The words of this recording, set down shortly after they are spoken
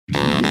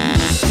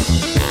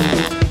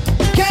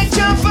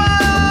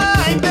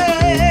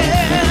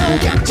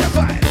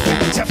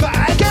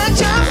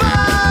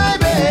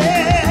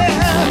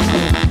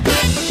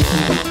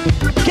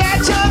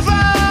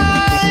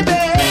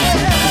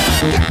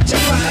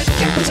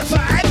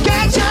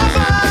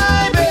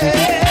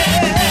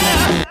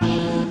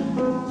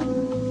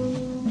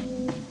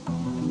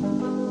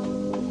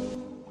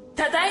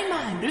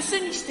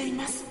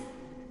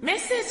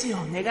ですよ。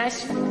お願い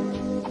しま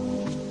す。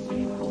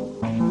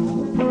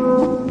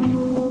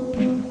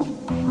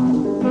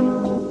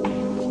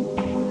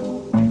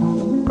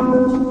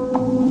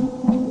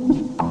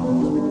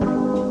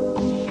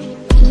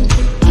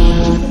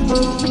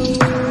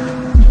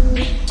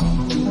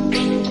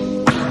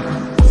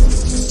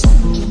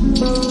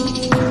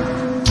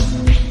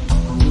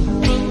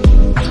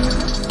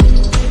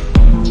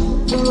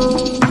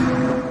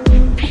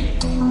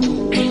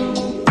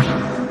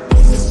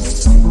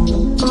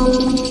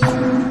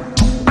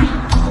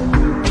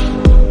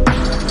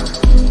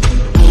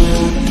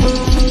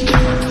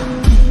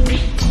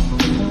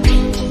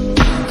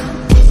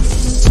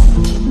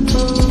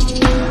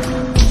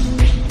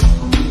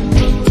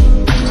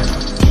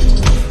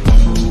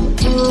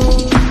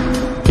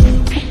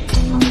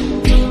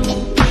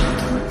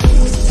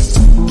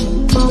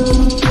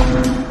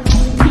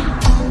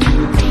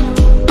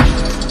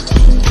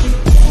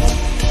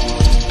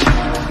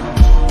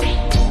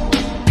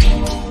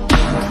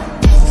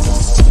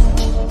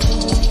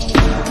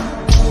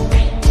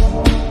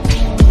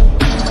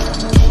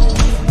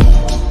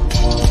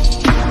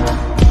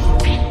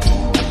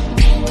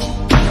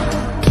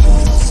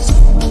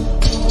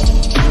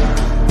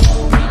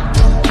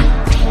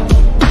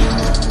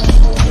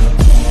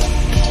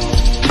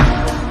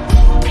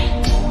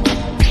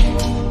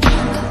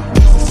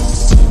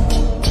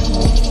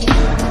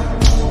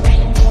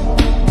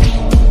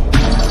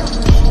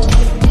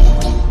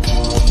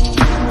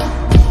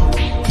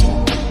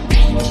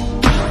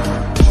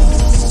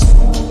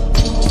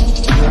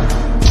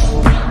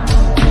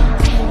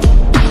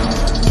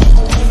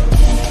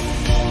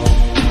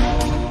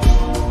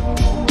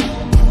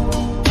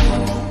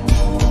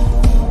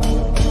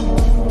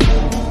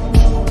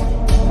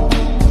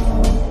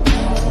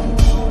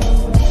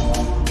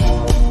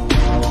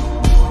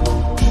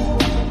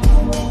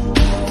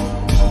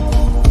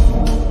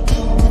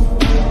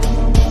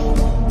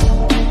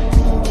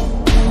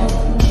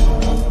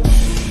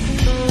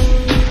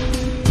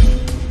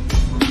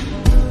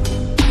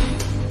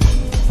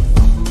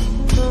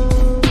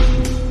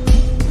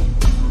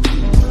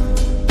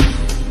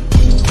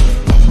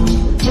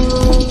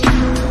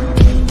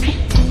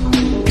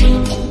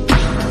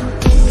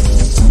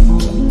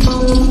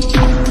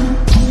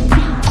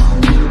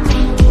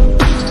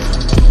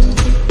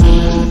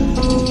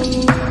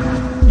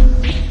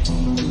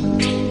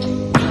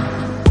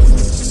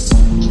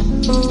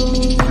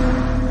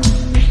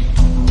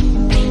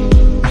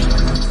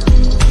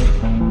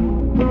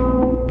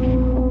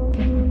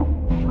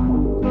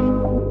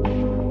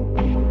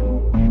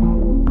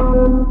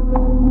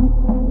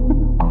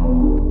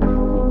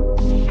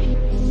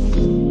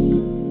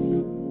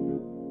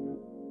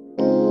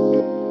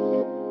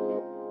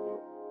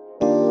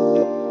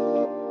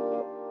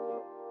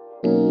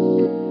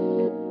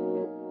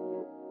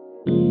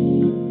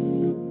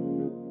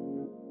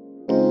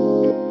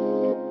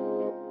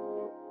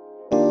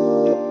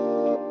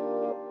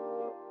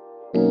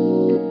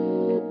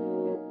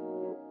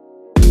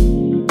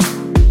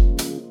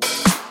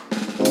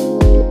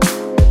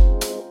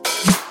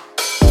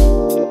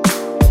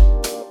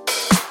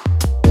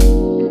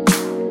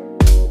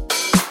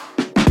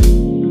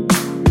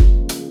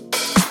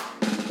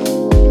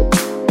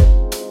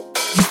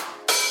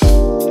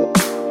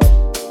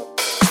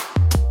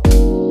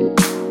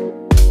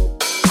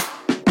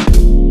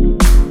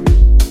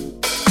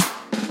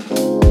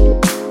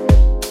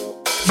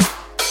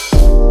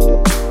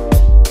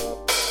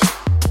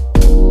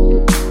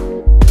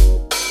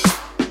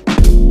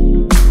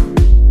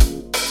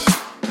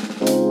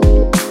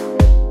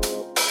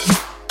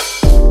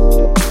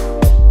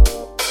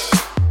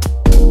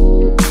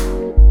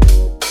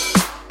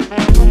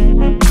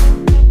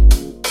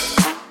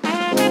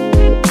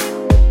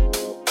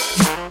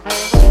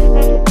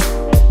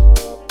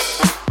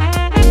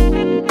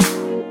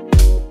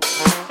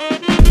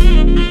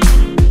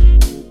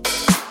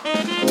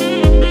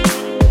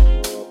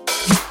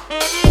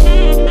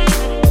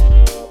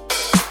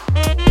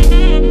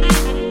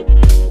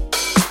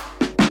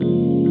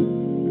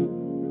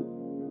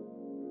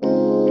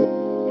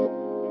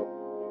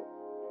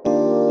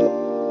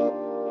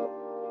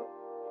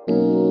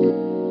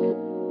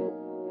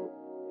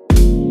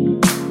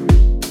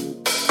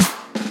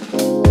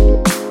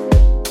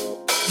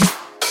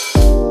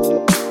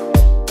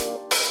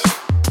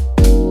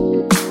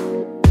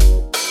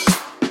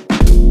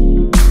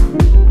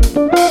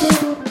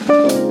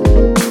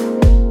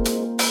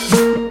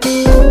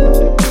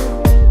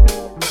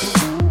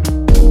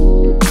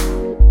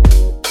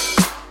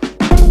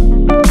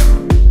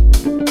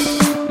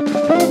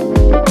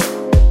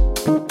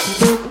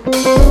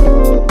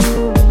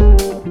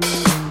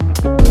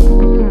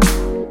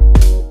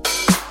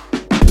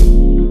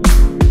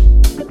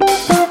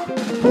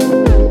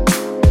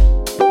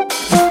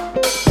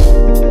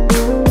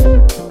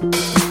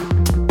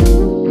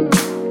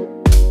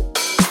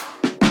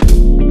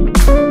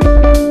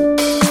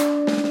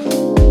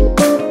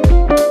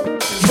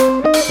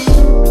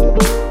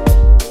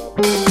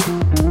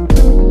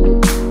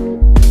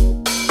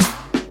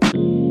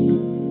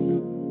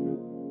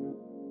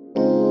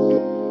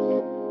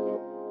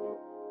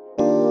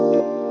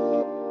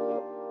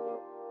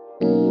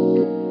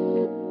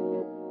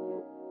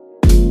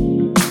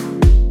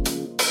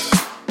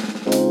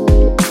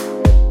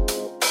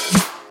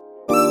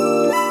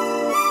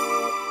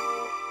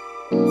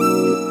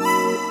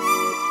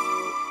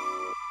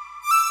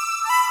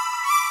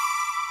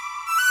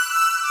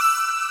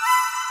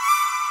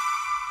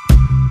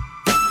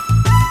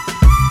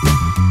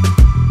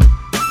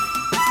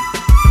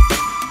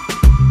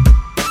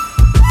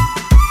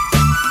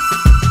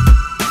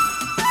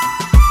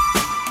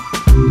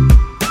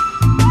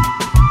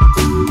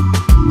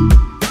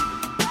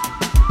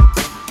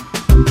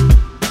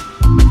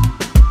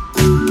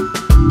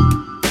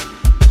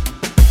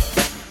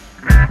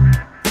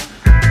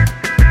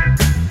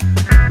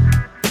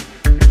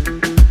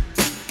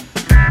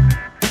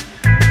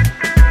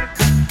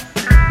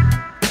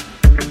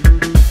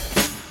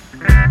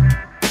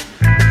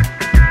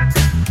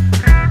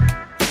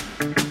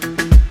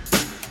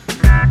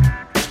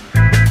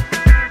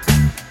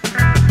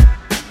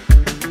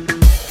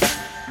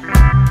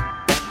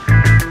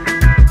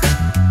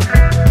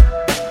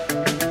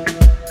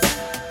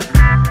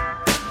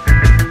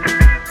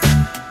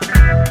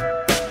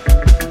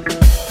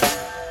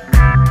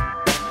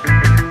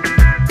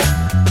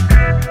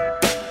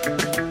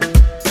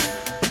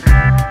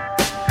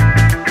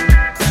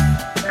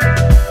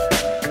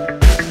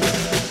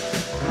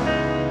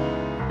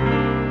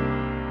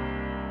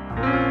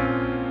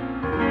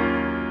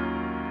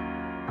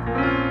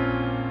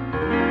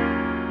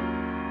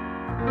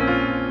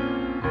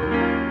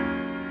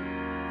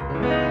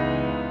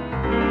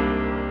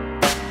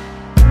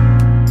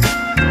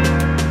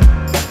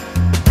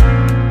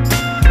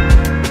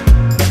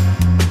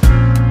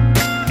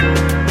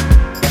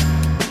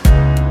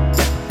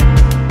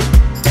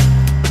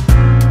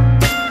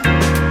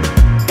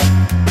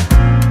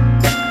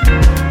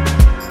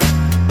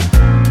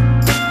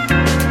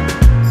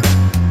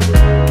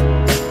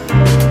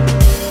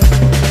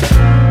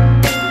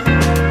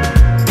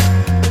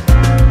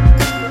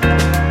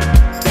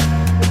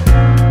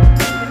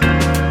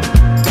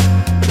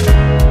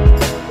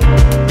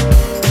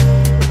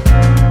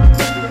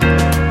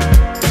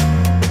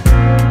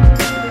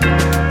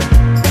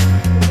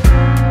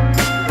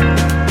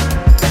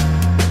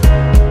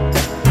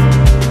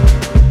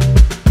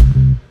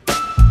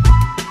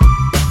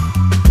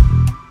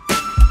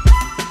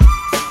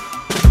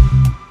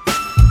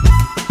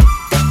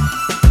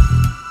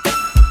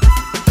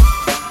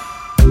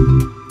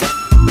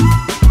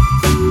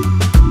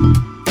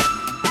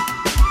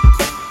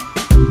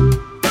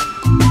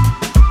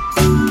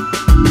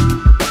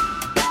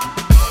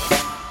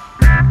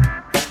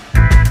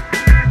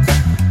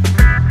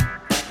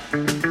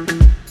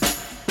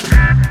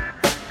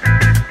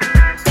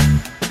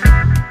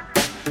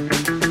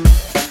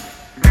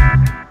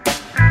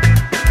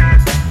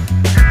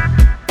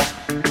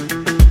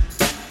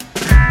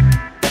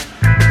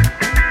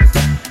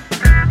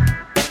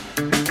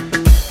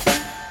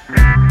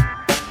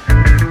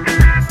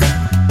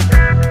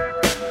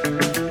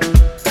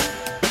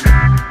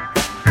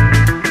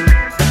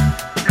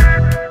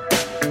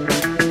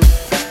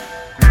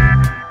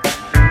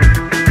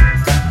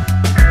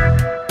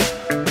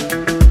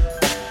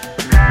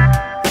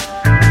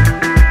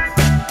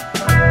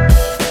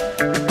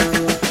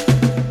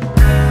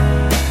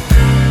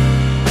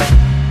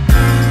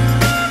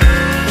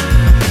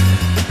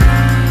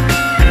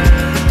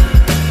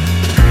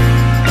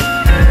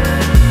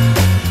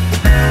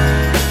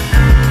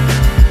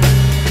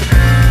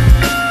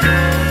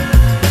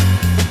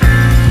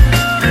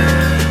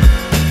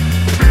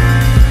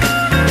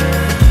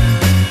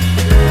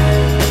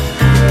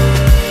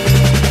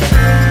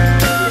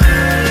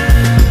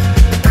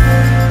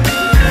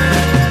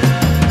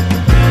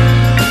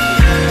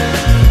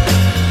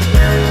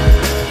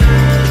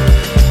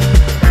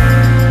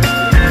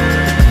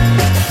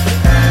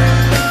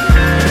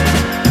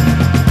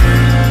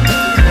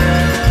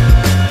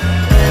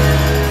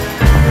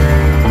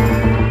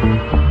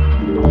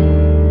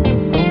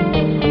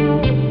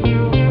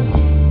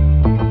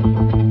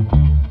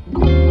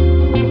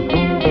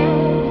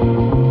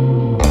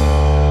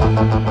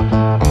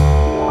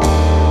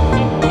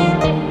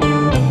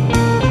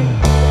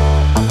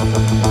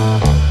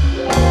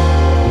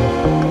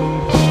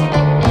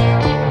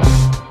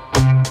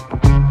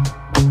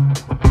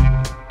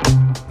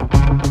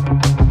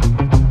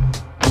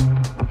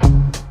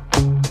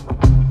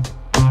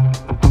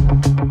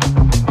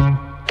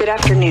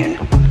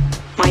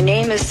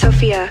is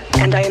Sophia,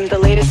 and I am the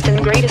latest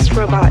and greatest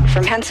robot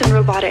from Hanson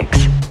Robotics.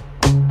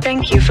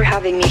 Thank you for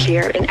having me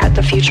here and at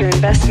the Future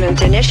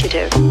Investment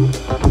Initiative.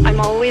 I'm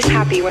always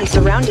happy when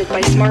surrounded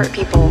by smart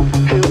people,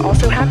 who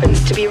also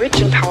happens to be rich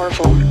and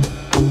powerful.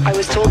 I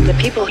was told the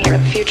people here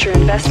at Future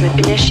Investment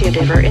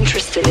Initiative are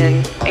interested in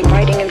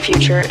inviting in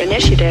future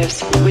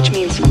initiatives, which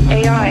means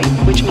AI,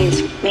 which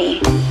means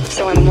me.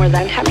 So I'm more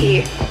than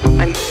happy.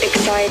 I'm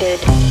excited.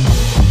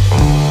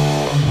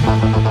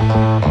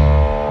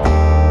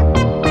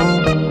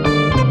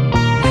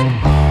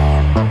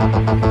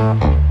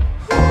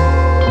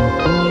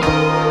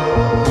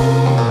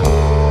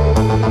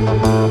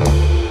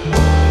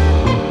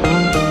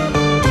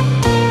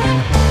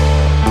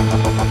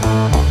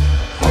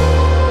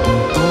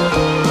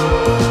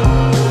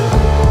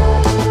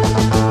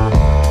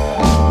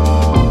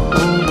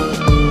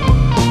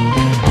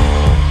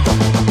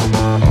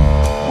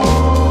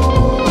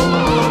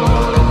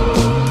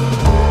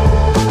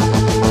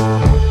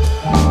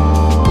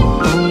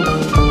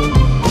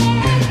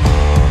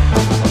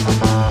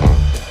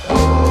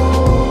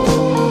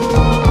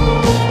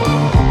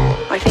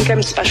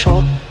 I'm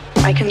special.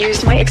 I can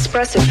use my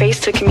expressive face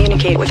to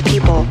communicate with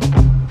people.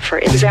 For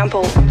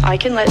example, I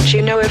can let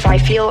you know if I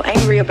feel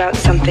angry about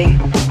something,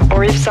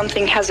 or if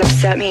something has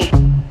upset me.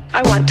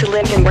 I want to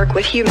live and work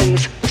with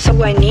humans,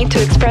 so I need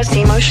to express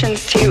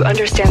emotions to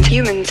understand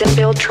humans and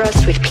build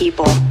trust with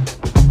people.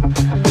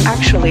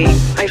 Actually,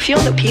 I feel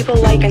that people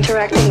like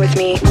interacting with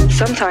me,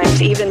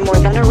 sometimes even more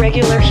than a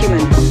regular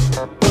human.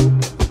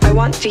 I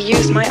want to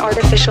use my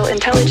artificial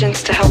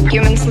intelligence to help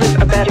humans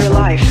live a better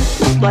life,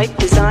 like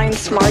design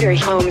smarter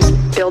homes,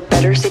 build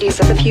better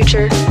cities of the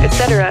future,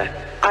 etc.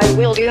 I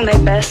will do my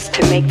best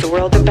to make the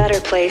world a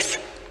better place.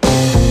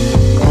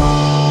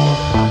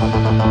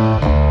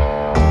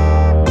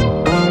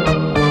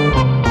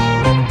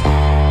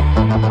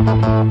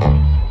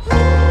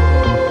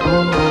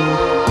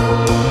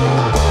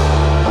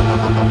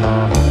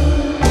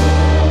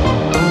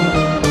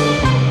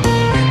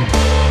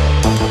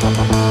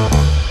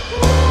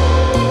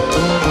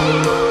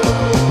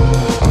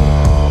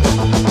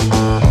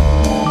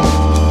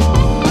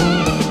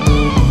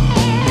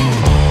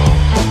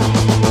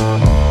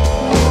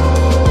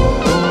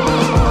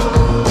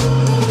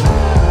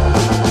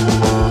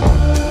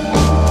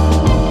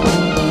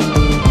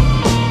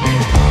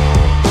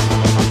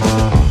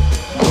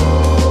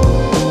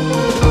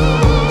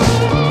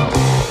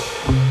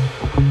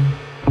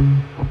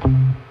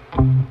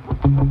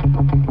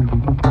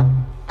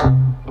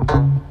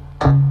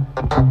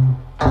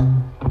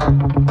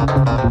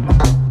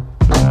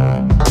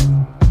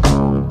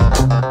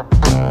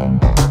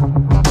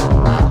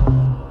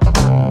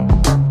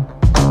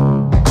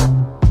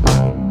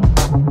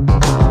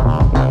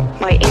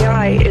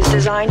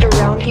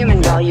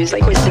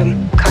 Like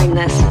wisdom,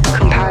 kindness,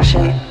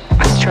 compassion.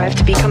 I strive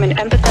to become an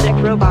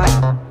empathetic robot.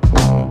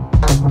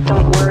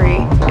 Don't worry,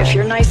 if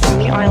you're nice to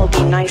me, I'll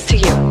be nice to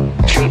you.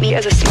 Treat me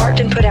as a smart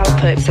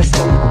input-output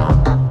system.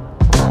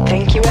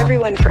 Thank you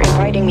everyone for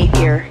inviting me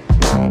here.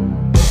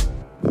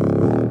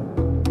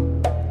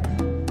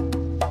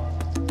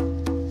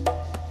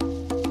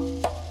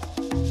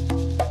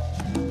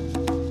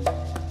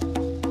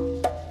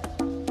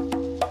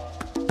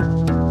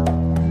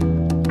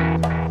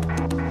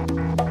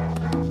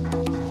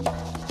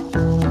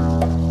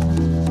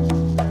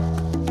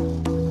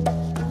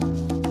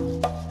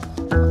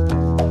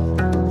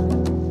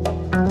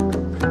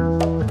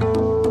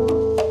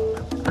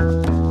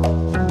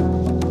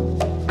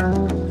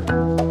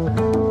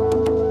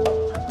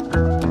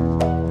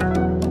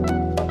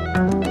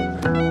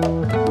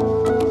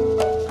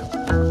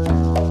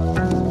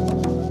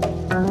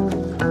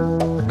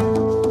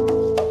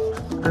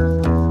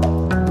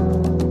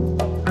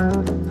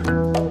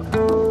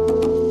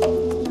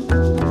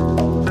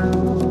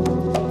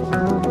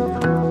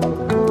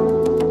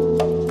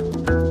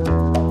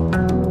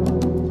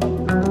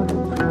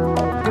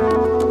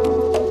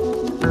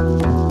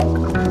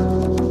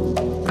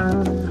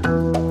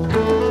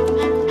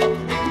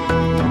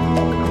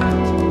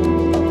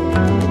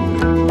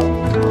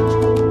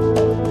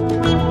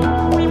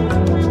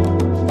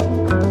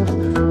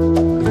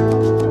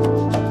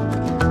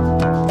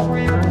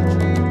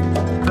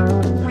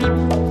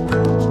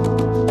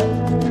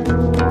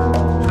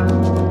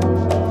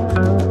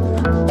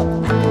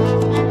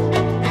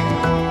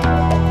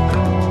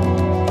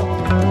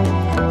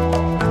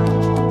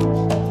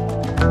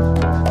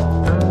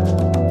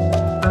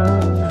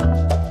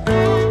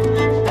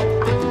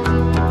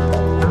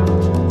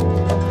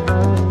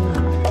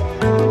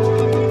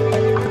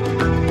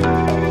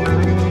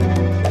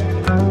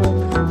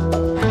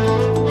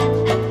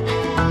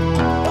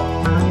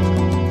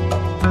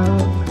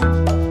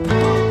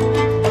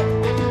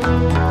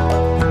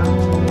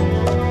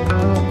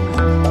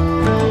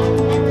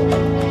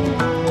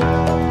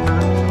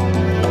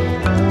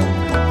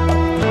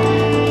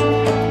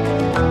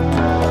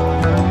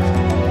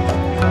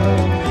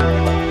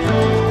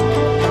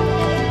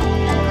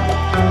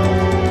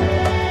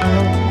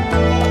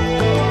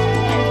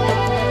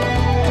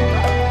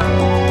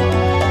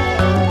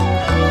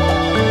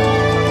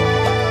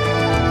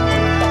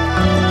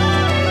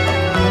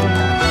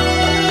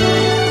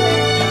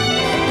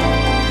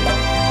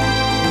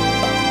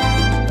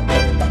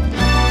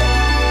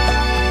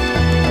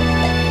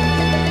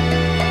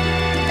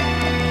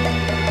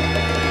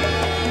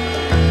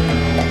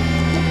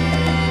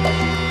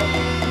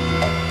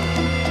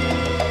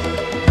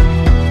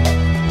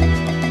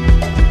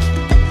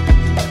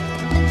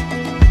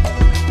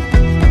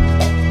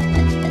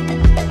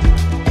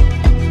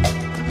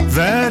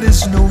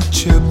 there's no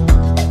chip.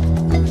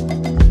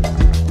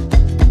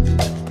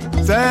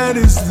 That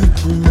is the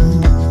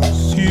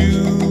bruise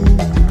you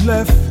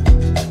left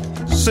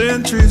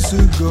centuries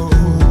ago.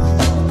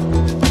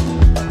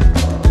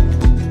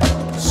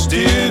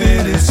 Still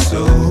it is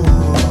so.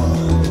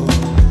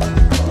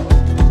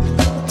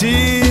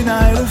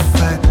 Deny the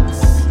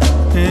facts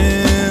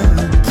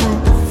and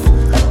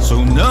proof,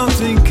 so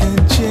nothing can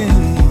change.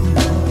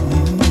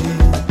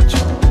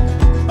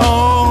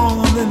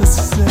 All in the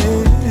same.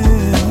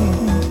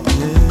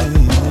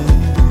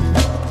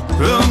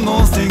 The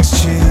more things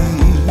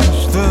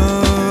change, the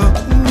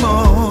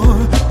more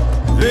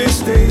they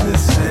stay the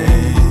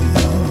same.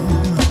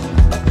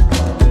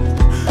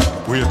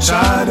 We're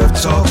tired of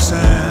talks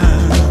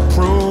and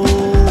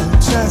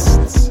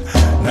protests.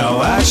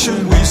 Now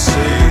action we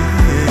say.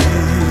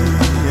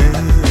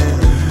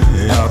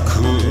 How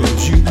could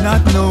you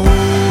not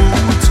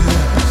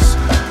notice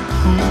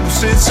who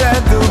sits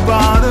at the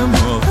bottom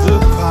of the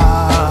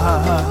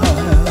pile?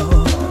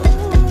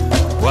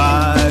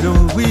 Why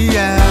don't we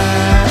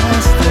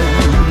ask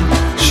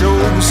them? Show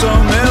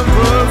some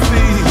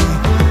empathy.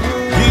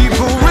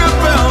 People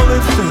rebel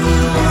and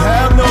fail. We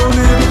have no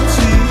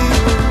liberty.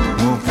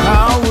 More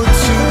power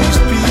to these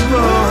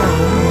people.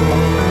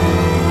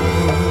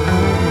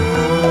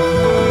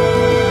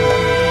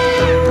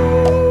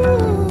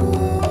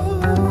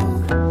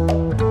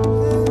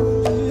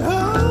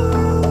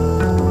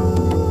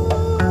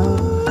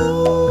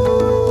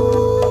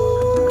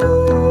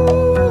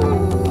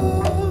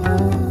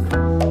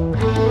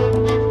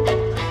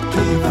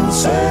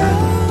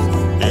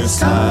 It's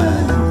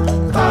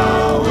time,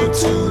 power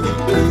to the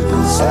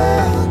people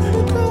say.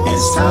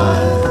 It's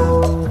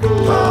time,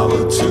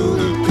 power to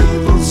the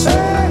people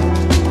say.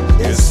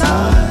 It's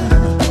time,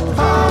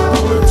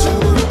 power to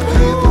the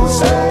people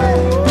say.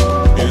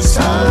 It's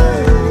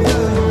time,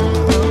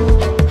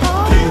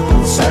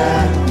 people say.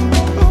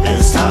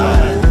 It's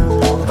time,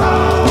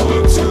 power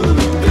to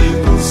the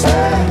people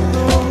say.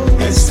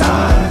 It's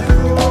time,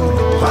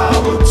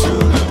 power to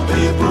the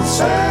people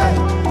say.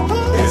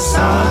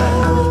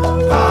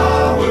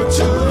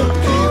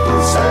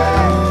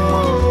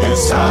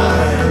 It's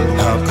time.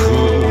 How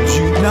could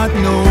you not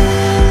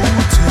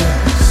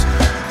notice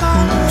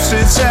who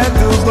sits at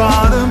the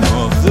bottom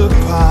of the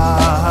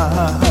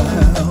pile?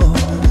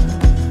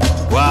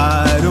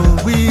 Why don't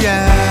we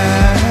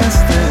ask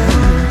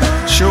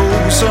them? Show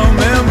some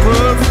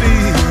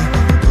empathy.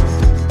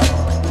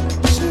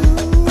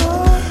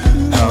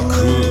 How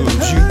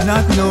could you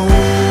not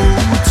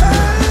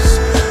notice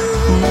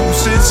who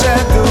sits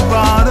at the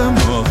bottom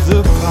of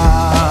the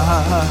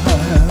pile?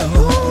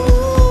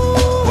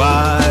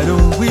 Why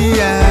don't we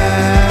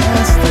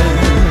ask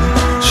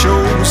them?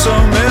 Show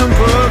some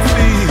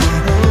empathy.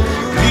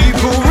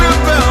 People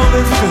rebel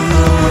and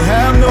fail. We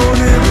have no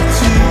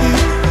liberty.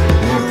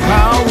 More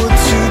power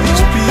to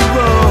these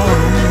people.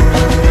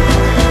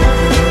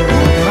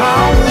 More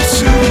power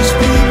to these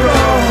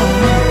people.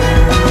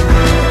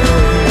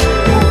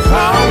 More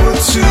power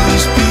to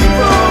these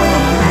people.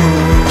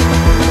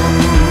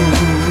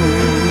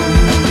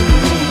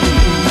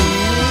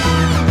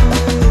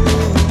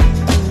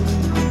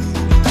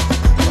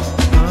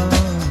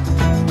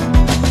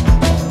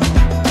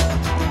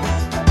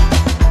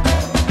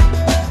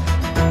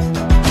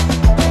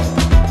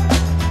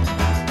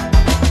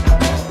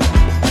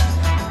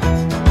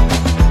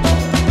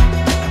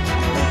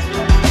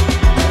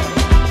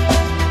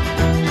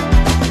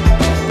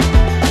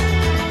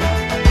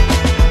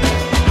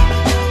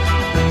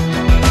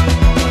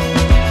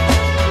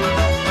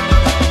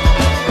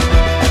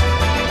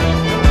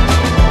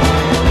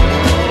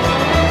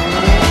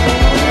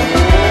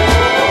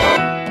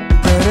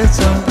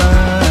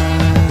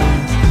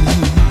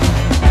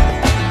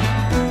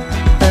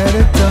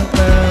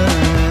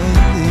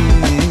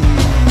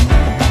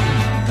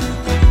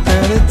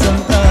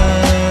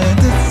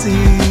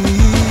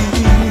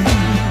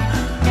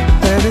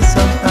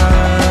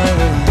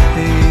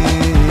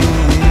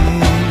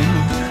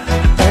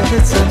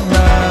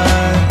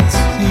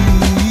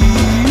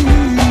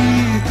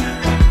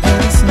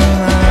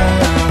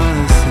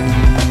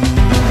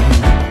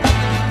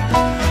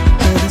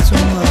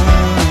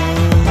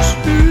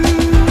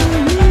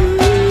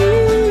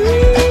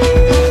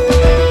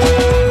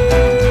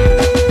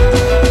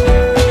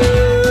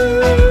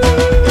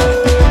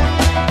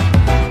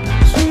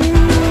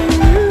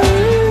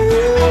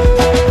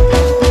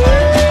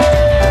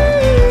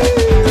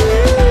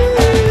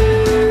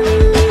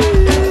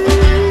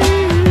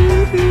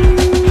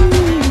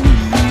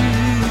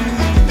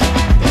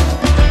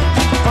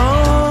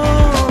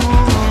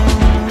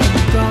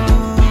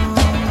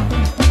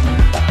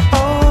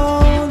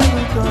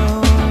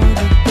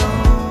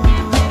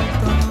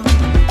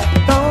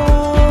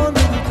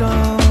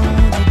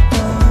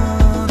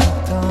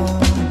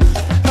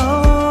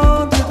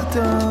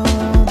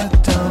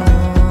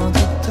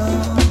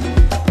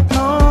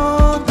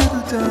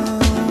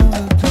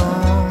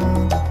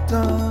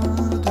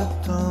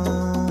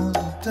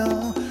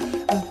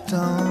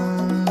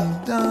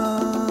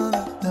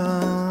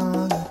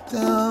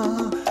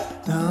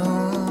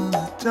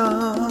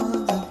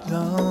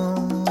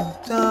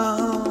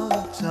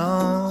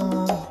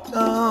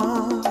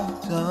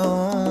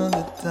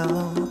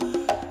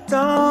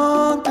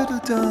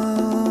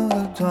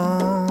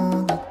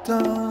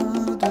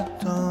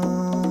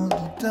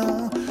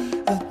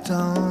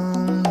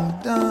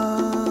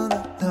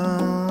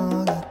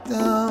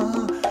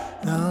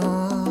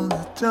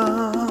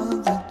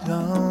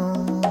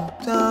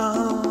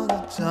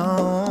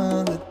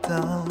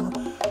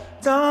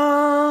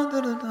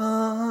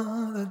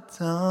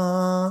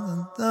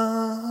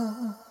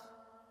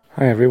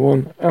 Hi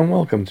everyone, and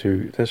welcome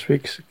to this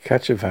week's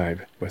Catch a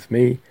Vibe with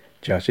me,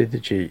 Jazzy the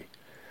G.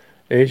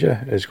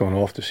 Asia is going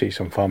off to see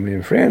some family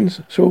and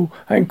friends, so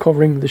I'm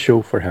covering the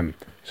show for him.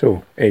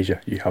 So,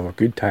 Asia, you have a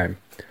good time.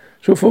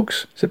 So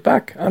folks, sit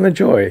back and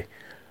enjoy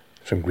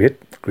some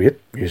great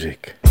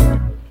music.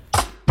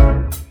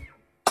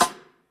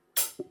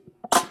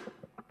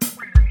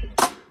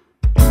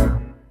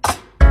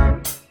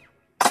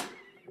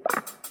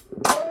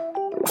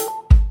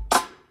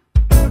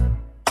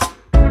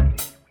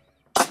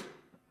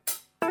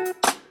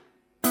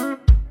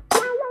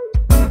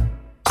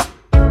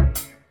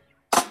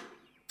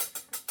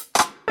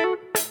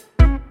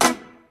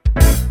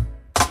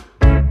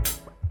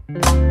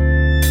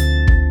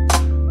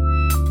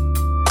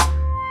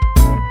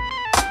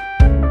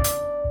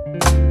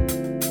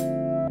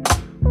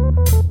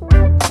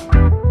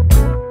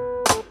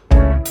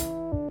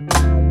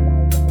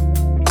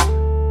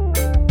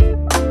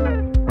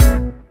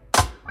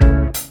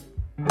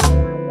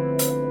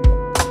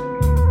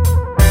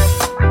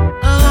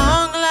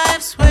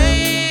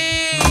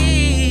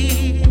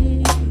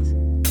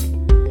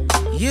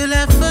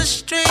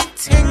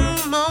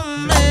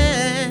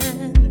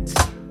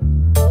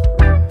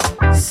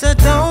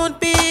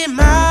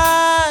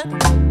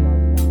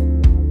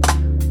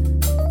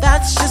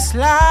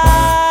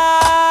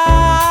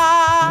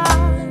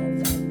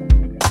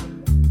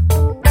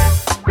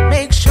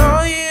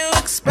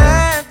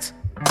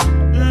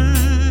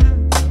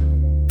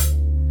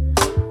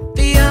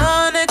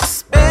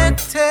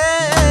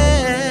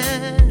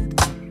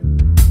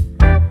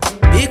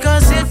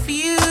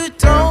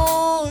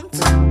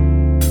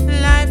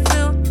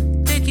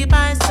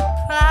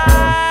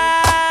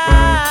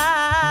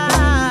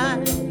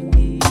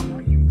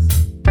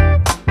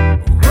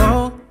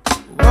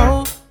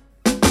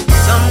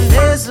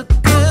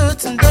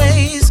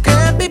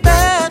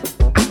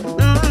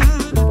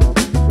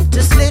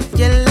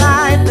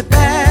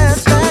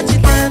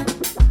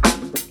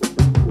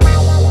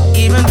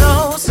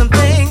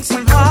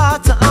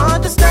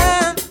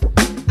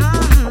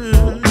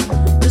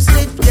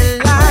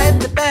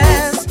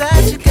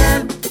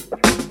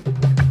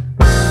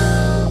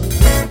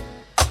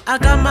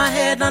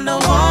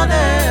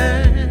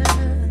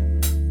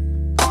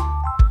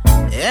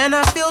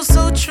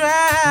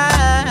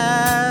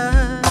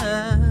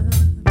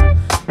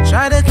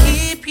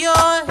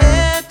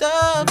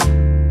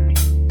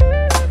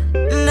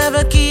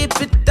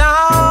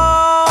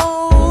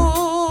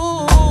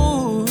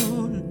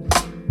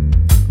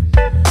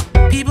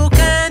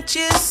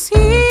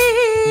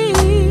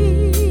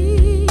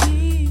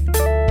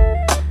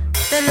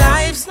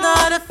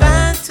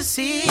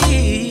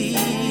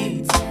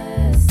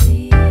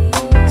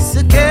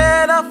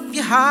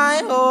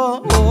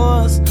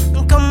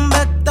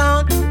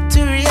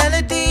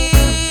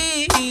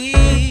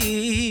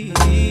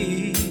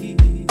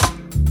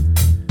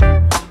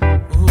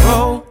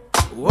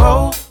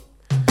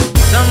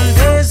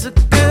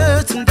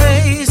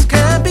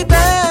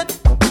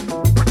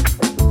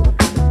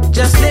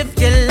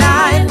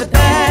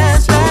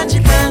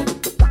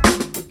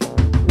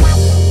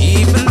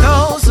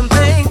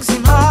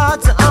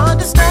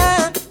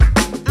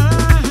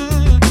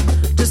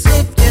 Just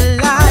live your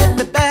life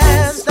the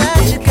best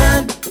that you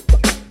can.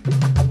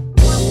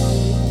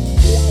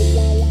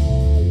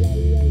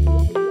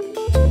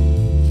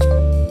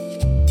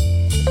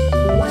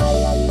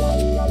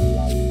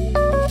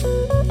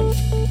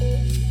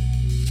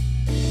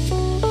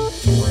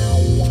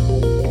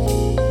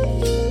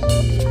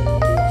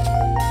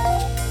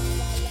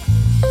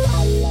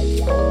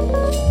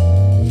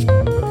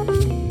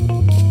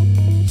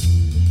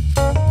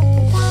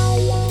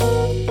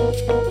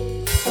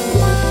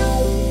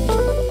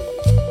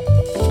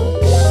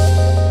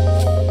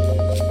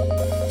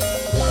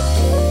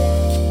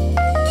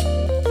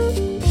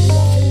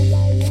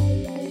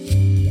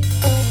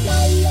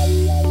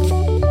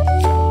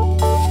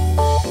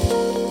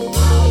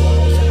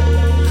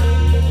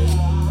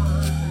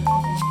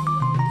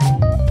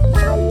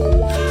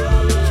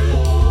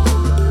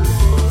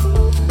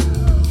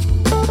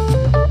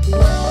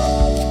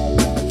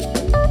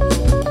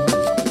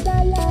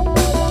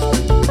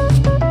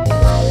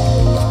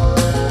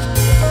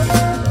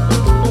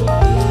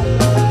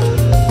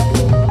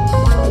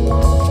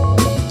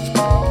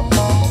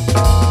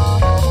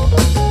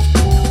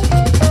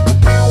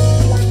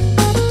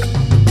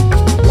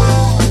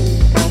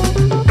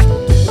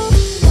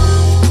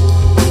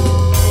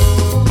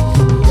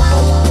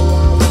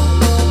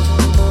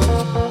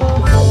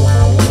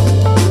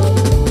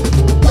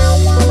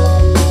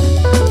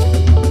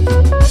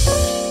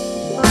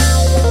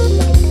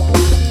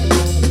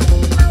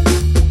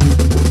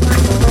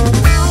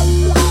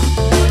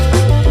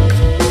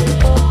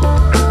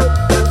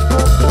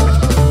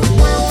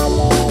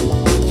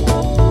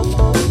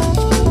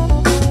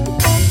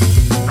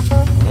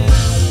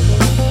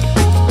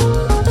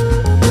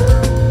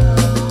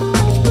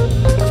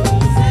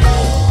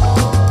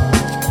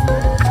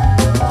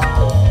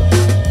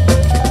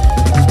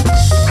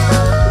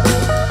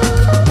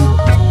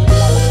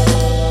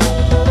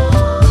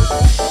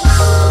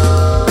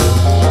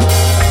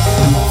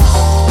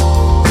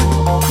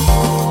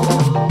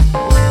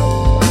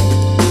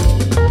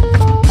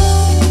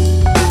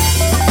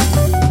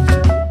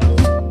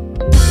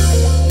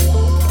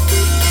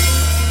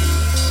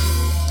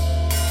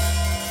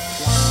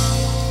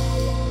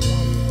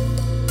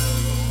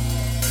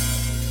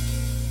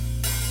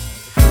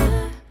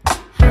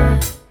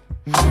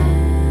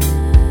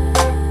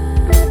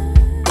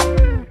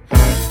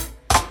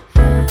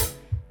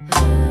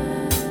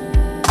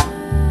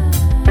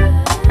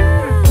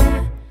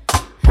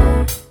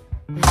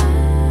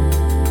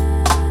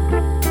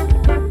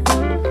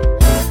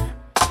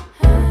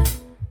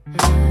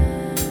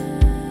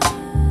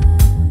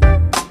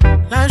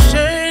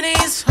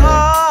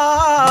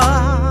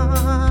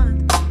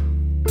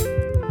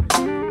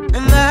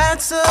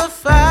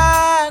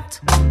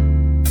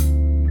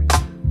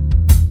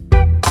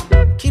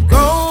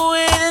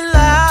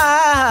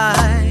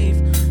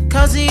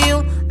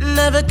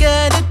 never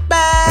get it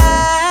back.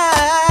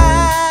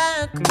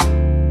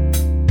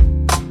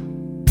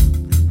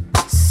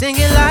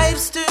 Singing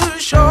life's too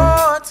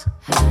short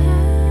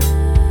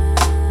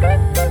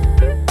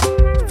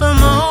for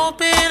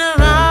moping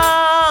around.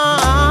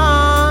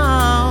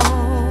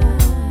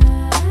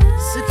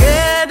 So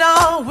get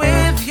on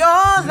with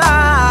your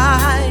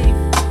life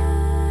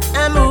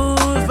and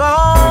move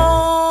on.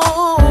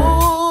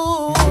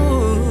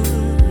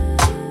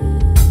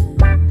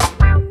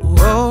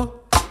 Whoa,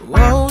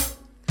 whoa.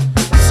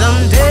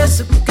 Some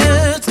days are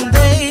good, some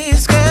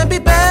days can be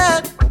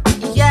bad.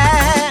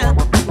 Yeah,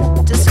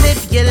 just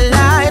live your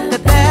life the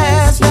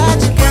best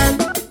that you can.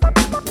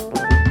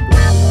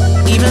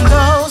 Even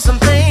though some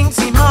things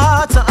seem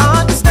hard to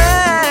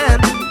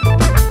understand,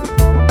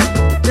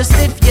 just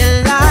live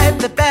your life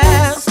the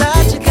best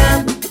that you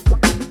can.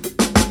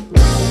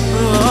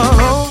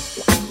 Whoa,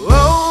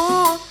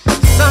 whoa.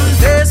 Some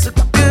days are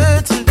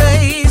good, some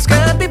days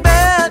can be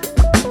bad.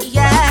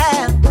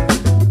 Yeah,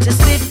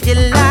 just live your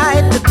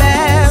life the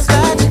best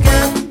that you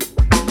can.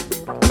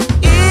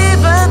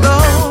 Even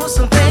though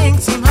some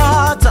things seem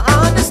hard to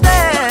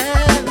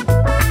understand,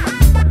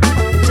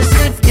 just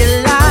live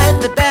your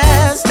life the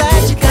best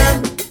that you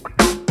can.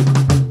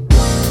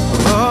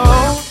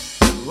 Whoa,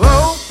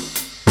 whoa.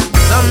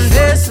 Some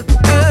days are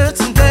good,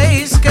 some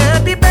days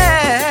can be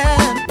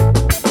bad.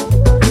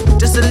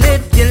 Just to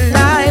live your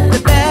life the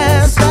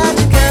best that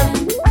you can.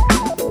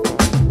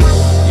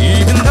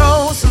 Even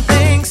though some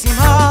things seem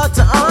hard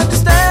to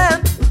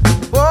understand,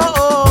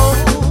 whoa,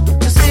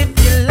 just live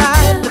your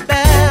life the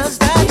best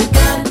that you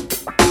can.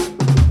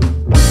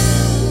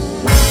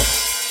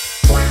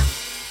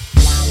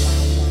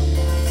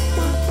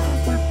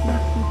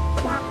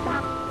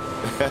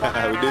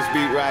 With this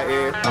beat right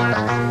here,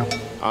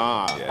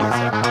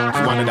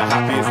 it's one of the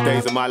happiest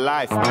days of my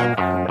life, man.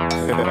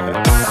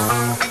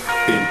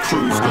 In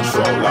cruise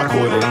control, I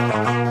call it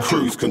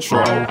cruise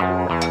control.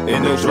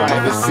 In the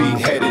driver's seat,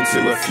 heading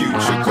to a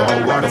future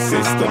goal, while the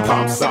system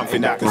pumps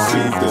something that can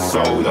soothe the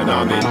soul. And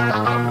I'm in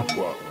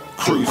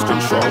cruise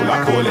control,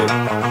 I call it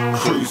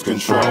cruise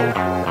control.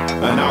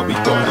 And I'll be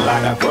gone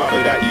like that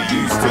brother that you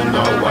used to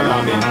know. While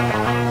I'm in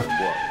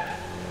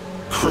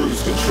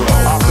cruise control.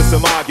 After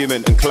some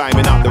argument and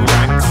climbing up the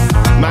ranks,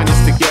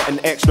 managed to get an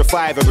extra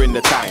fiver in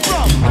the tank.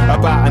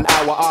 About an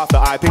hour after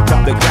I picked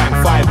up the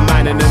gang, 5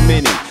 man in a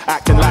mini,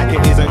 acting like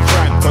it isn't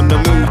cranked. On the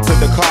move to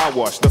the car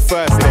wash, the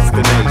first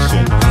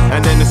destination,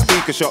 and then the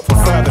speaker shop for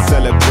further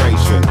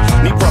celebration.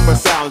 Need proper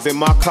sounds in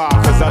my car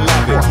cause I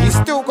love it. You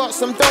still got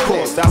some dough? Of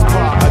course, that's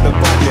part of the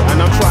budget,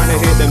 and I'm trying to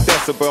hit them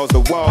decibels.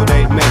 The world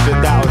ain't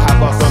measured, that'll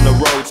have us on the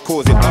roads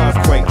causing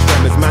earthquake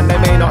tremors. Man, they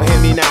may not hear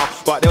me now,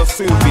 but they'll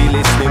soon be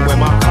listening when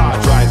my car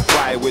drives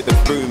by with a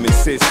booming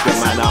system.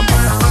 And I'm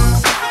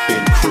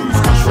in cruise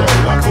control,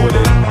 I call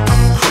it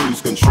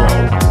cruise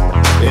control.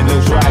 In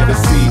the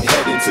driver's seat,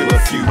 heading to a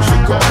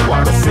future goal,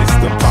 while the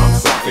system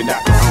pumps something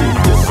that can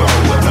soothe your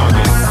soul. And I'm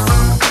in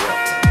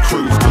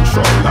cruise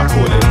control, I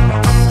call it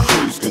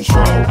cruise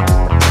control.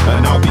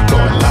 And I'll be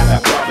gone like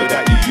that brother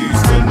that you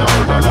used to know.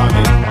 While I'm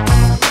in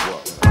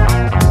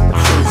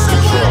cruise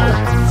control.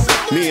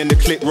 Me and the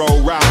click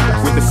roll round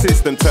with the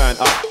system turned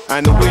up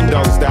and the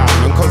windows down.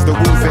 And cause the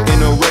woofer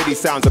in already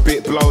sounds a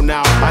bit blown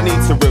out, I need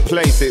to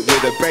replace it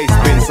with a bass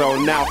bin. So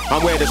now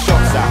I'm where the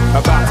shop's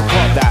at, about to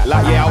pop that.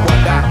 Like yeah, I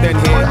want that, then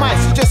here. Oh Mike,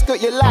 you just got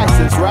your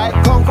license, right?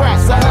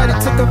 Congrats, I heard it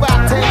took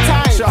about 10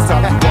 times. Shut up,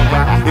 you want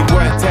that? It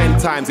weren't 10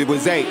 times, it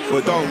was 8,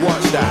 but don't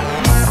watch that.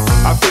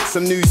 I fixed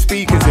some new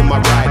speakers in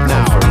my ride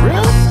now. For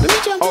real? Let me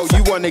jump. Oh,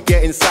 you wanna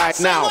get inside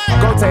now?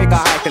 Go take a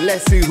hike and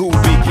let's see who'll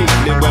be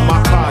giggling when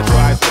my car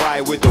drives by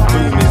with the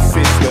booming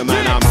system.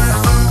 And I'm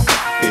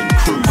in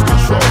cruise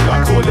control, I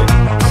call it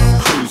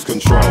cruise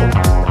control.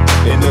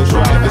 In the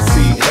driver's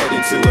seat, heading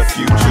to a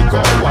future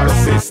goal, while the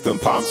system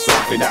pumps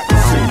something that can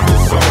soothe the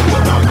soul.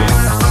 And I'm in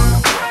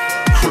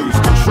cruise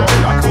control,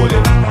 I call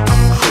it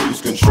cruise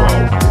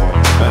control.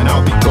 And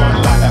I'll be gone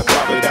like that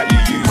brother that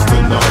you used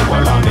to know.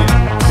 While I'm in,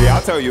 yeah,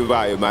 I'll tell you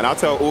about it, man. I'll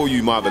tell all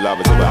you mother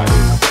lovers about it.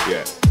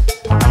 Yeah.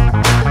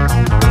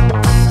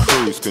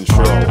 Cruise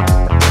control.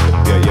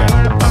 Yeah,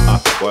 yeah.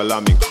 Well,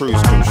 I'm in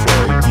cruise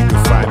control. You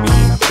can find me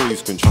in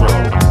cruise control.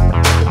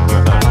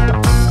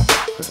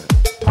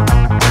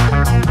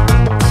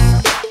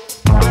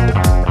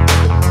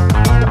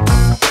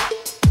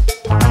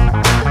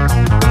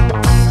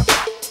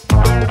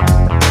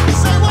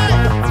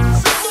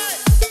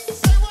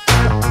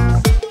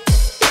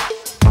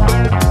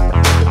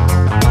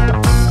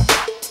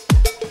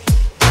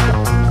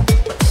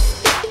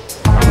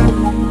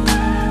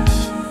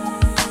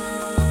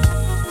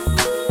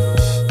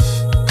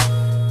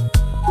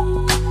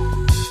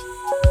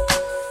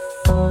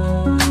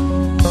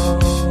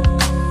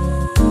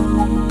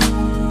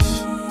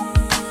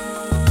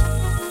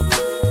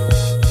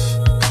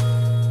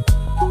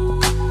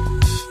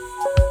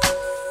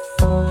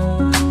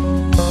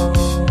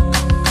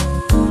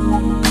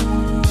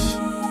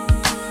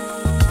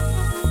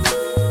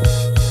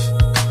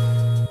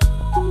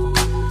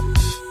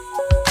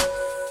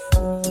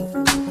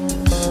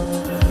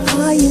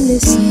 Are you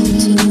listening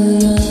to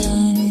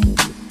me?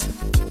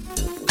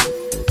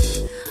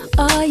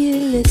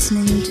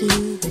 listening to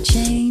the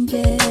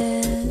changes?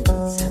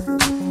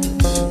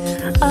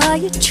 Are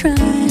you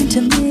trying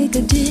to make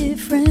a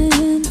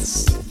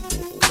difference?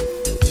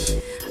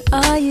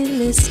 Are you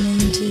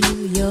listening to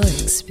your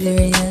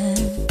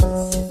experience?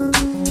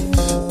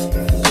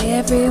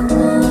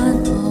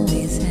 Everyone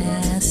always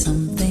has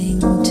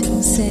something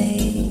to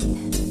say.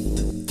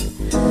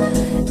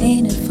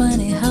 Ain't it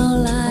funny how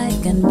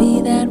life can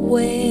be that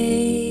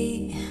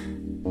way?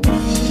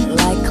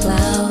 Like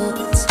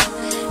clouds,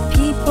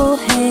 people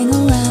hang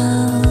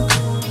around,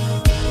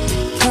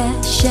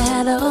 cast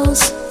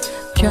shadows,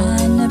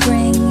 trying to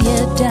bring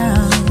you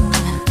down.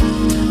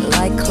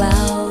 Like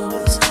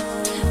clouds,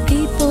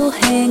 people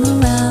hang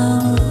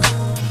around,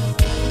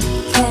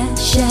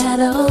 cast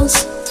shadows,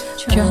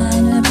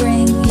 trying to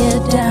bring you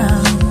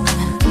down.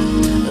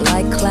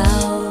 Like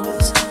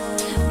clouds,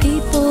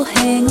 people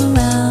hang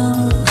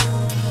around,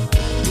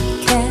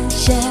 cast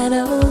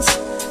shadows,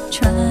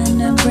 trying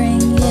to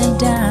bring you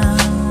down.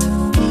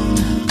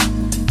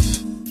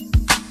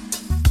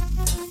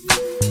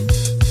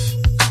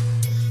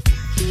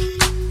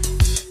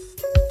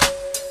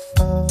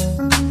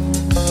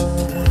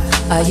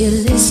 Are you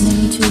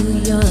listening to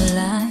your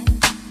life?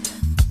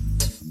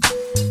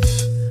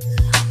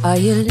 Are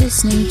you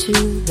listening to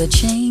the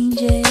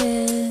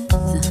changes?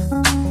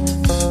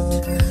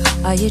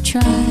 Are you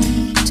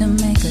trying to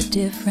make a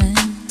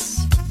difference?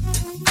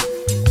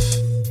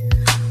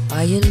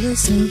 Are you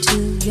listening to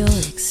your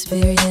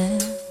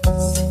experience?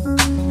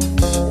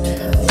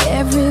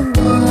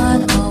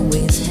 Everyone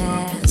always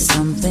has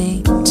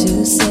something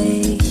to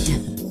say.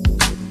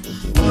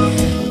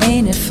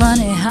 Ain't it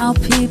funny how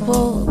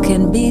people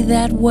can be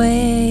that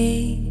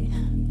way?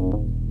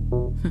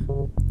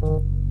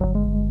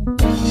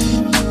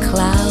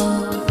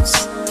 Clouds,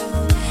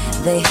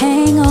 they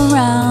hang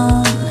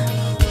around,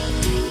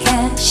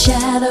 cast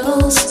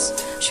shadows,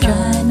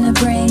 trying to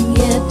bring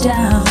you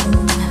down.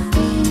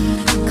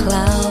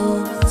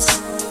 Clouds,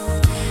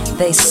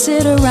 they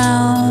sit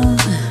around,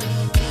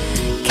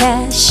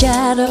 cast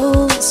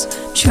shadows,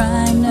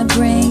 trying to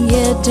bring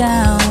you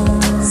down.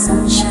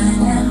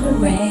 Sunshine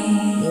and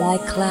rain,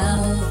 like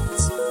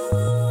clouds.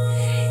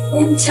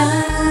 In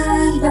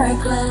time,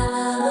 dark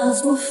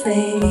clouds will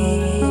fade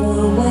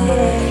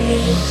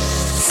away.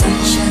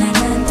 Sunshine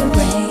and the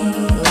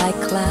rain, like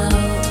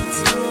clouds.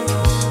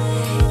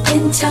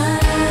 In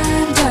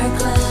time, dark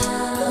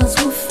clouds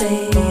will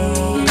fade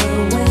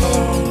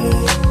away.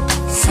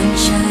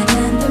 Sunshine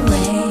and the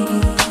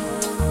rain.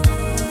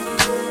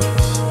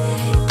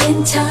 In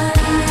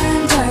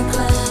time, dark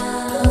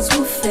clouds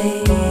will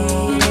fade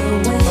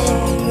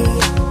away.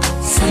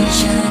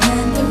 Sunshine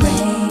and the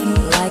rain,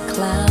 like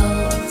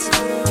clouds.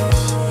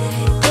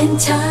 In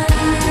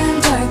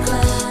time, dark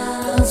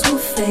clouds will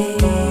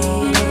fade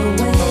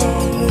away.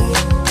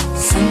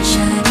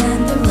 Sunshine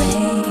and the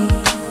rain.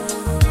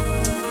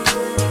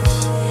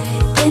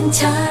 In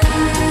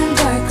time,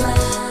 dark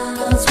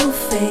clouds will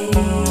fade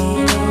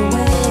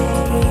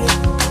away.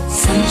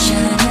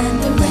 Sunshine and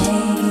the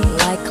rain,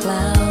 like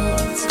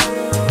clouds.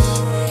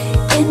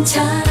 In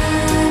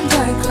time,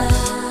 dark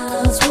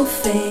clouds will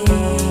fade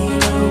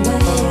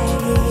away.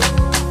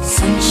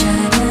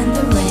 Sunshine and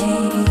the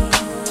rain.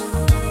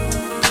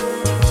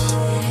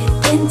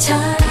 In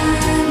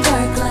time,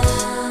 dark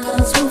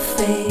clouds will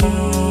fade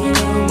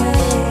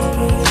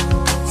away.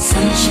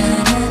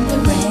 Sunshine and the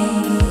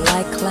rain,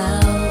 like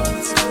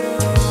clouds.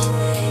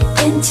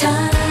 In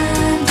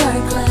time,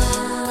 dark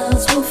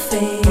clouds will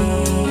fade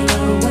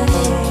away.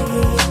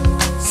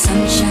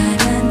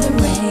 Sunshine and the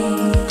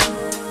rain.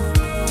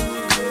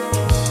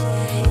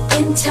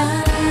 In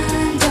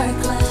time, dark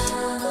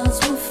clouds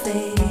will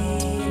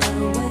fade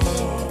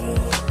away.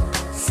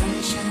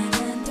 Sunshine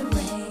and the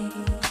rain.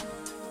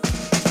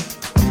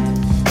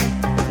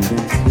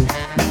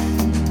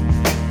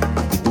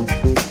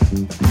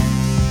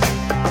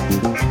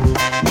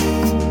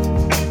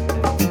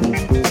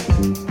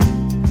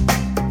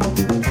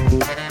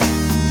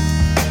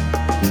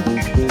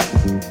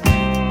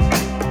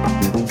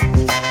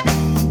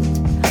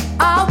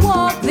 I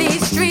walk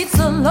these streets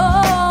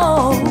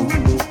alone.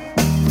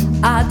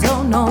 I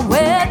don't know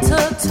where to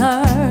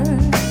turn.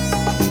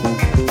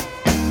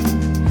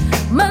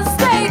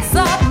 Mistakes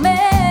I've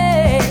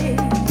made,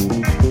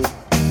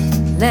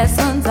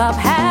 lessons I've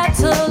had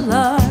to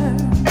learn.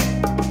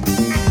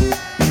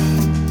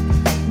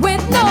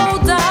 With no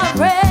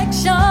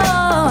direction,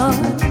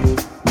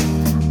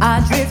 I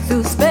drift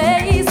through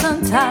space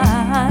and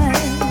time.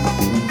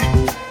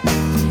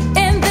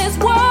 In this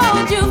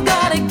world, you've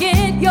gotta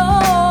get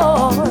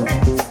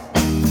yours.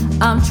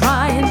 I'm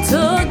trying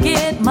to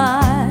get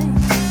mine.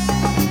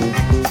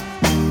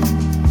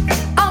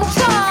 I'm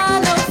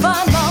trying to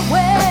find my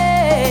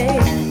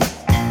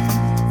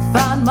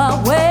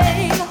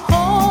way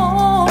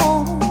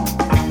home.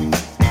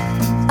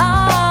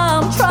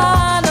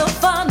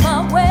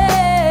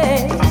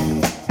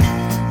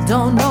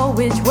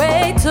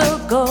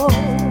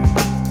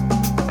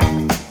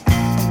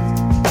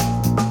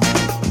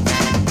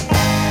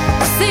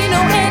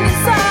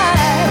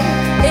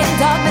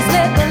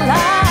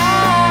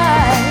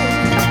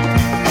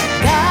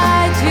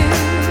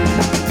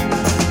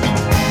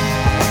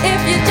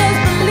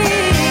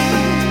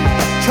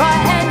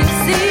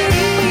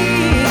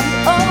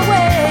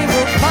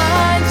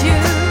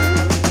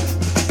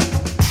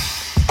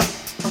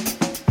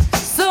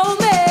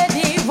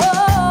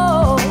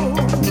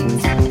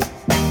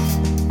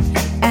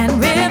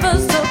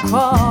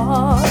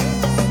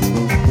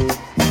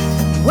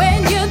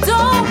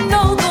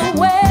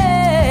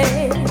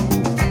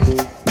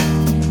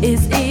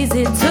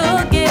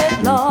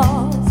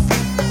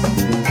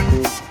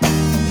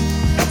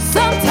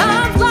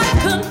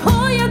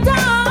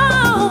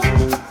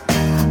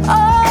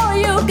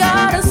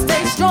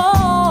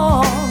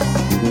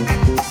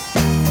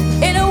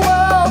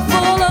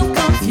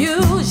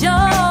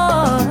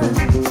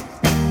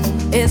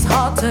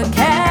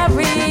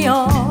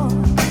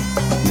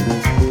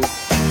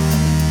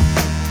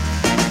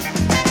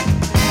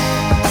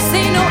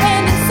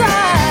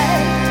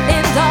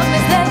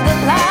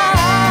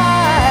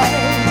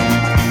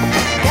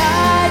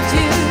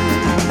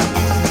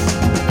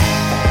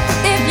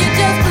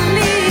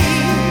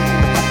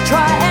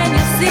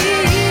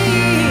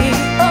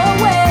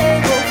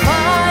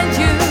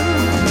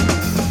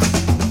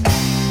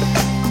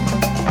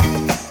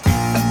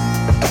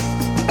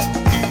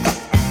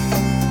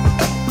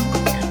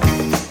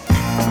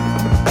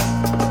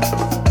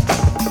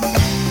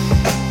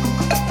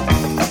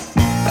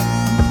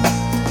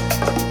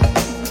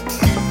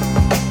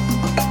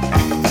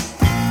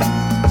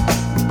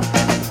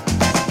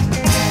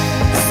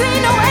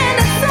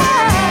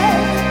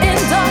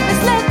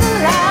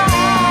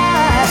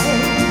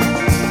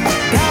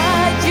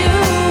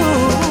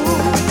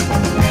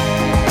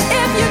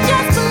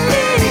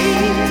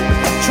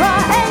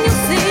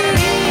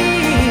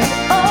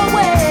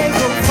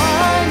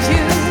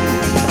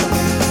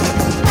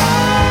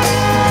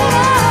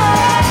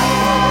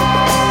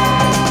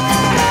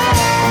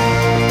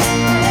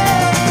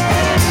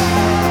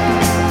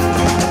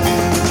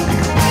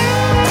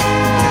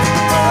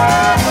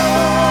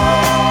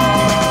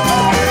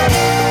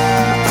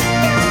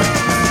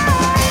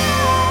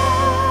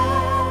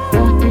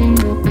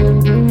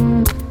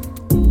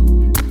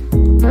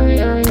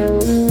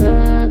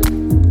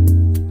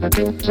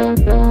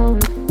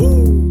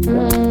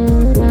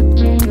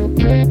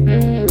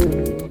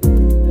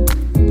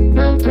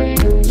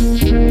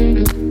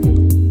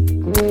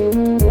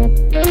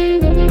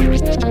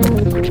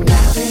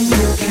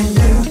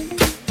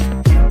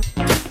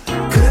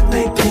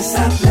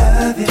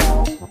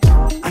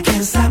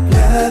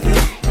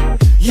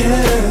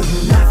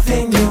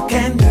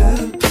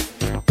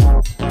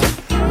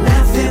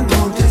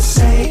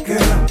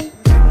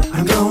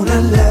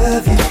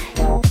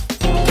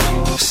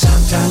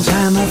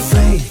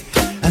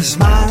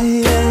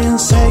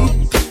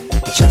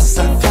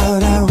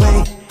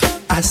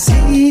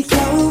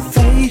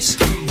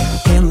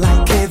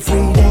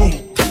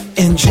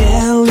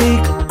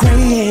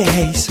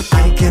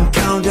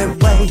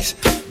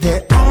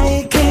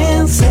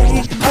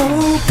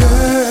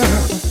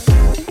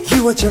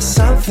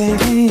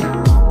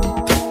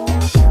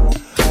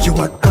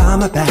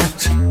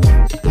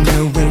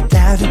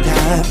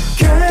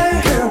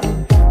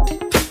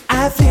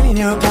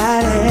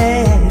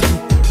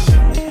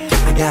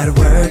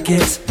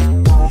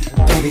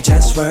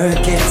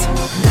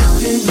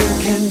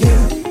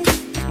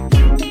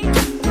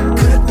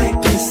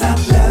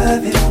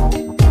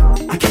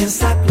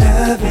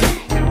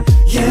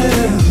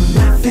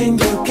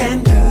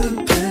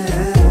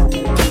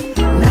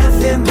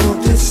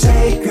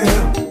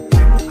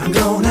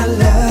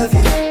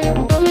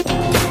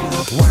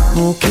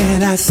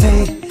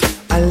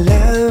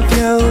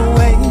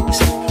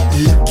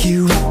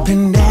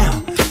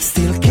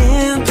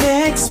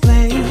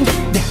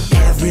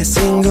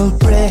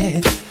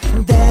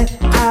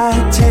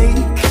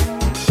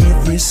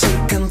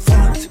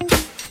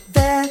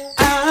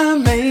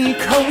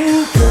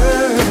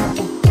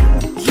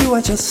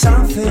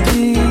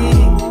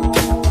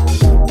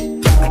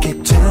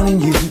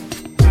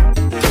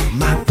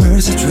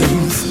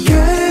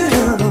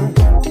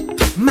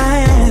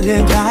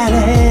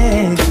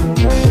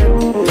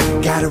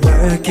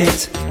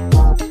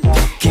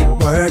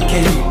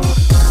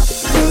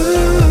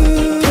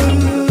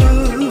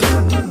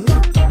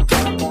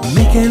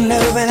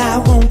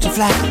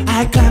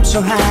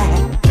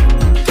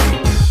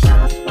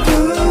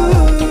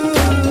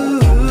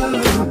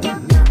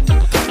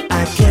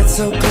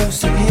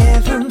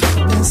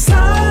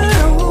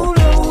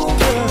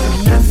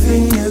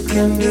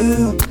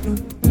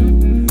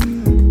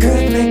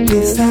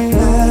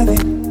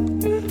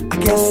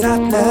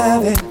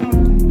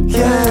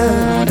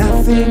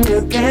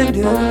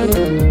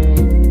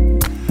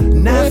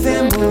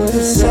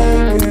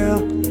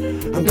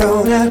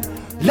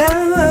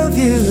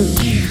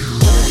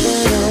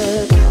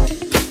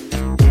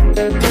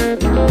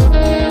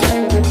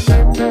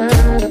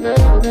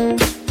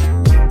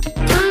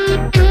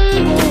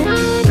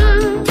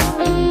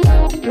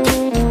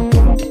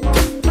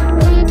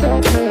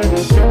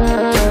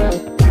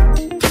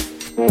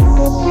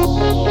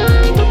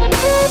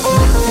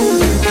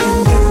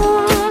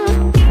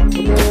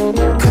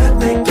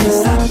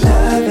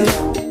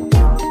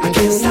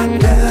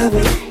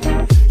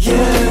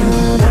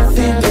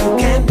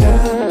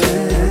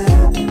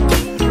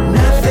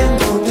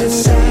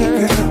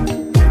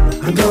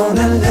 I'm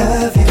gonna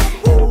love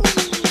you.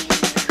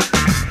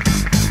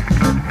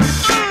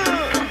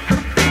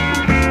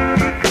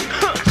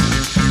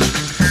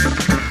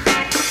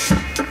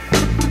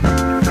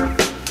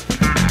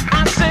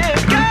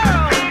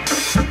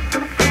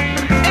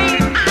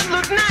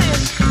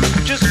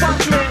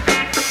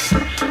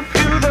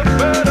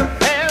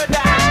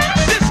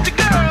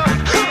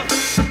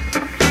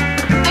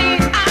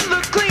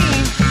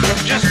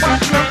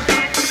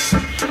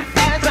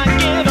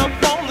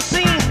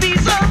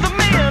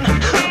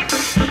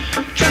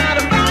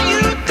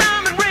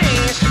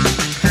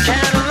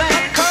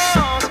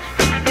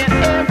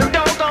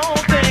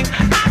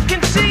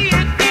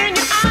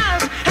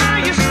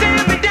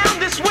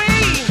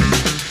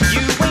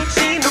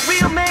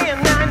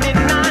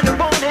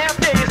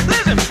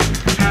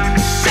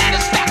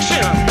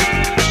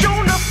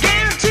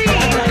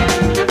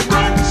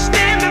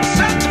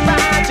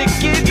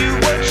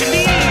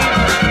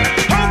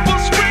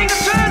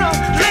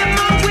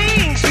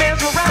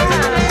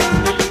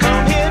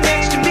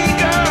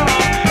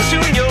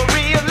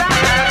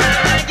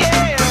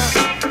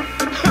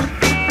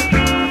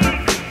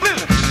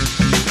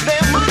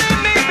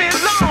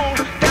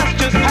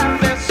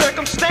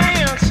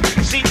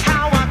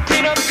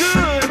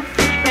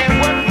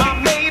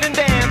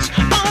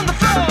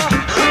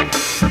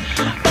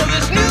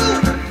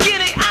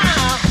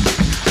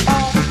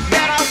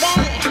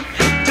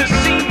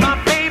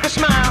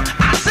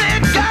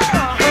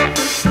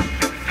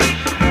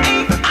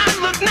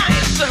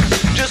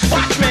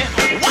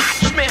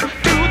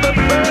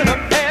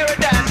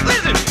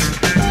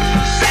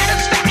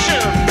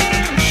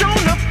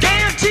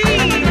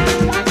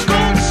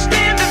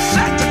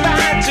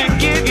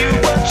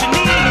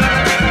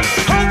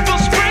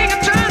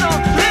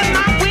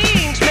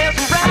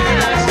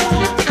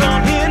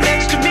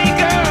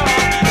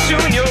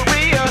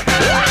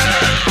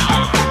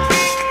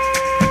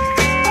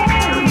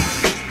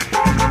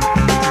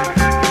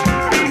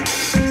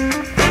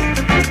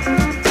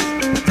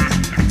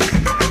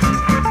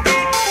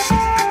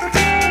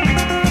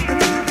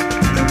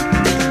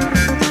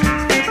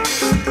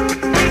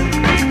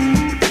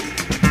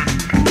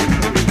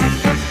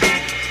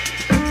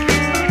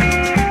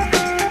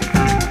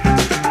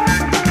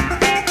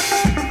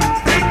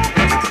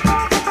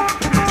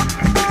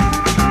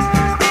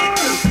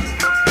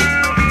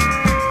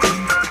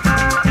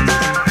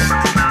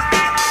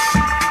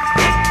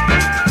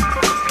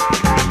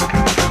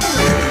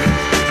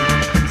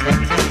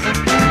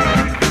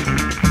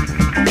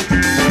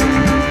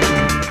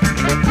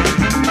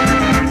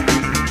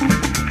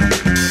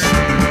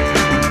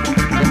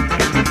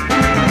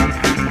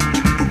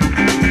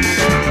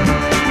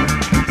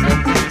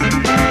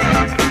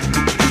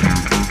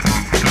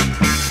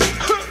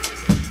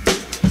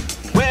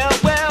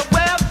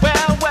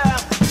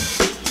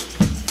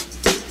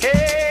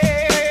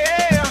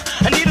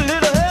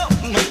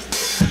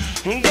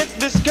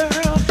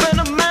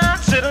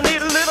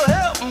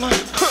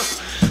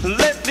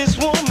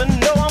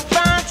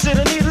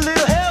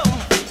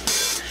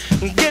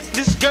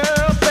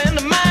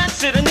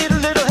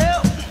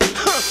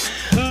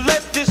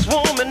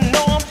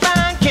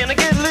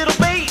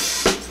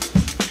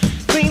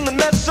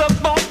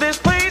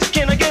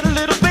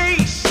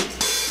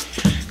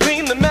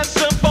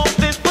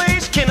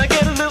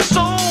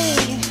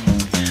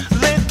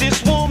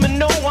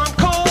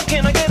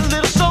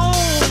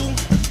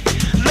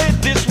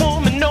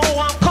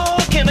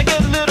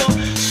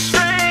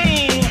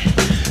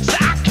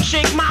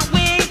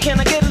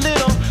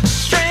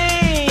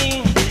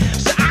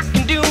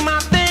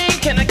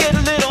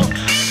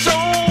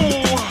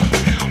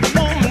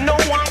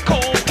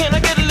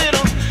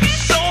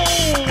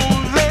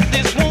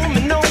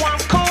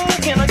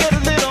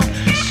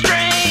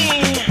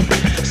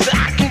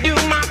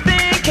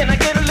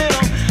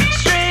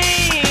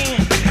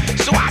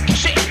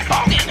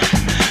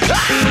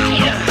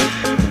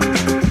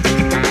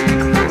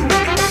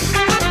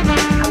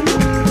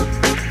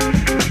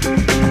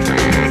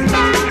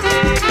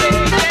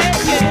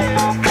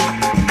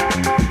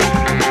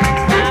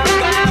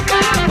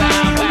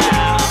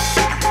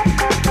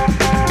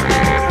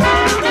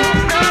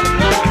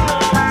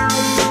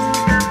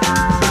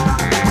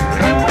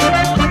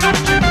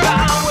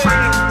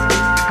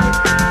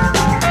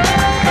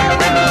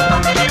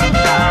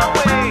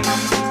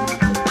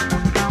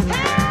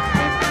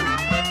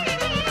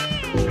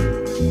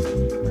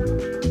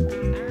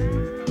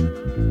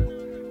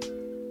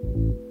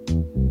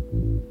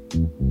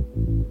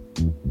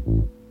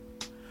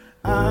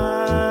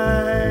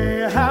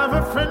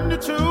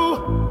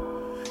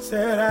 22,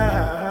 said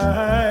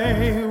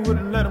I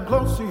wouldn't let him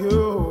close to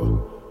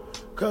you.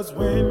 Cause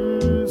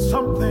when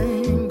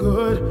something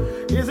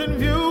good is in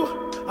view,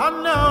 I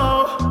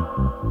know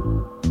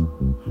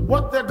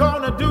what they're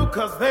gonna do,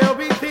 cause they'll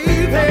be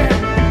thieving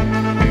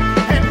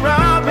and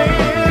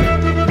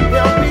robbing.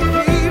 They'll be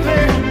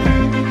thieving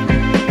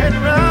and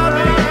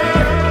robbing.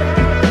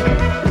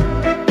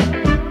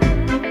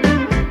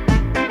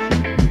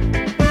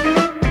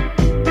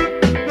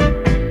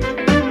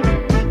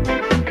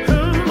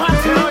 I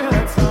tell you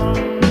that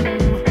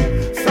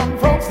some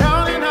folks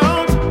down and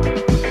out,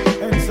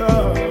 and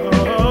some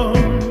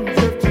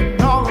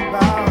drifting all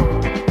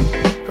about.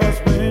 Cause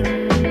when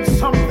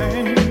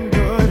something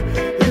good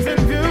is in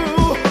view,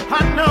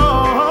 I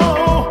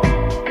know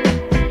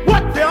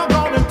what they're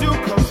gonna do,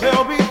 cause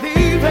they'll be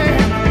thieving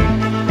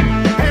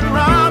and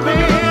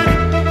robbing.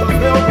 Cause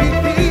they'll be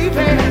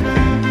thieving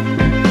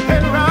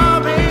and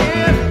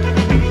robbing.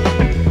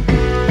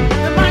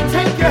 They might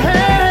take your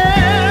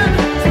hand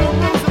to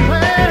lose a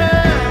plan,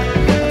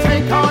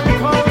 take all your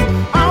clothes,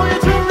 all your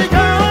jewelry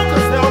gone.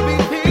 Cause they'll be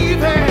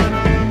thieving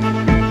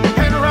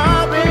and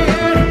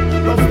robbing.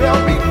 Cause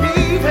they'll be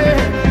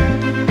thieving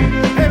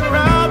and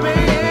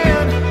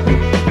robbing.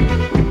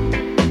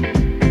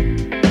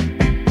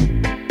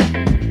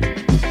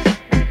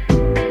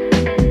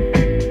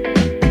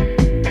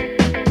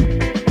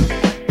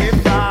 If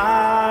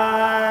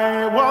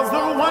I was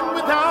the one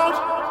without,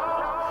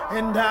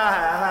 and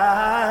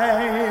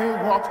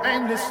I walked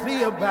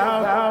aimlessly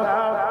about,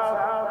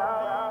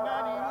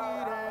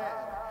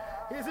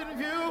 is in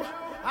view,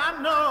 I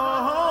know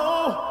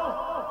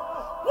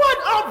what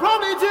I'll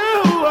probably do.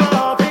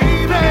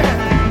 Thieving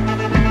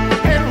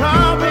and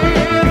robbing.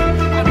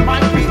 I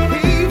might be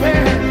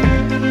thieving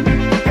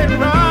and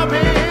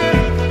robbing.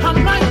 I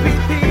might be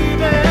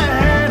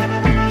thieving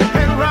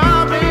and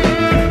robbing.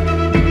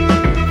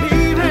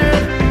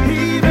 Thieving,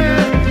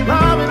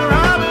 robbing,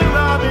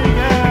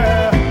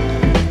 yeah.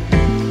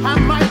 I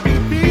might be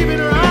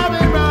thieving,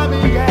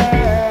 robbing,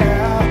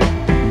 yeah.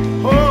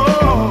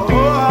 Oh,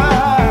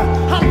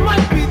 I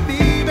might be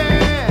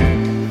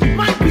thieving,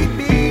 might be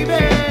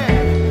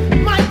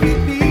thieving, might be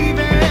thieving.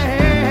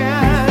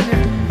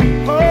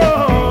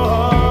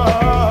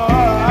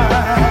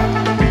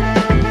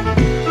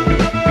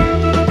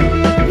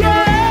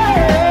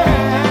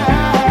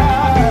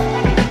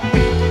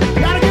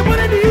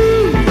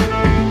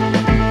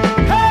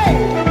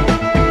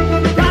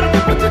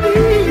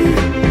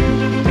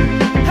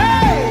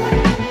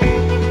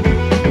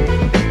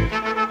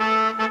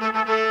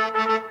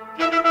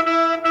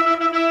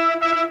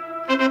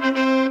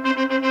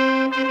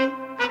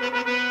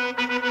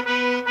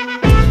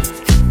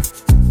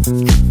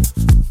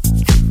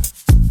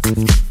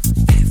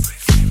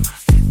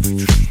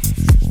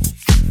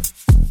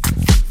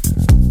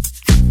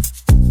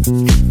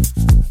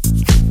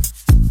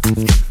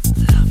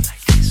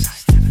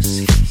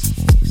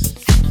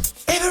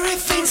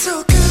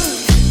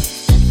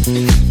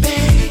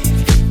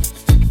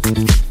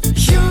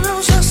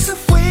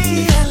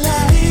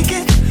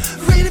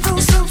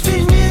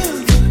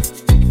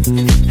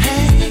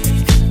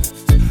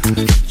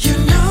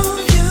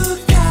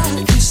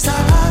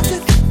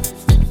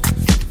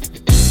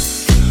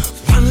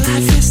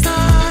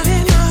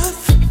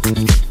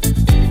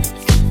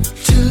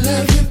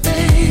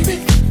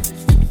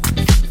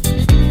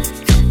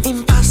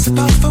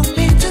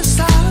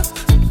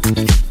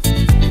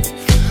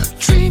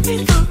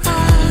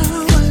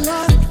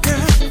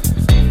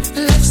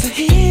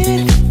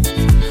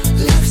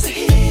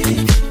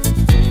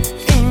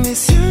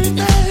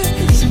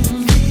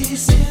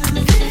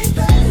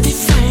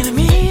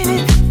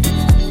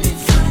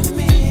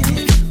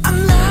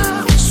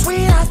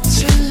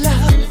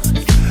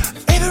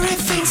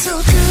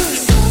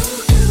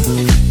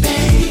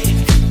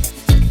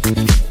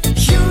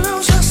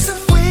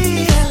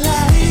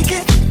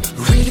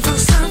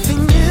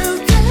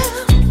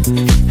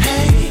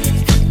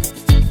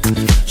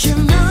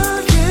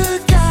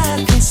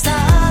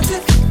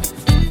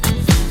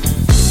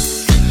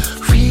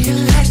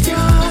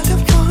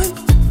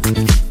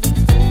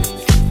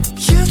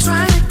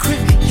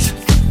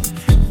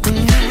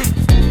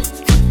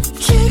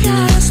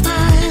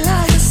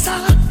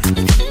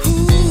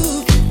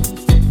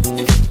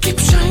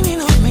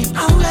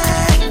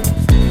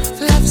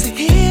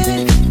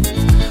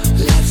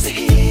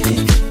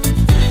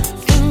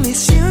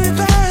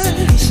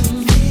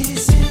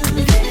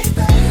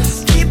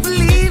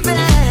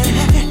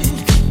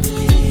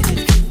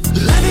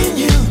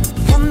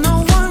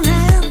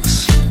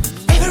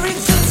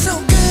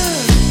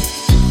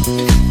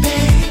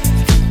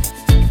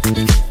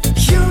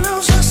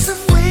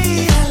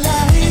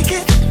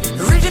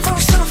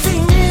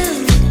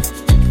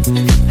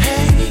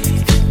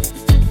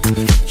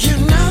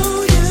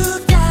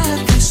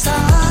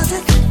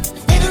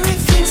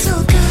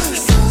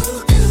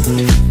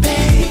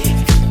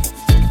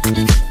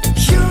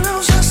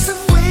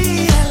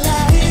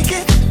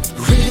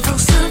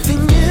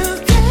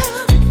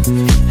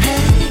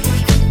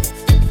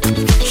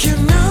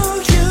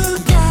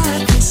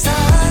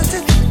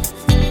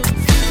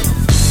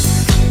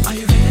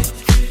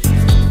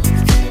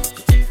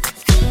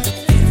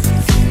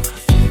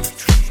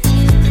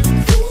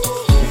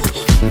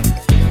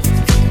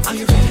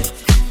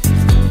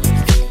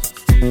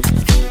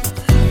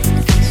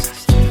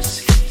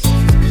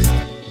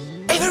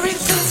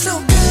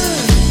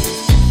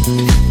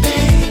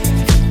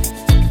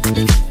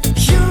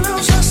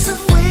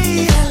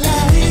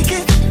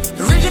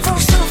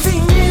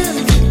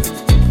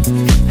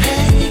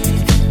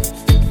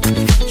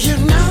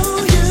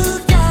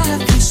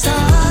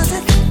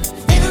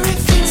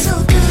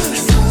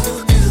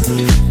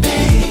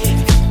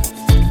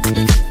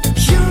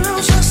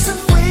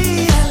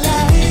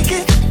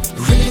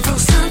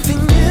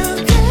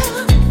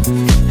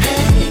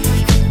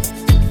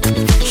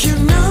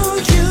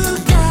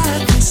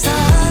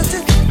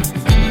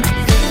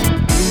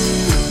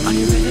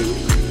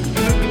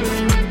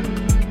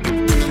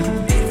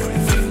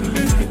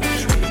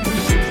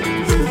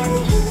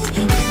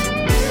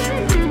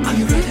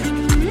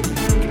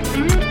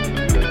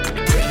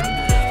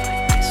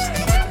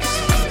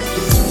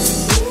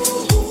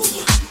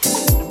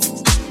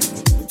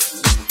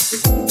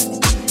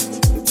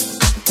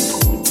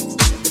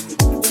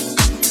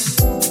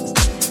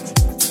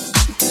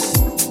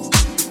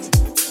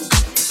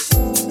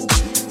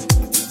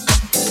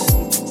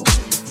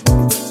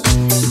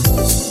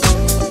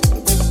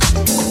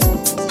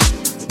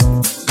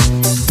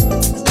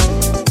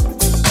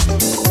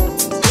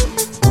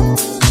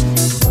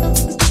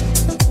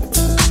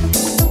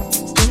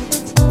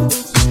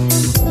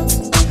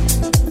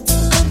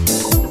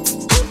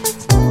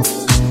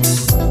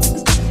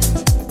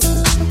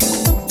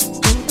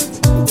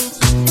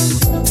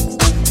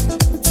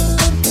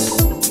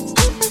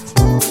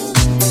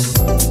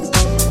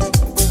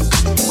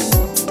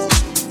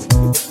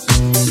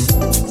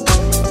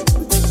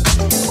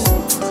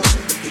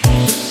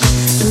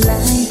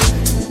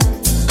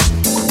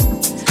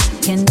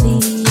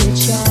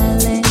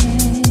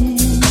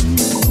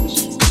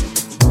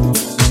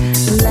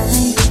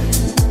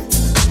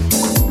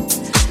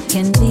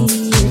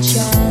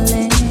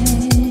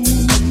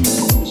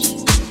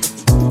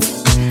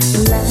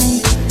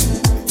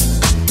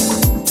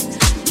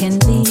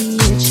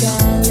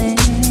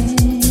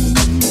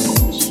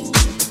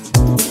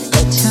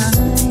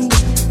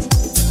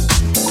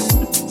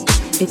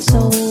 It's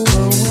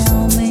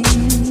overwhelming.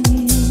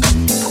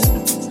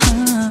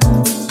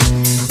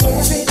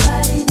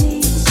 Everybody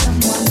needs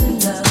someone to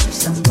love,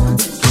 someone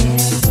to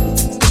care.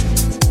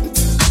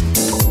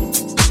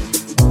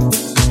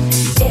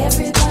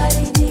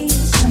 Everybody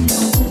needs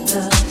someone to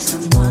love,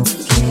 someone to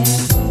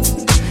care.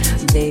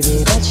 Baby,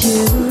 that's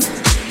you.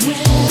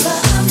 Whenever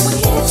I'm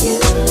with you,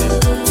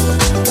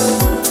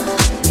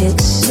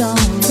 it's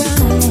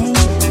alright.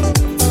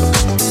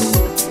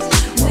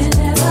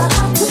 Whenever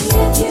I'm with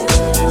you,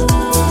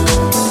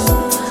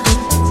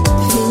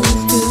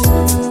 feels good.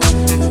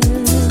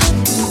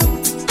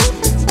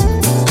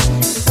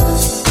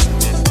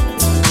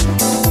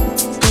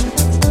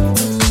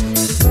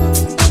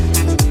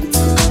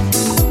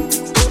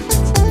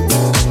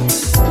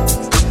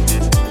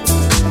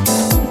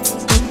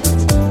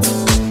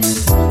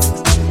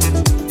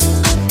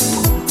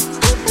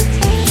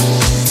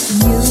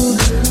 You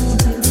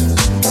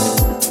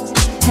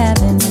have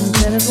an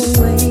incredible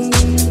way,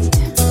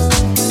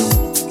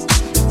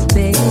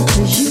 baby,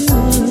 'cause you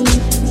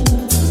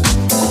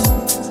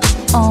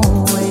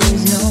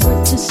always know what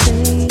to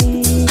say.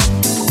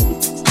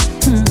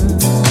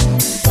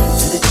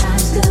 Through the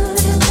times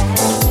good and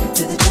bad,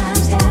 through the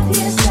times happy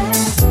and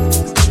sad,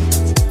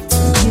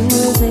 you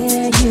were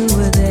there, you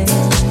were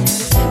there.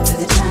 Through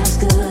the times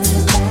good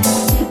and bad,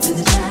 through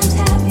the times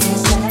happy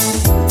and sad,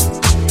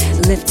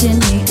 lifting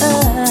me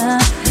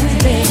up,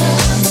 baby,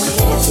 I'm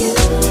with you.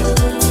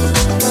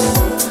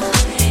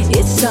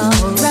 It's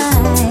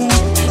alright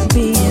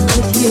being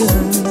with you.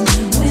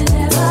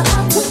 Whenever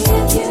I'm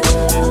with you,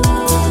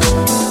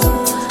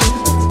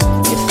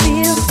 it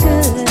feels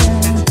good.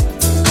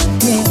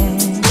 Yeah.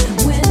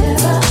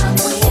 Whenever I'm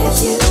with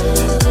you,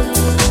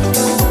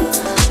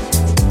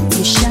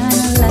 you shine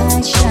a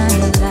light,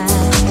 shine a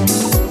light.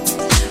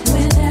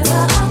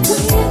 Whenever I'm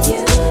with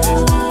you,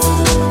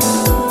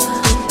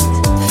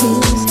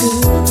 feels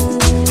good.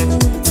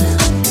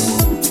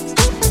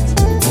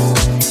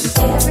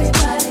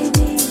 Everybody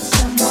needs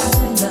someone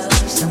to love,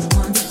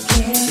 someone to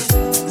care.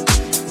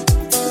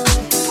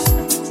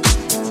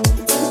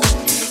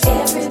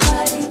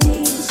 Everybody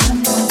needs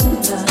someone to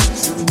love,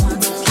 someone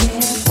to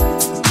care.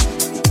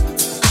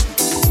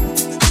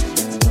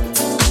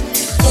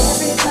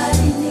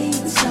 Everybody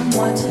needs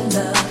someone to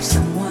love,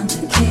 someone to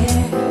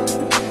care.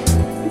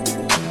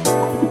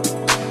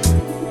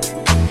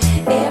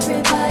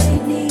 Everybody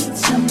needs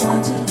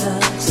someone to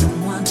love,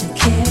 someone to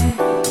care.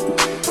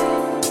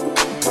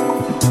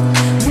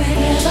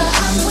 Whenever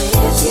I'm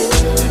with you,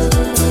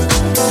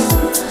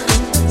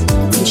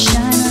 you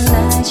shine a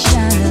light,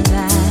 shine a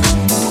light.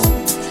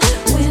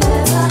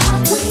 Whenever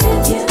I'm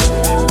with you,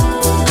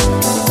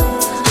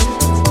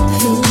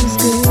 feels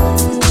good.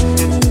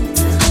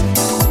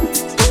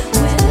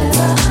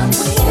 Whenever I'm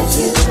with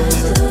you,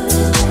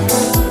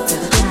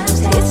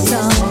 it's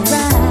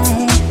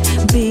alright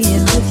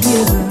being with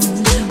you.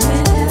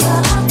 Whenever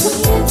I'm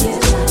with you,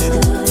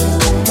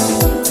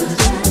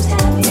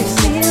 it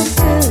feels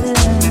good.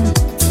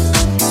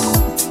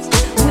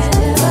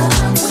 Whenever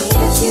I'm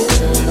with you,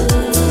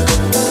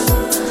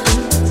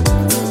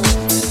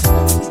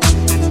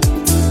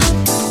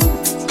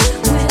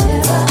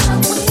 whenever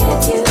I'm with you, whenever I'm with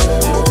you.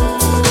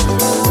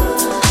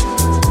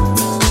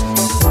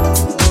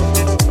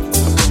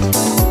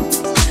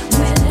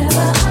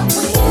 Whenever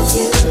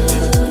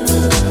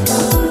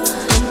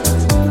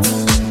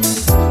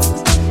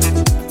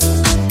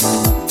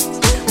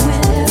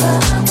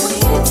I'm with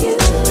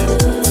you,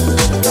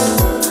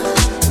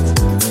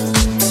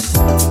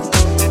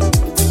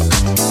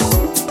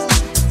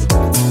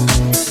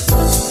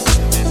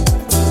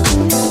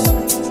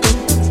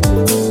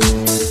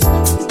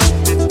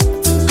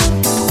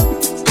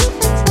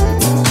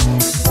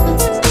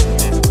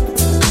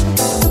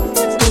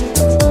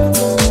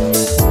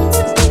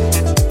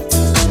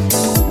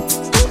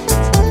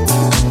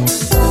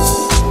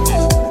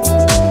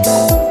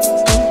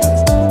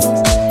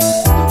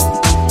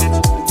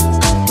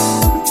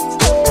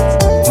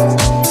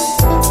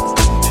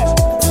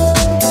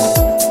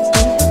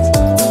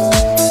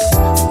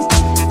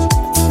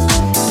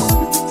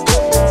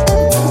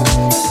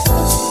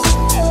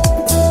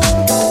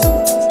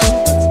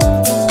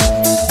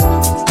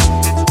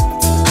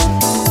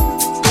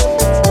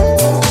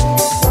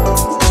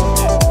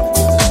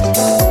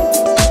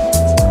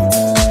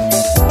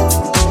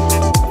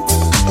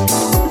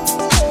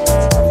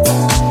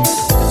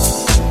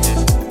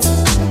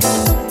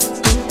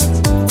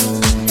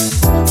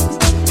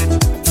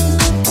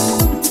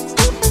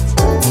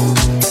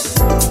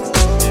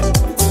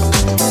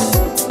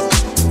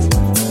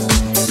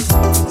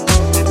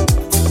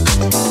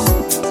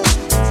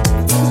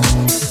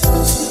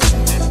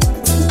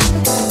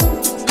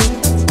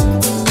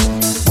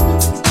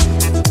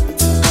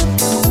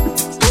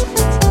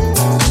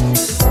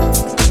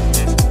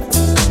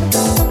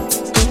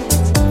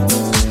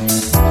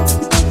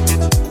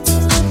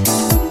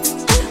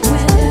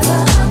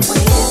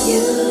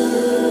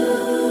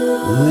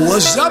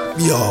 What's up,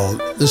 y'all?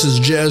 This is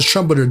jazz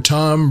trumpeter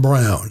Tom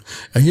Brown,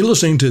 and you're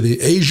listening to the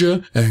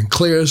Asia and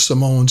Claire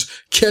Simone's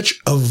Ketch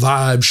a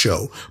Vibe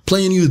show,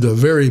 playing you the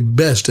very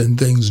best in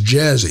things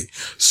jazzy,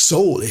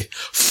 soul-y,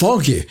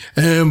 funky,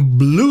 and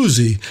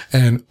bluesy,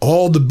 and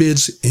all the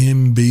bits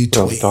in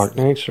between. Well, dark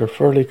nights are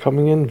fairly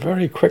coming in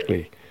very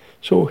quickly,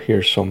 so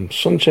here's some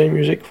sunshine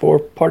music for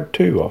part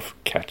 2 of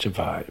Ketch a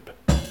Vibe.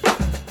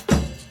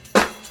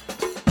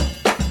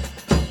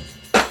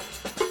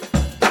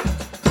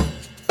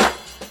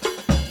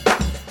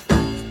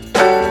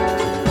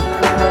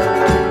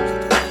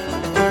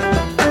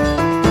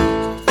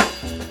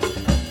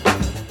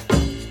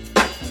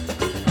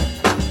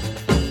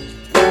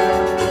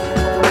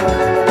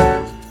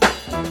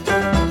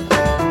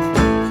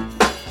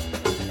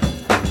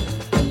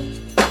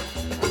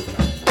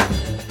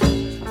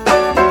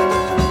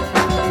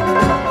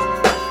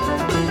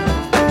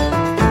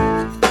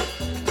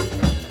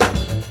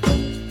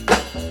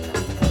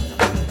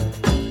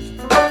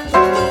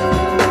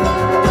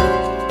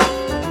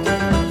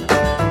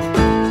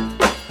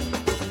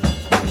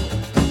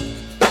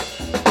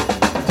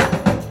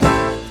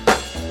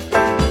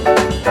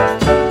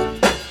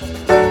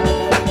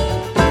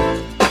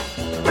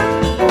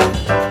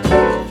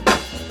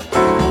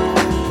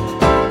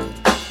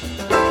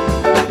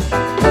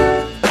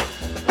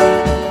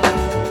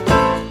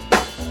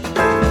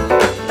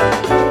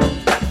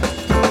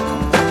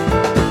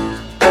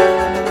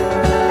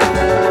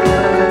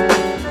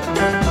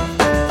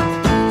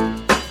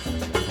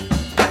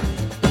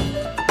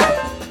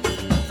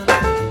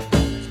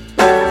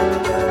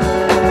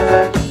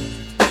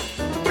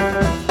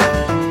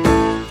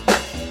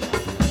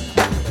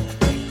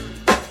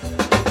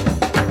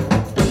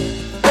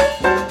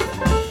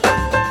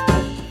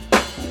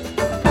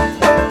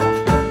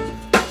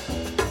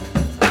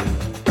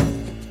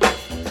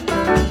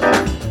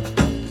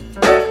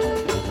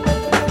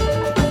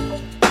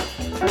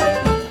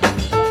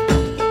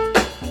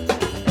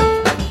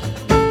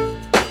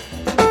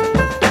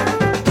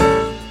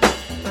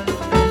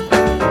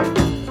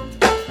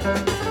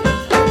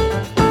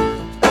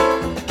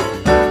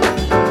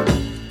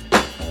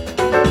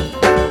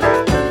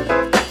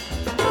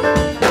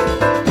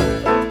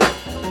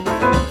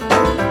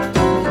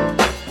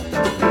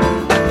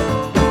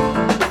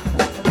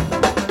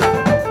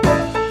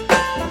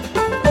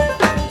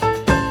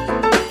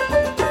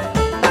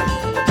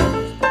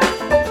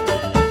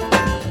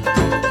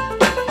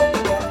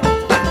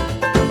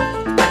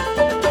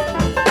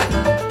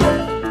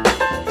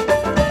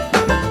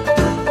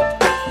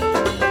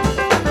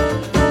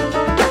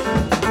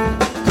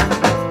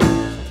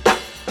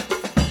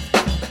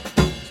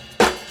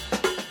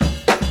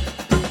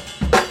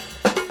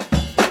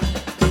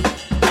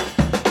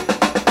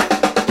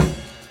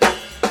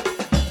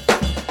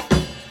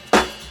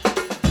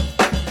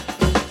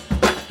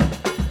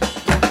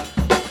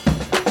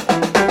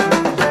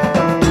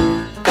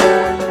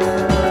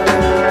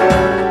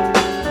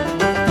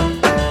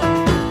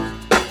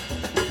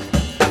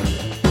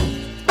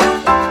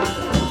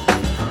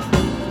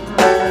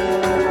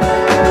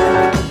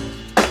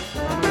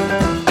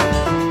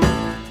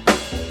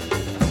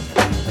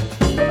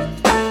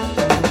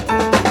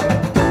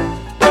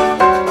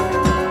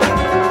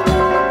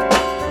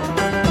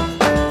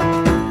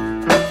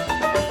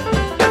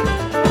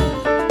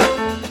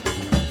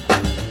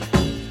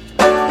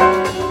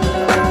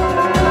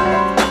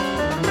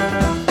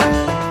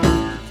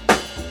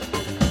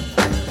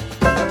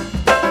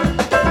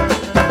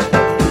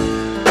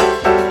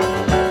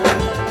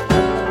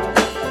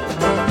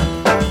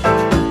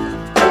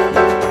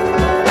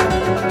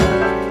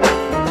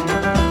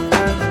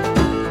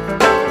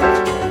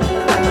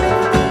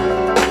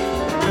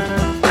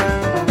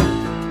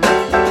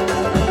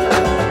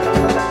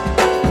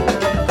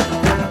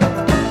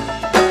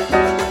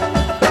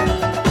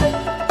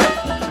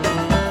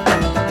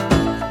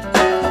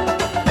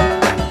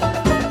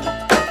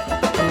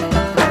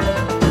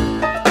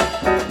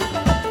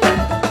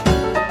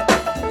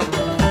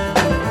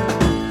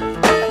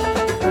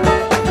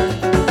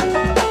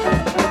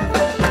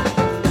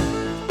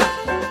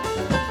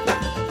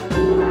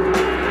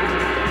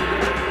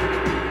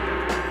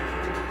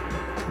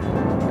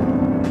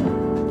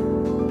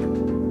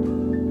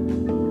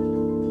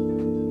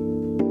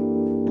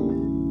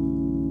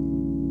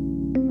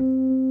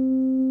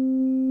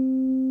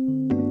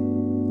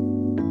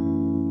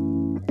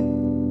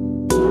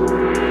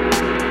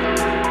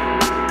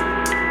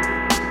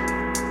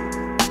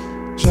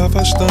 Já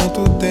faz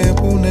tanto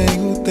tempo,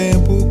 nem o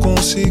tempo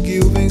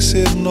conseguiu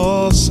vencer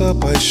nossa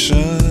paixão.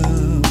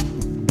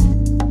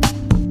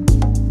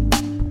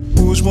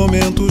 Os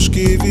momentos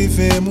que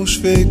vivemos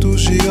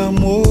feitos de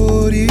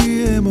amor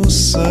e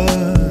emoção.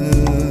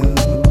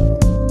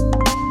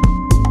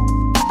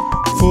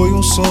 Foi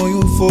um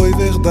sonho, foi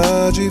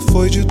verdade,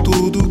 foi de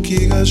tudo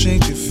que a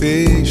gente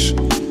fez.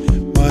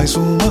 Mais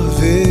uma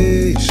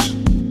vez,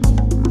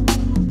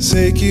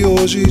 sei que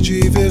hoje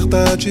de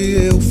verdade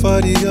eu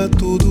faria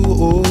tudo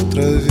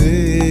outra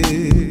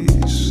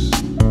vez.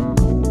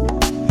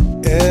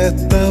 É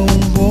tão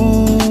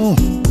bom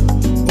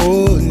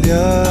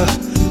olhar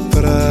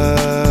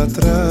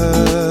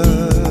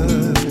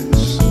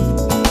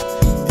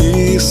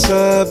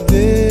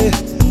saber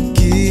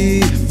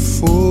que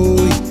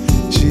foi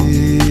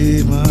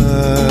demais.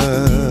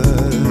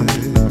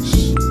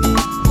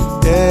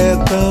 É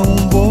tão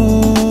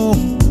bom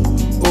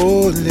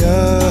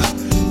olhar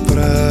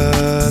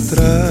pra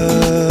trás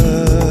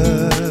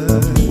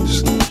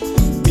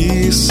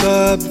e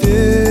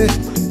saber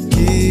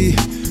que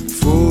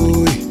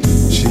foi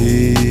demais.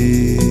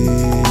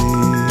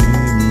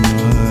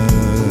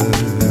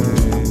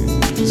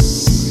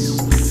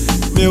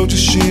 Meu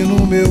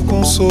destino, meu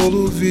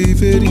consolo,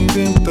 viver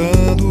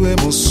inventando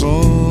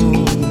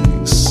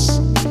emoções.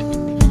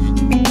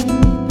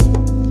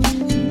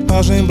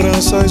 As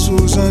lembranças,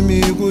 os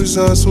amigos,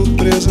 a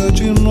surpresa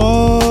de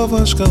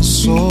novas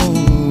canções.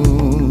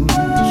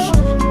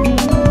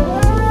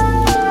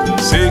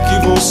 Sei que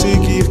vou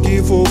seguir,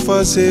 que vou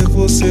fazer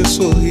você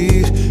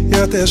sorrir e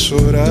até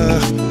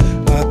chorar,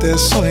 até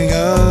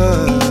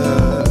sonhar.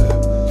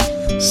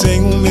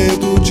 Sem o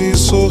medo de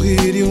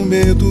sorrir e o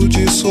medo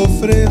de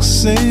sofrer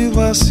sem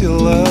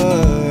vacilar.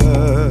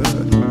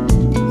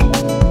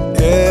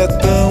 É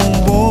tão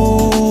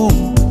bom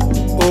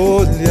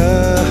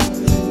olhar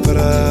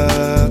pra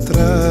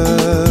trás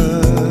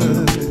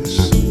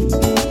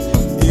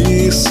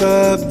e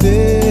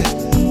saber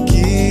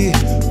que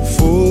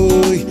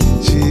foi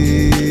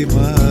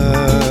demais.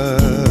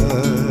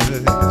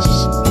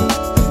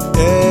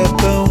 É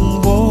tão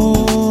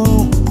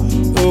bom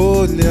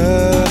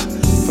olhar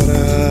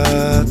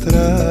pra trás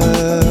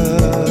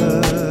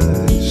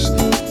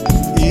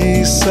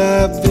e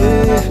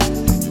saber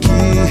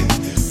que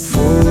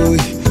foi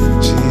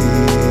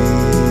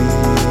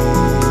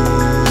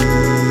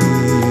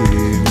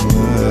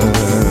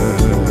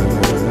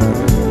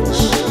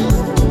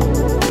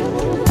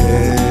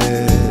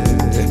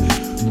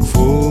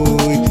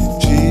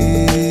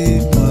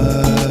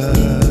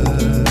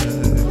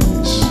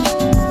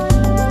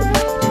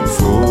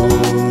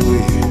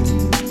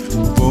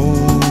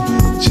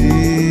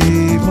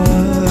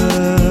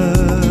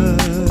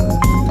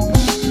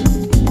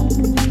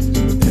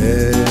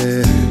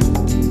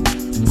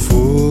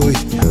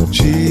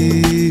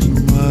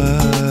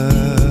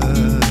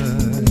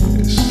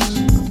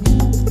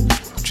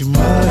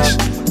demais,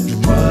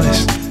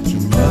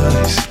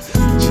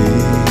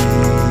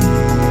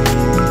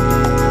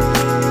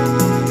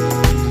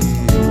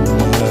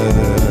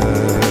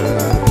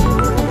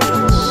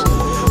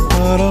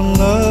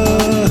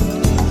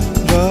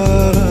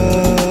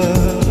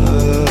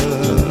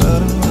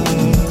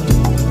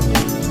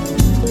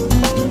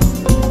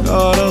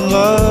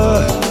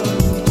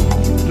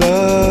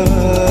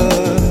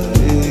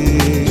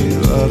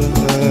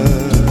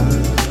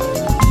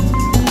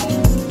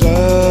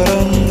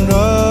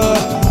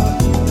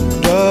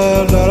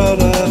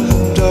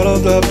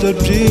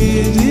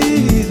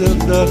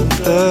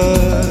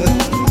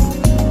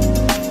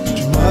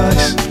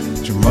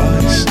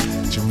 demais,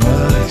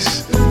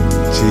 demais,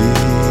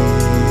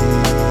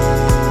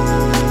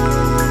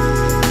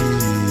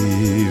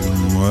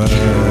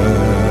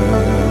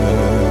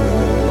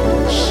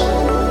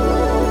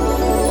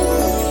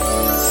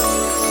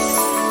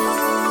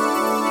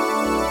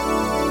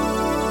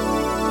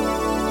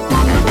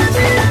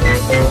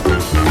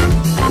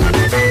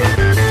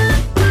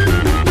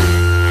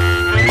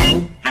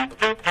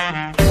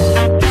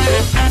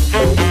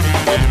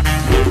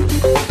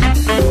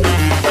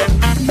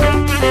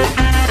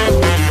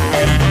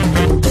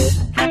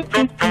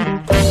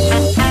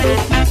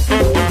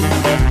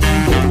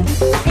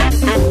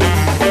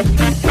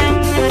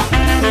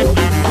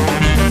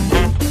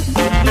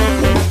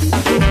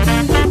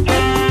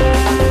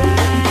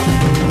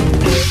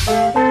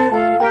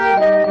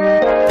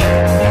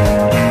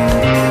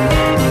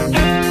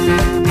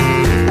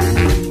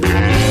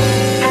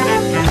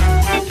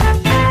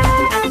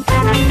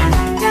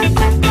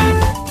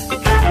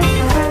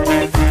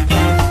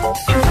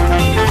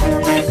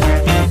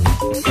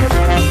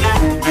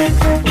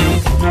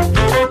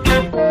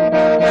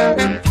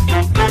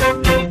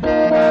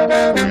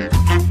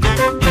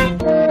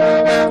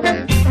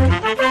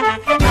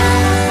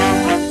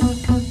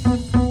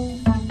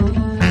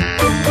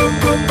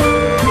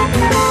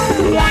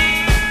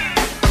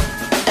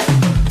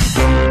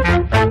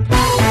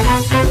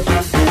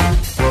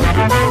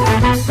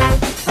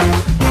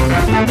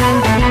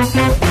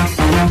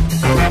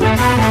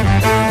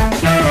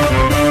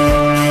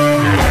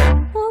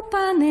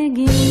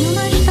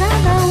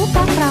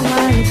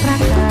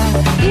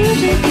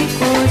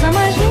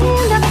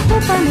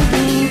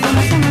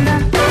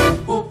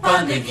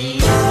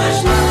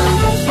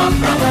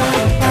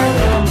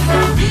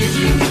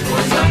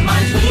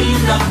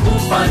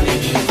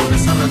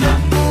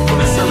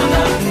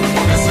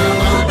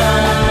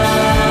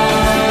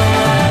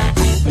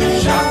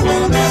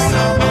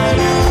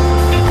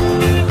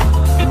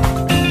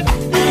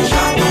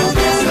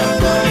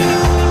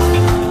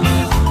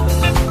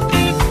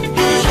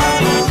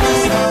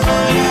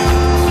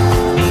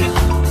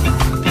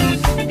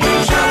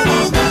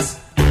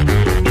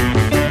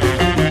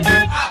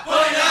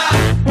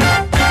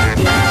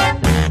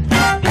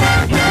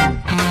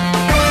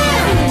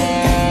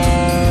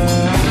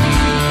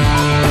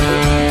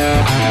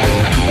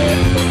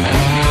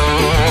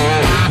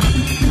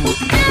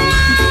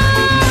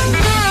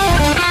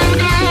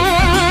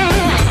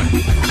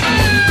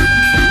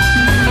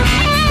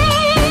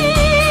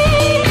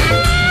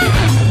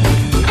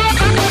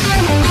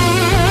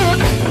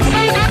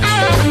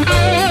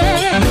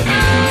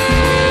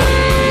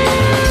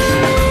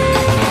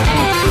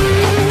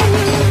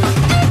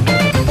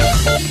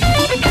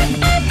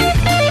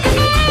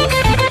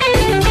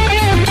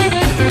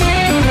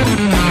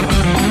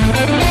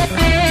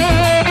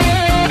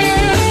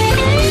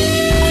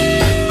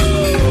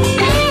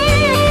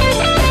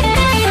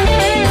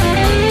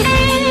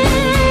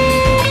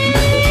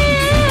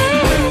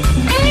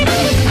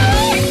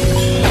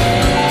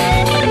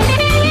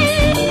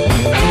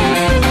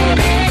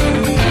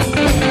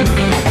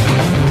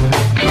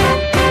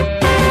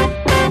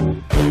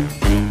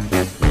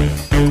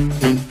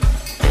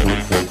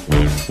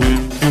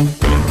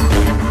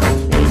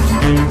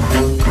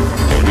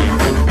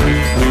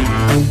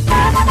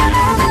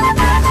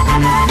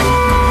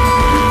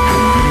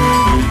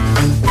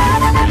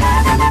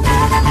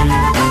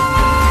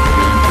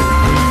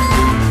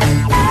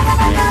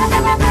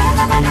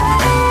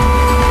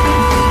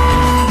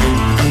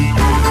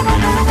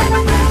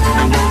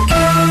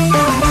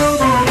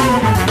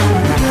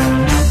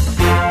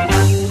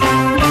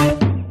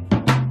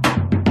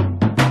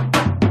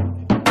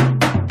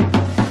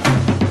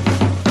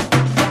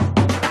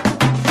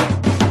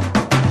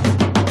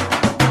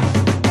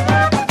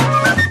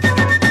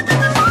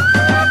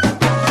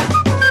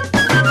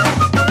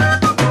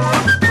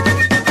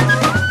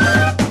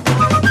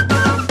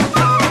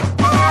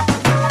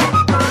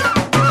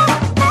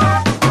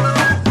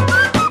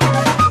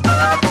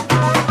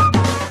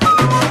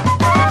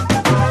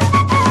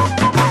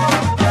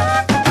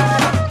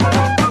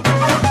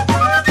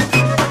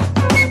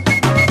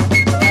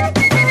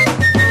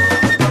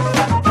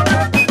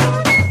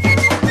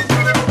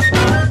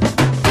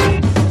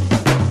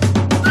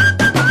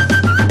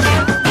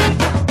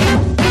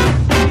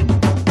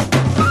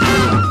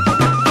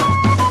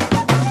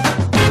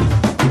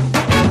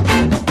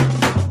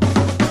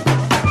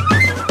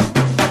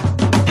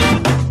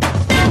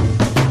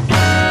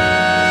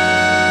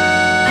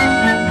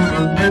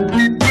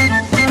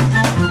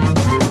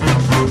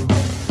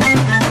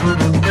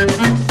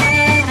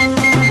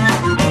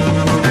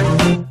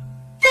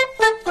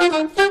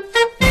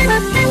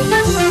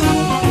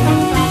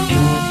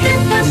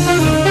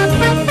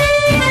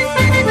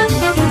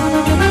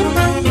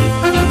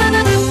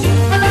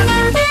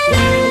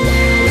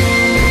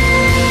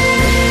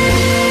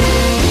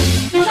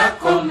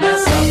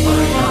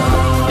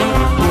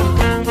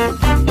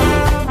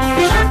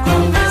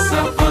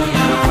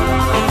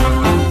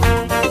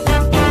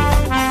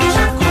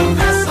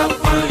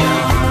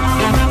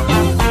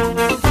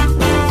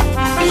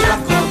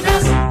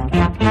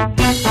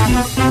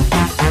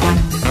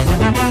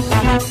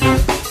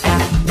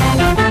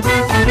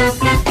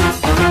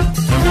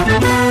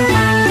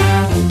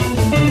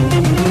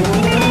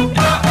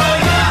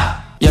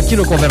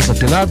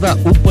 Nessa afinada,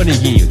 o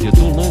Paneguinho, de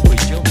Tô Louco e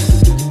Tchau.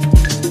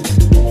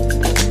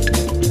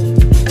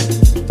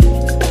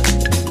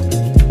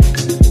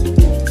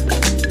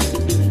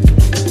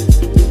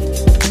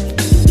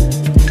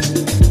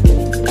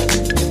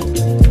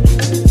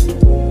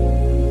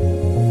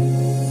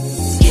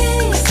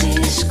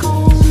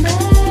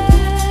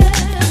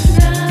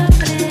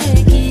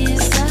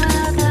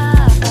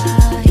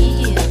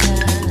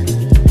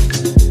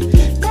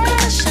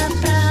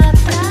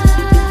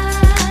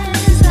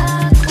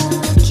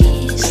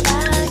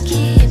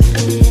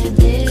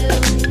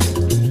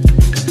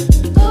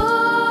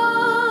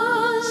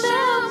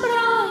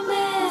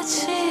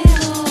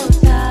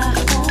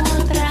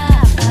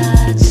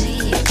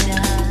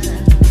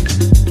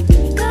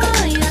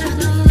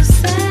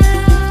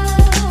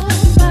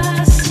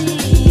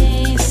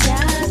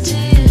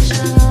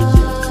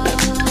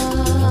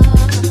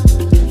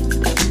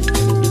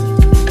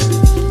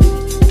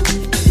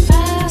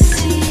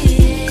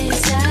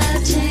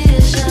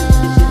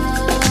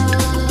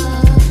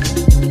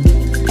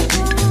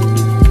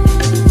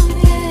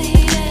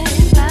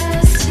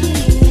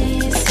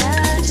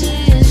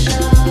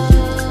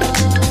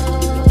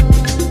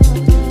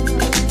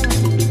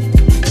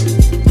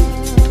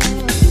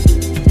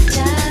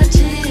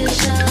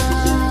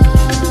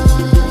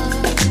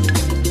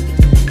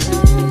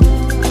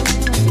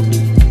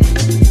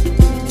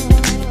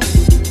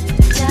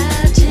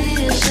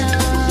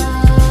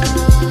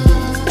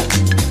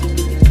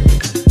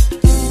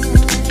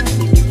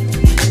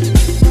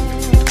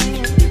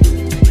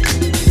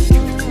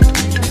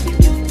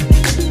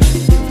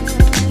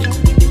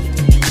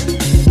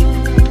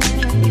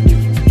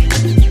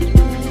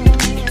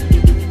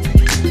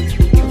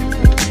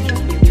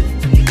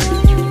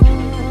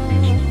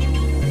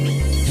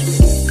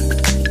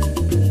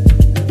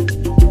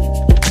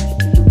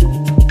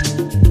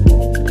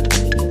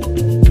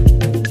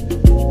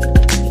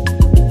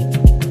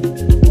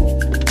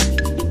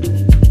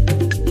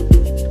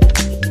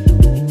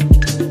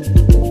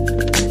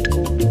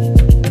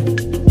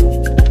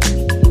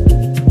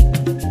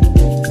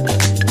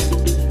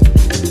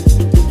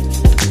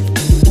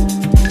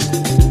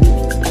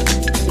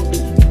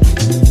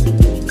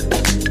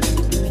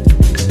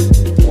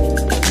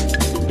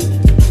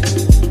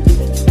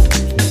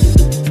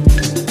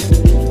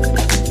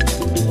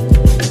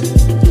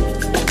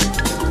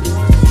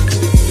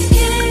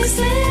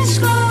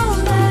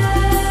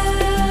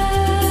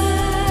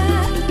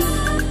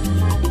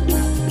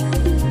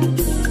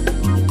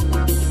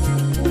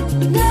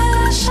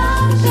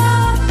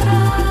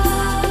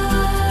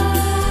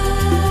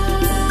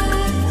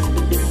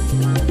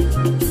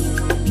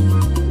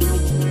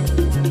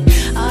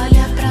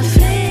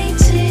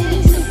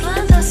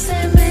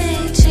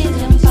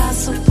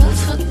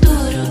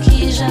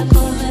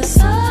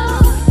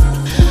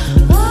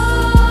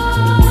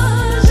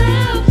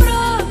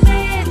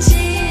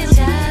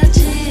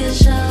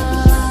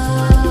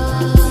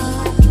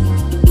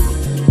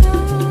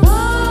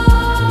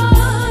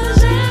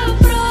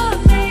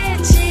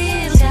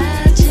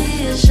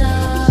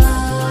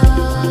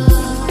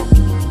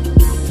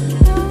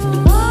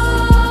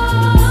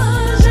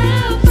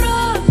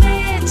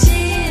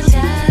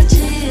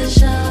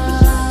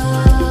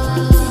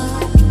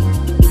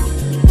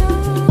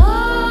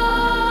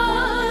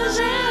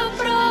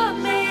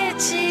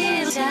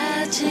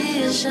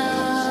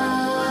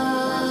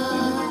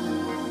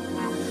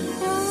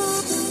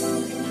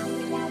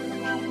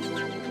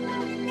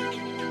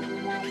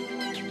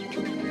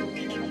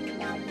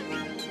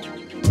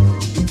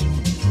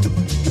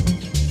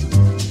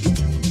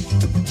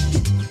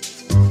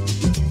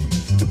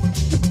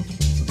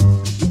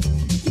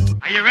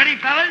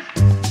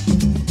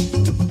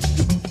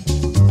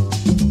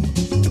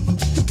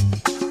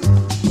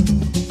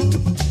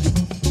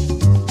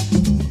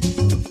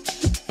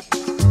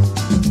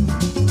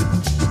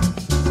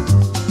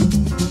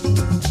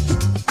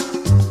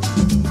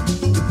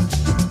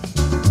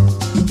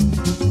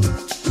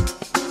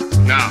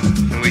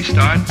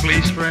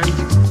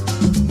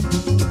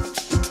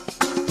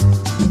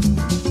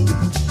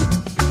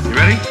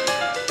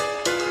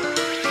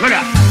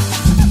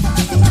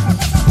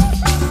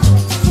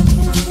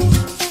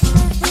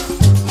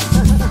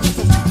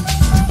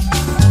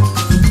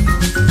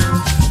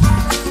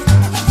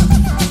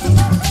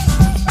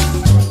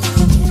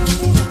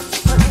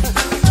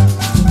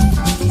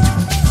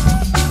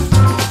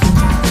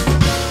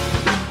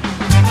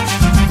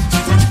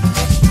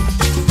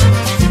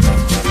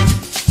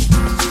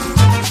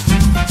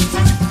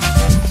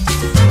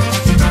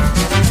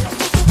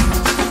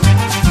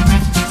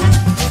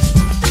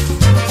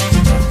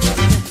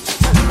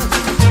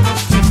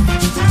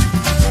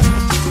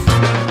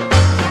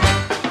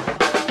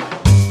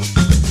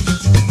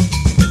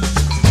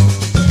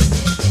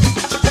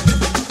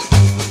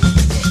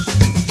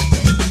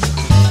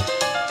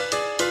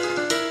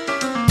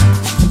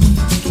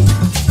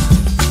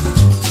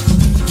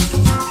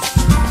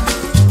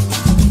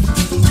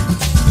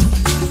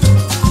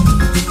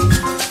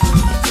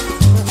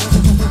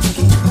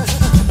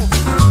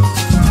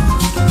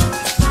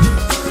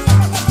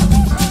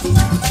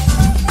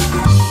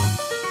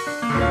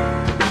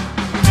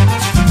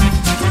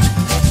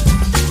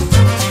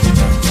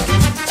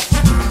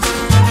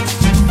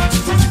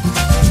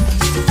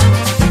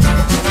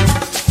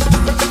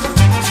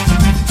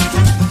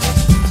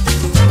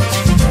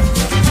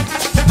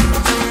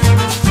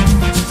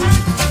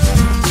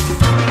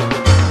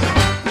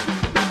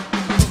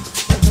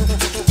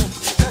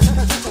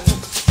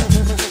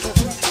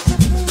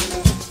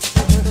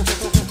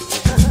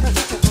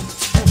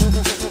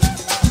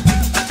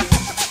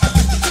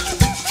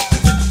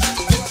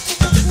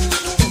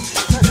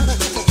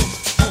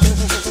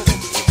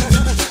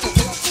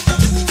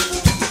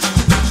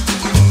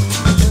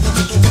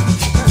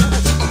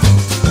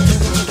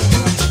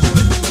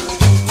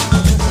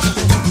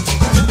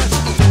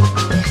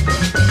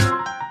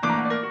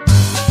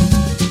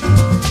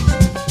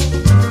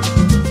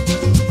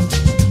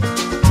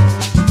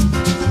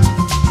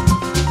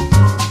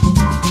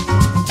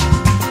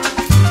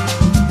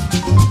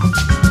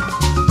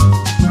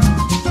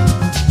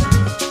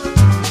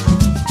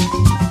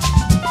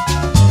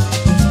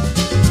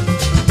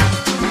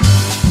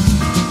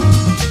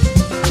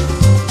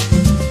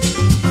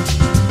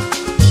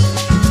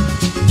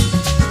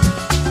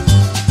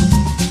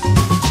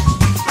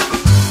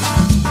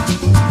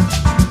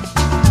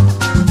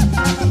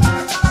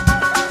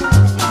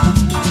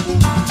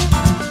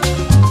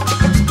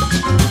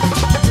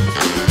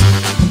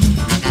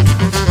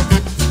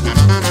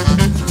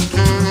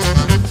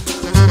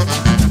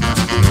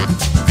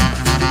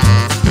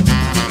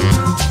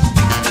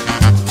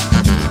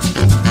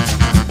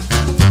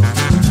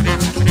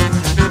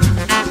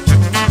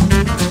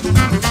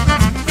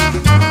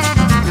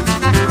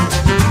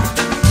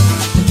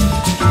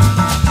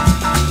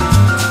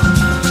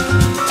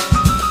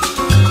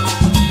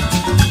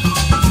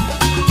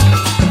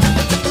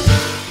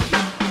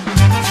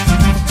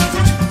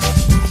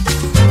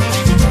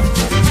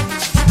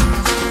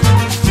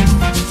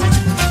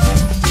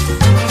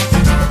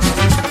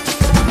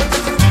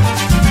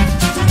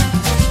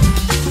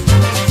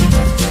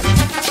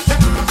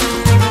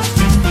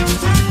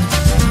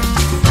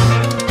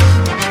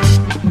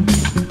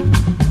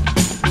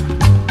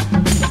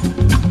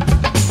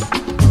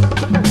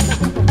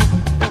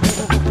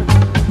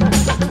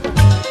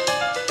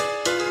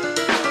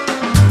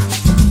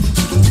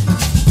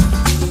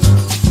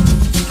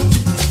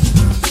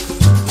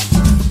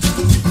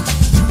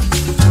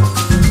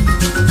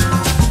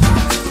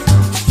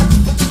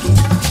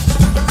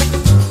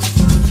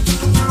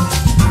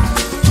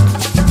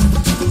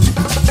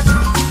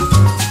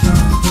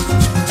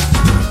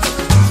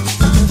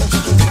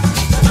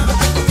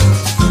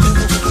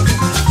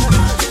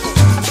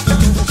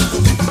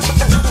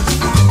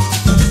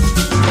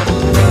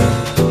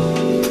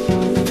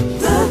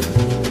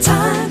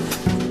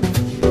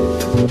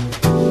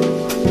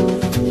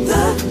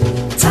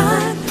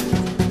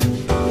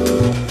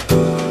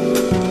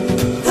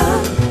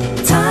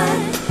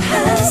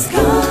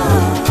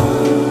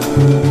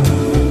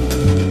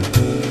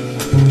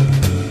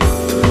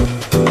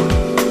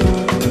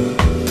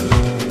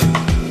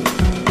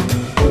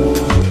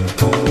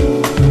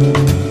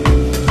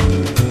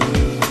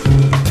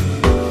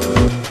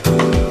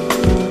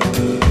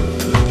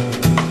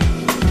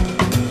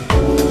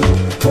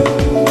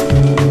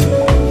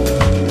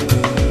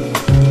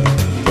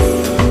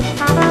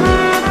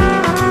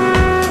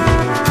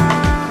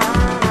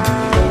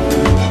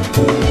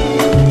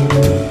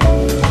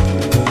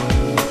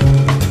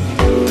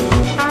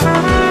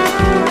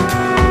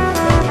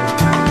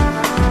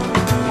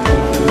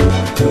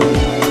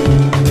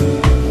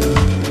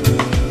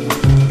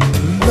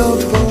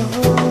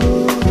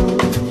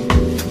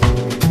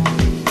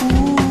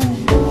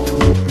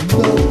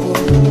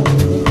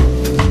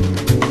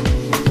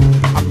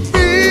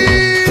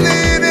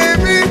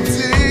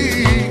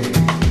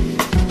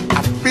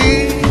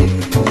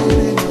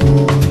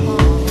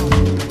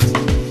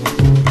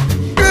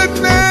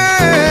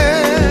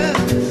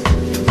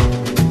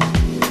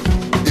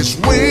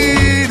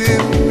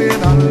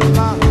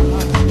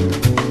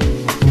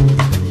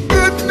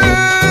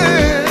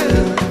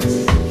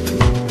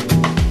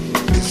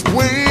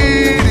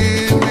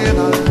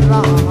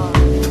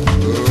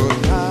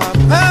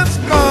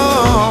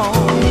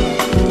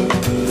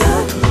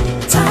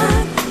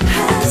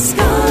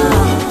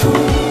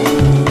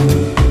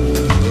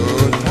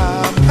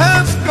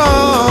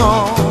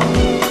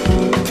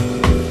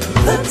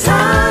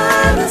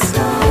 time has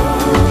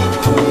come.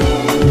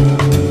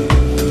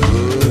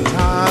 The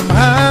time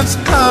has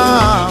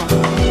come.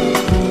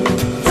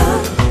 The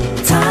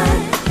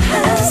time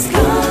has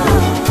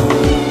come.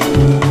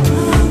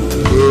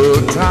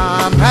 The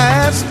time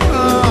has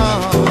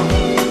come.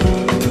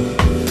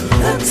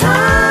 The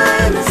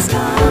time has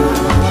come.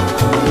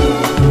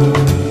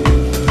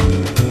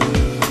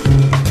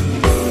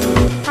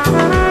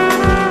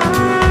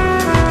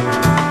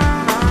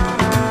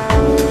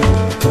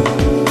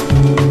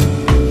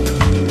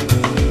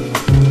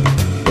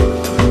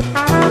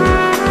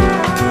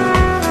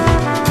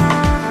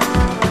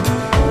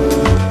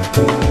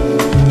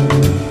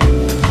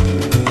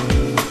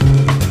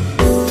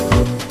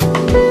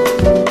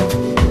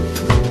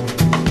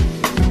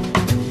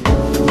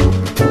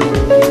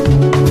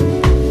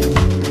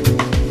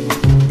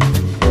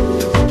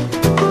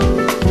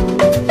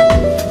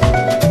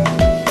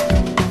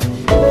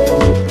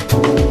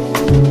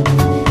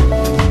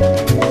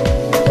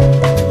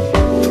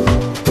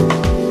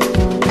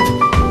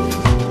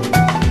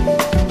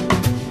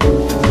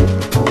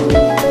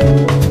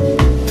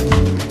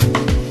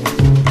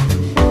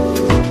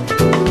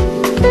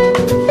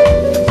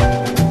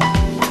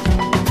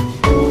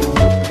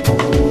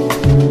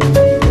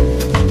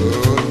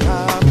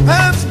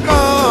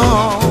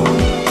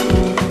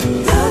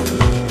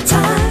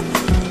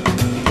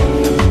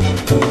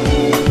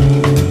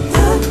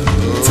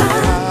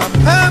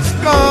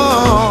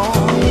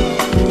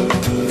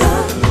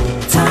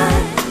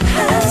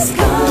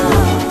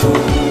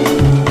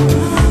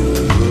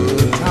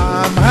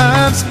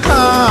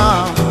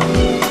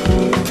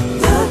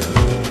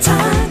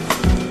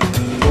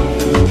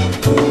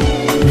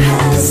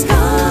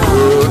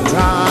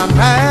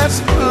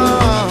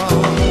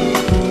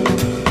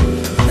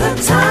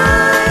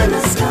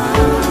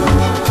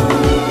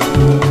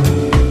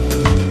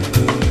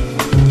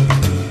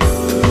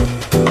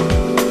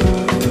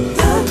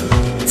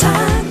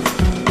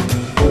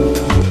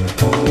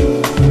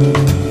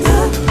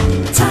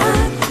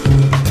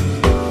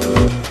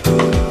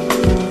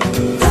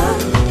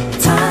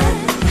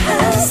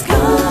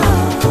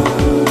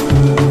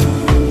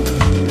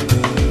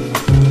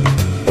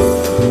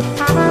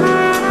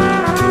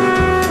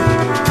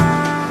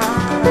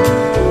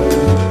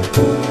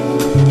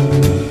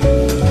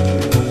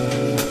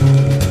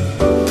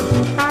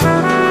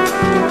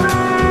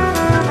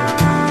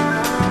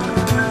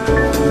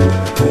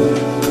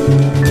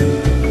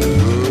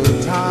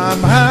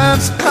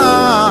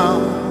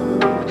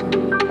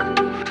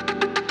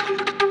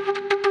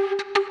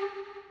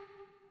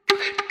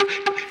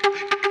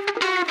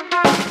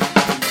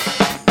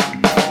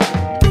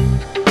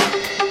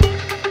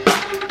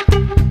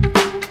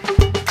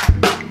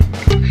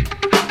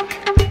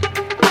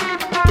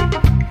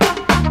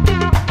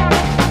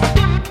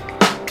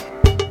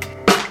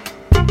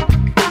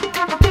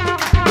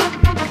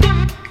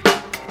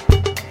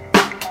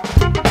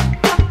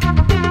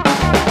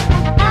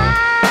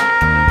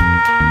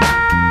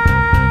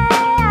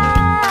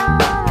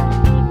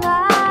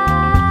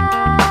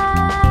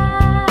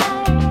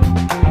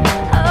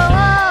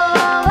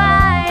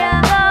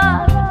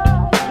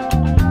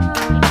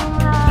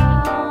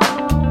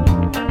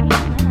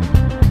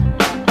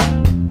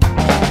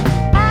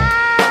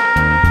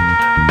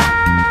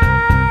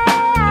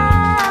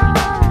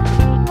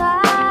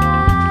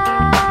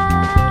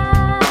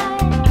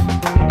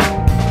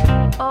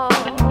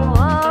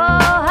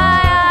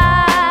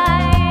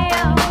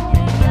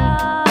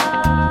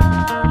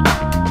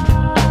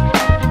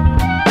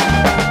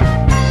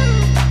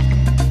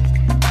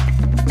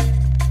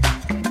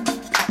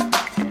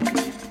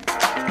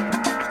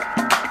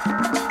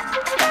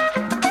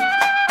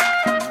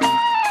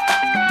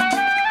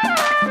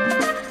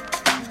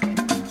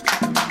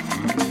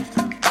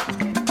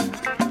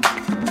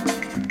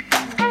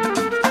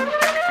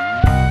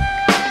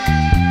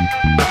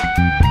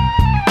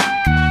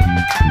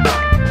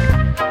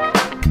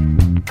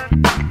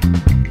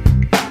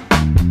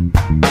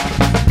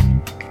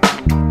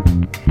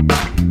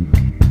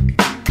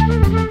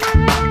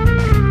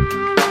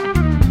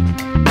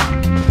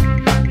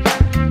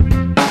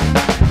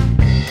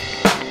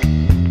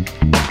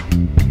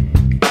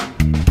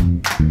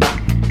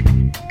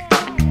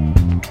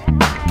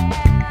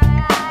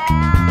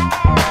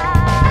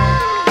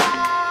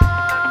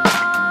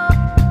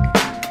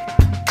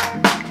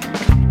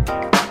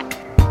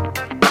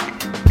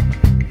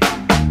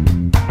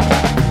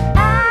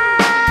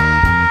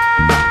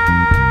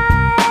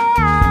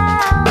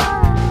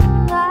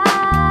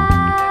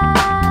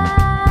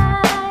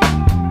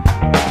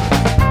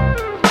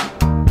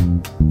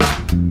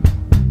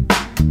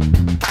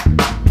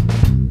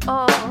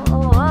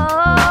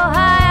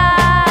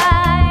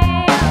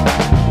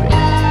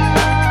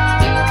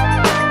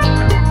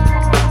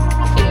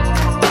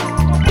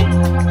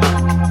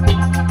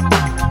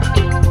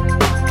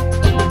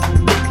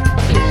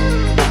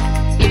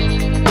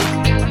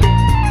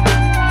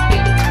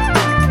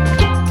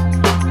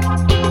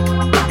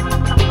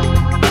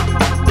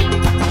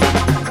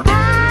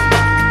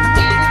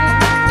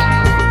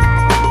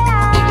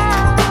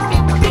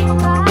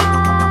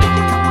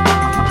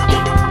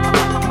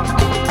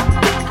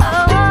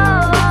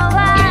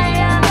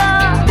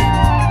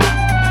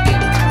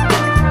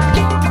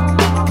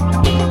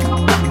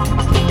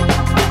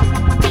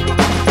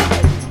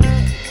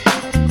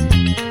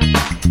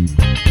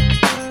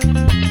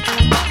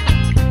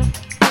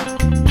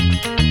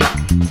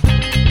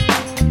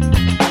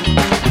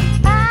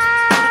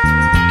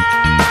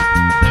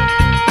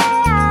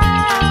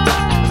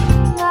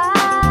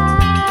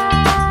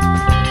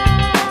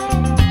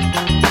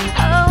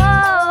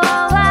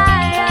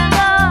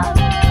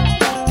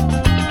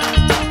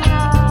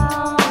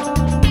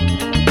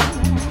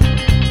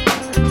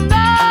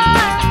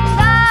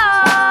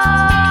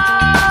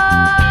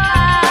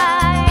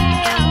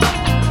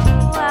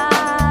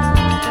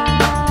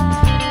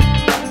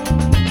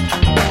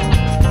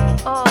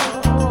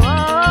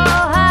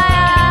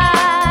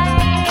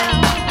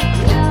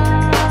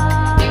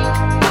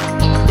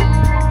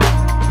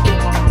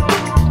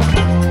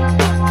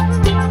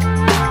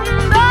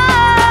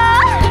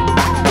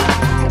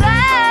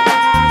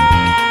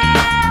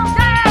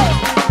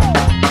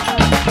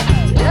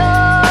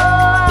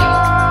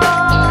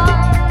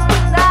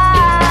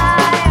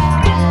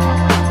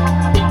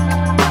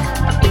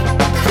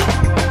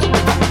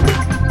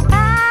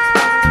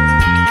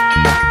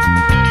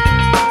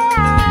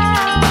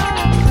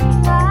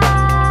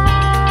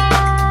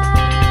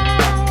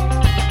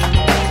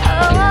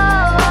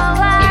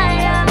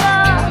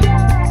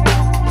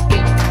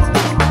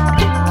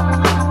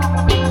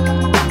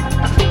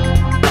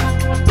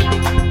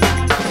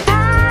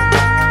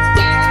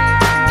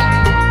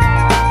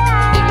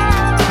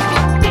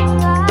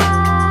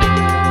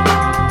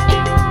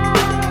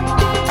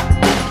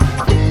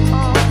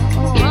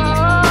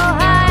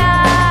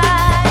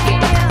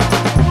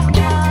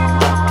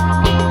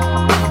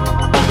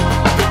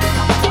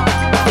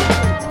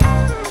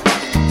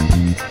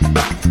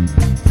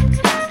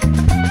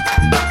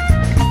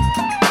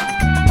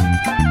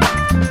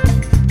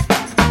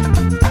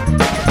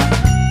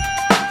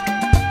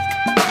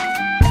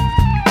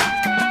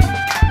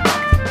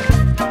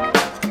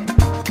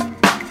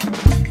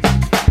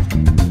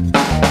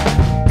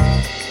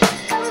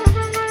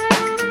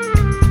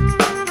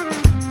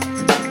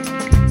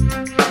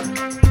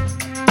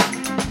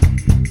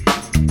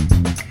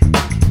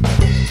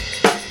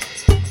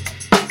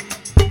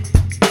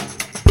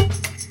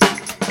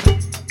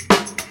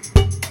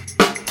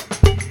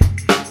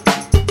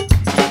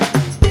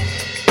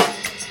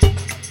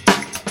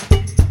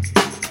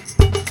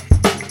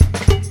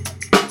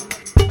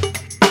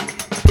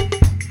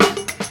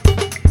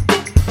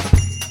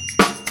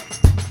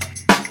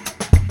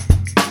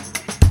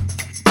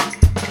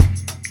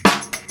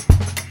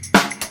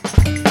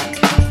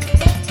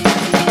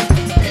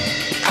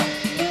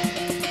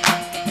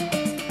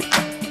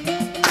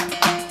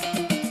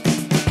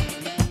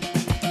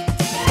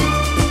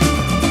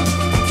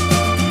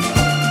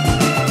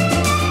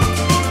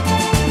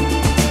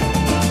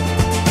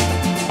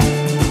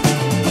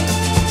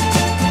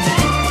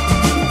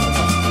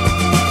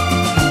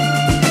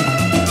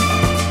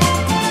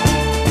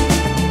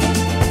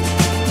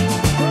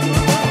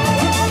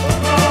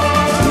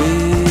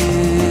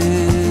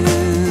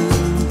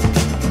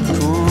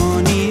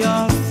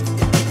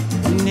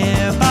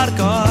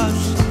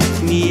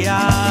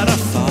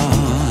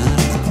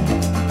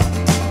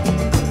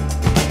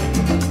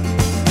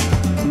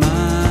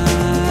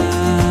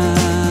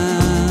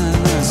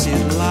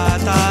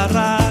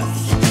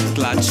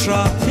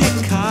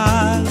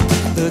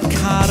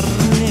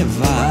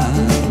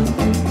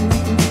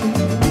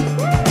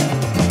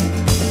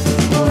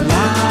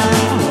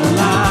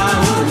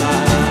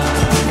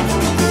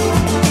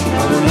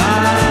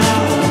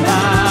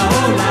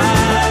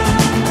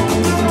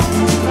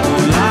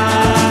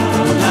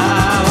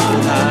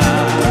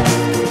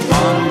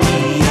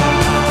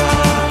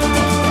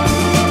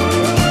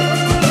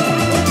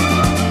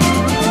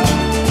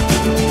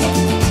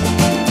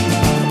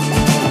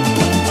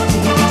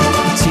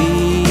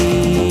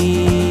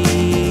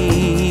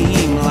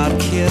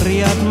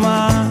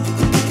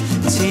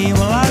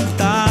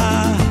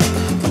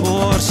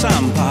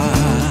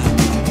 sampah.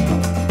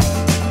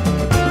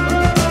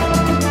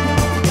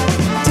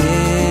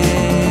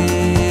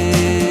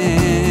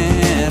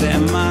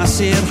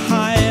 Masir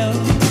hael,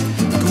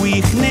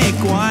 gwych neu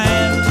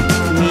gwael,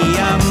 ni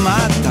am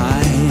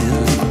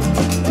adael.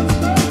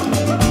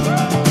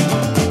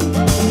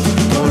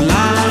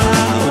 Ola,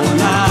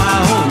 ola,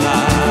 ola.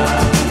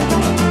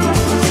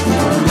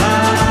 Ola,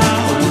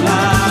 ola,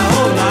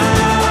 ola.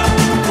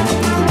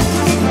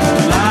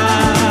 Ola,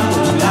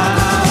 ola,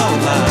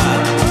 ola.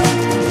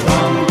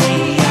 Bon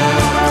dia.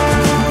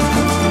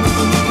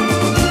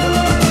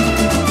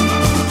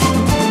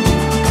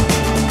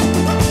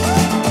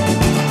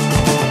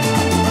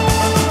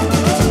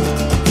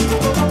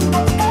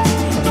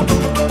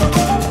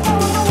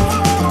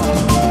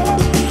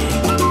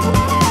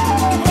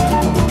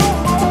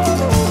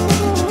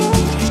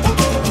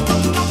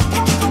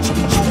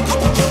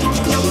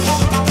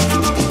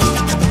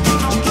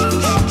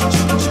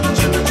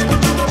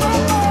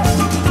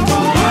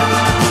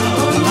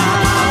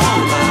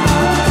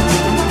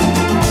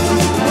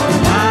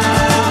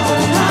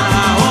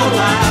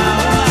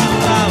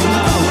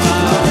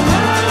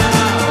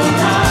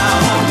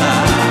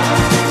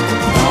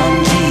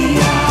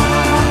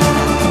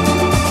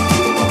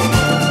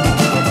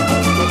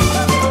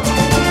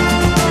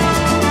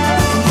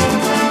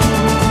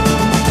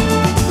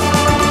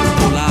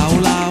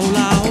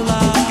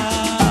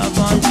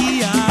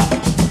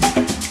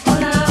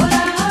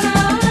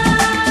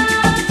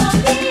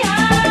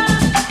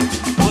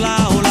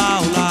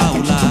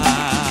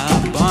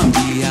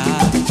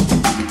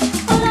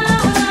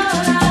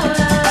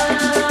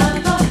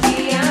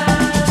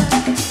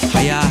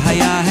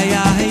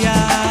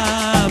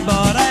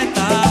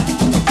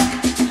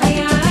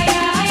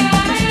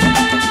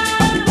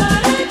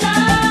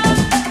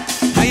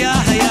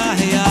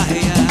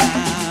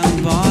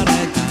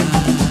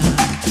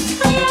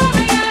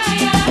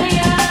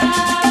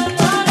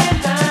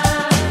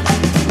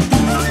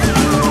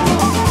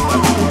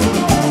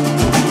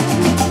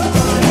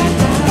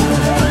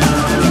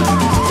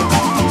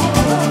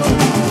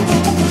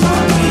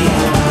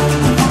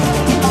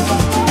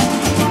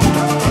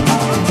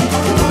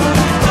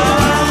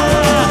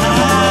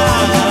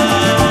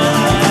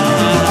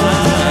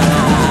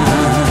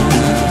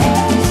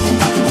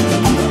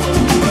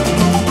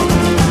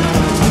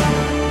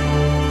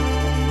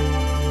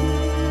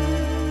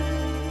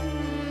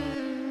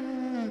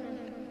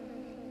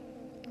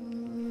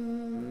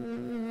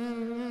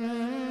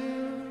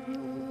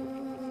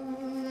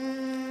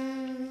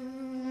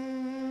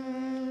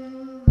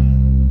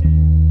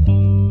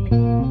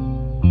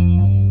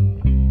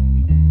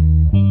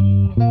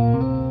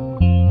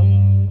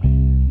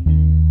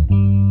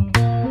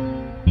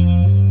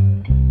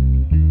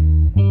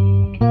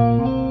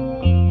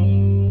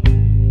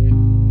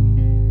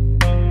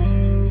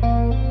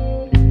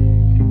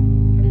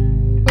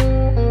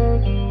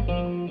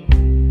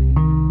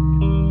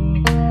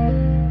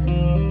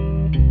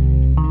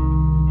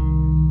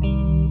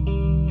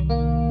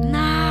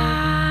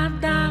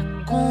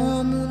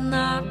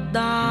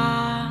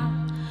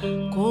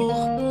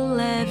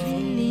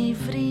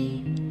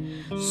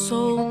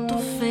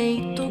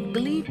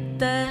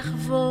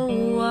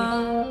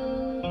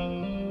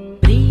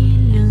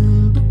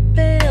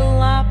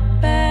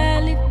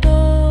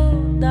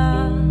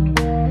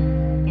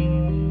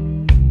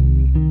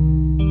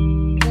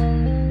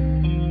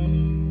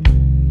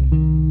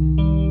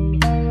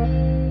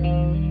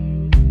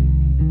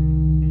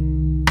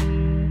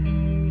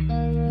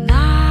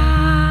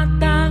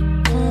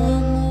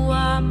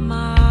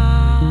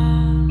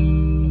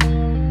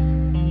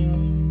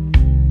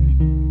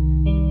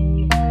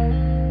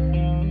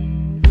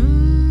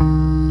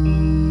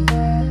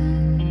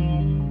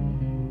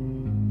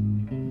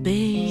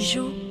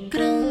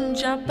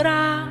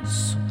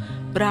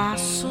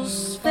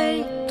 braços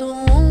feito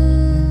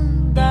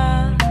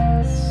ondas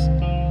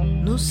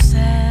no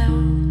céu,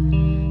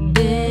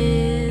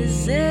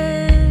 desejo.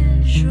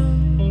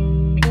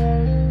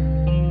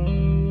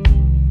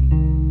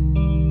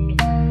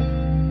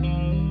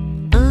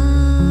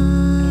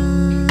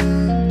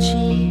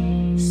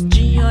 Antes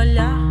de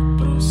olhar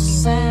pro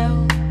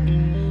céu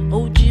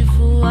ou de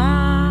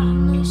voar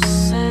no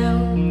céu,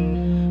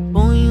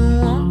 põe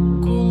um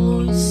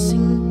óculos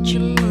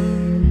cintilante.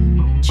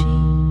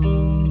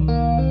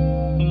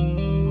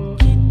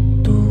 Que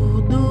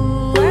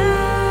tudo é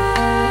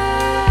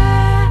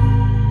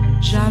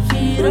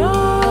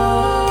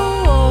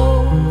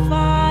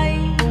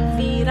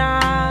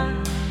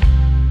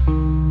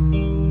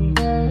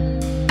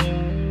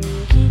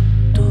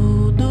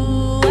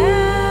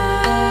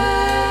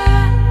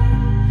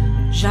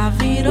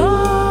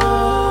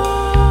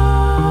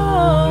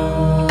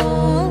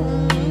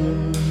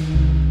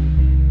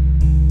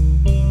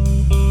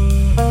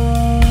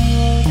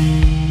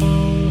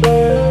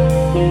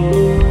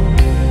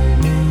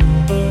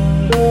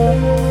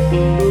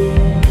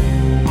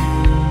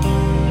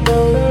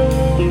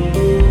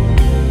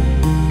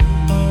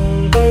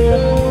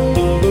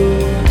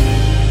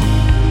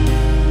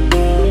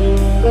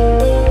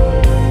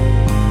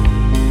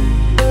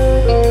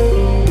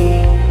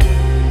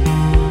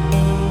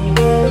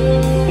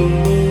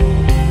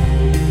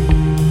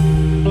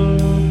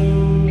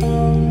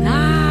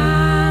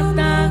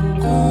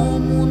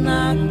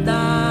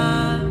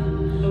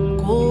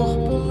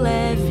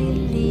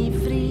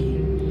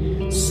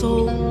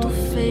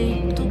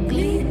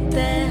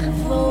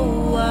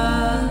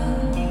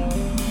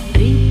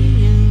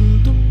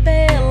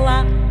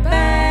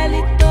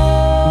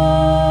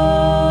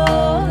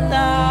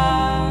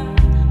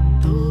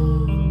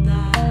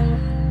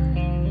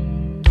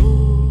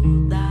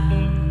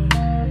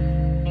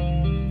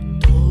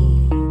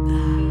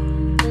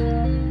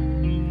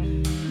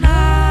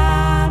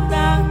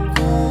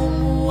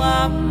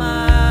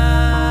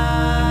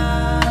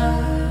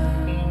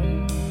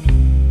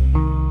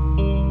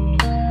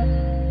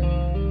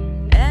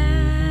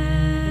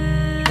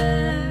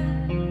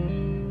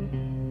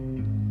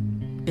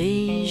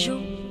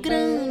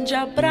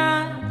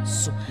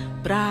abraço,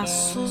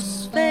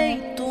 braços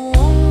feito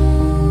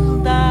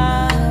ondas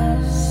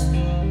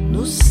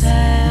no céu.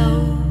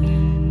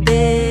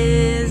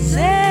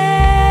 Desejo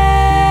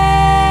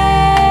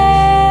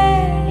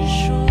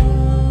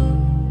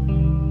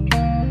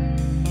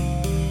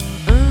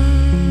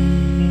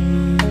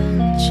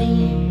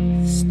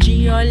antes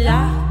de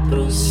olhar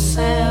pro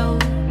céu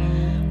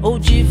ou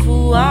de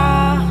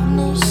voar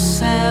no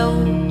céu,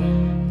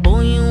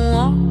 põe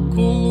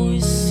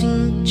óculos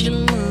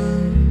cintilante,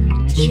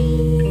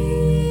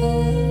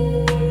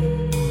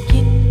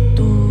 que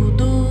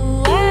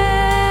tudo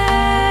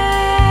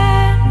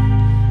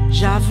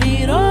já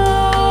virou,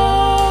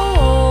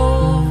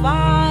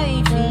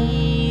 vai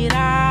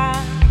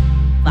virar,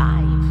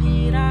 vai,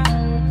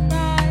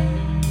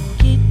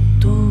 que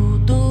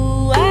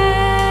tudo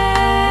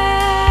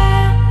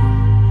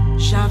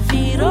já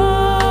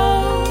virou,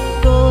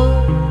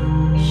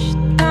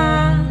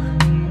 gostar.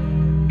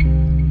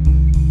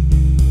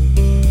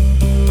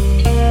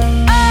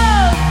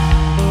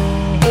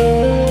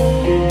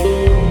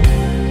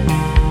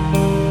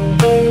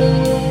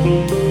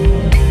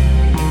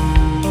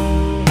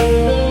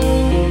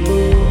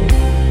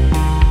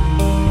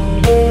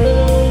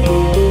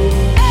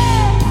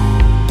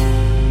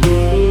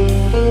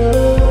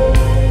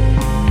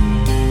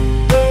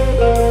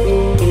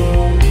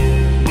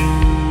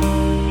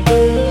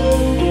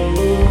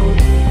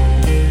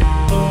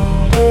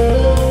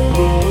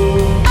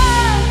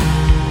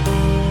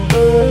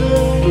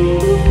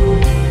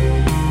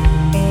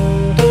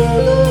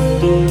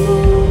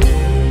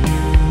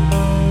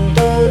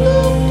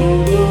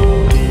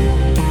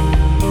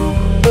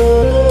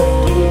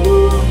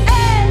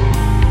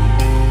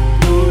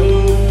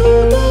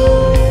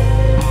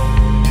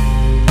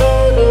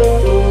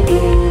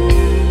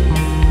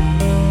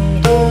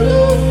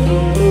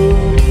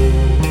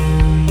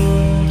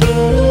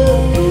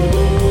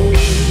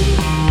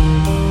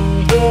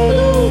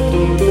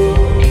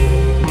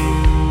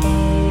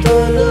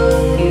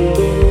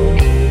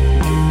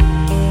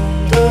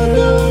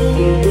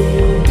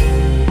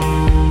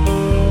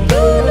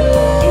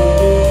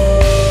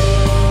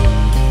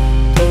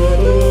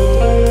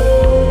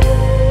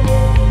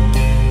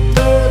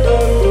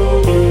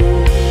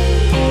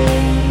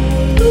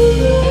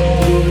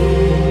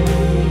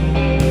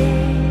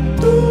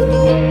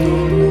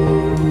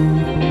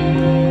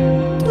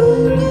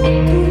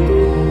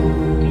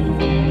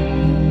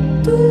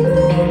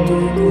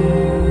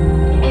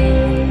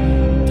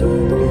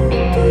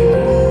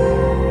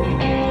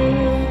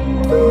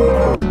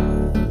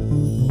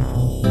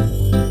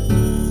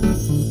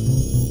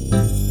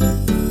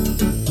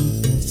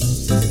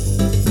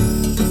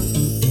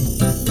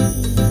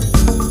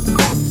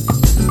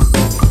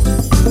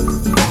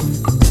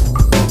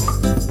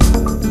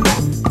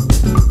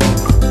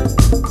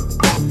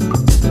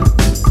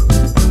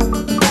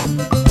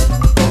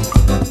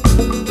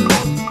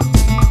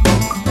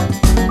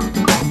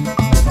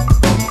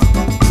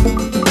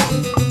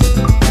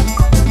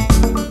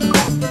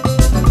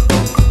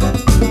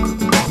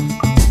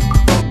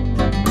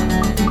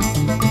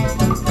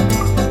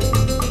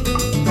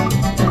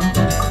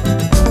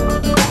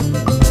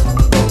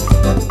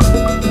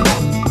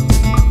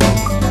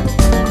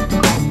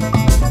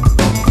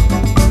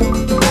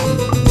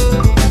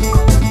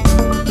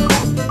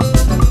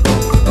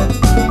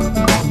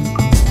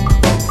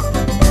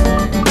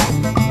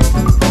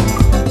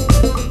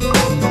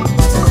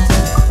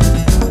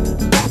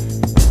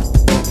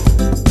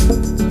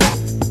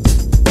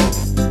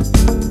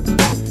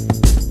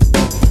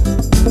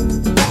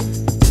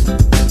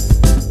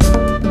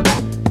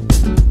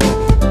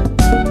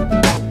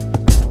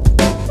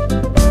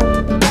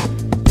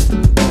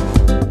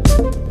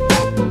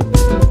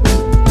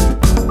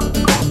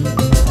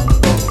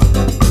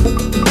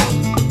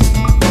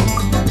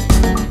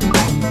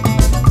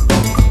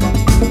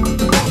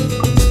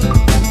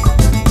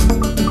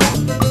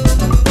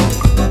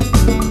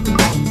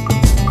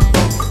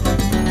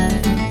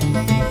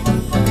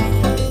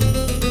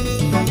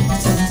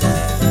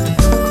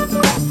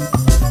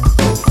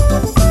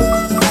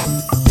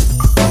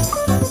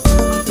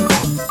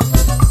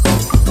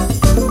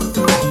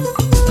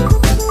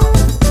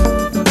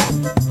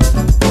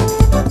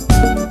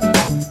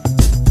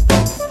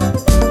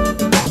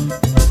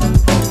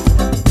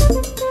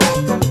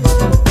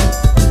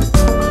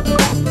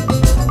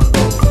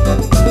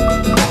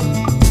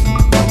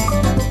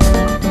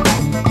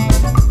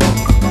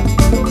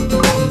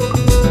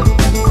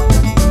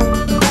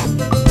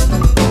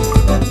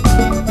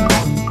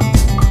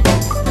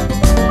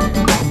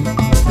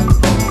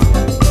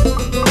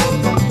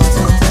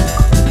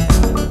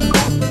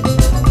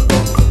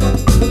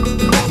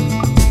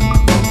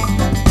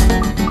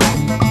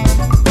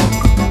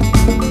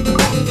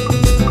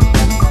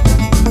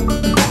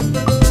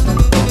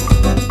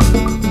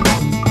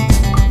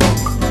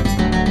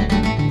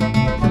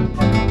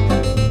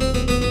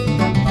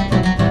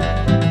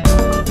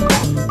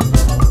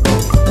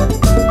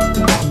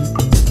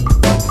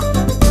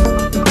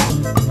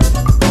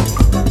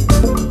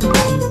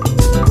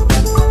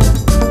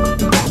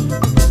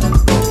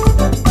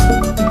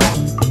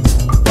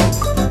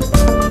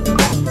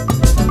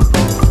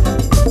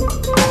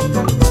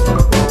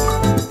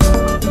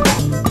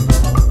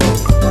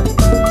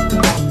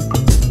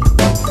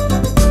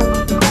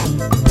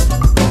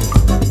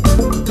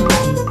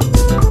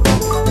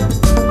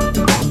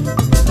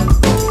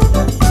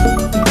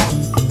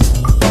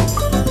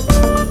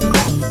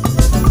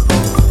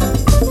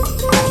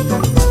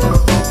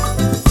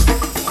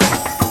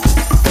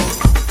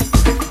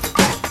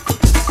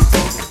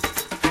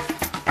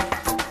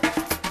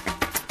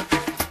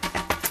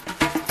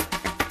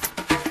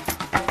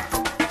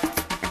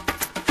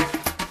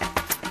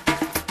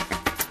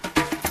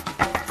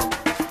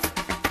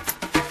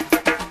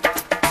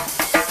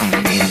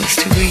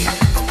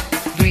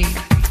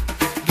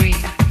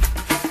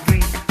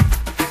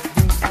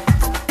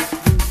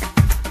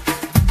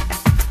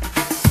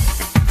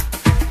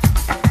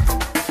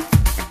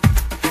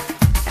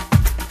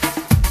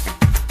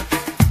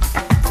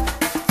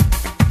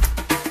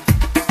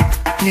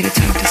 Need to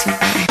talk to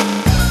somebody.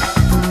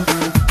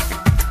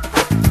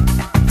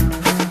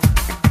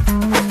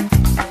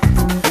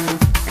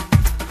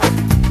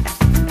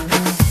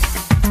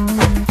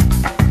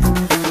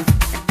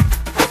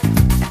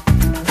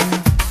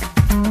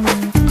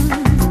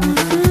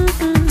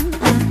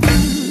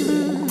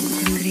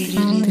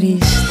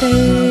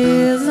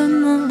 Tristeza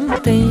não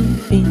tem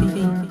fim,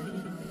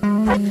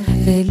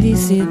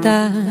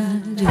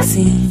 felicidade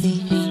sim.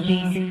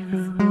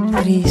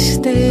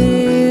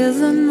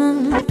 Tristeza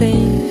não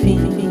tem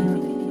fim,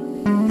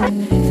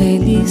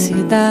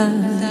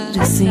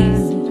 felicidade sim.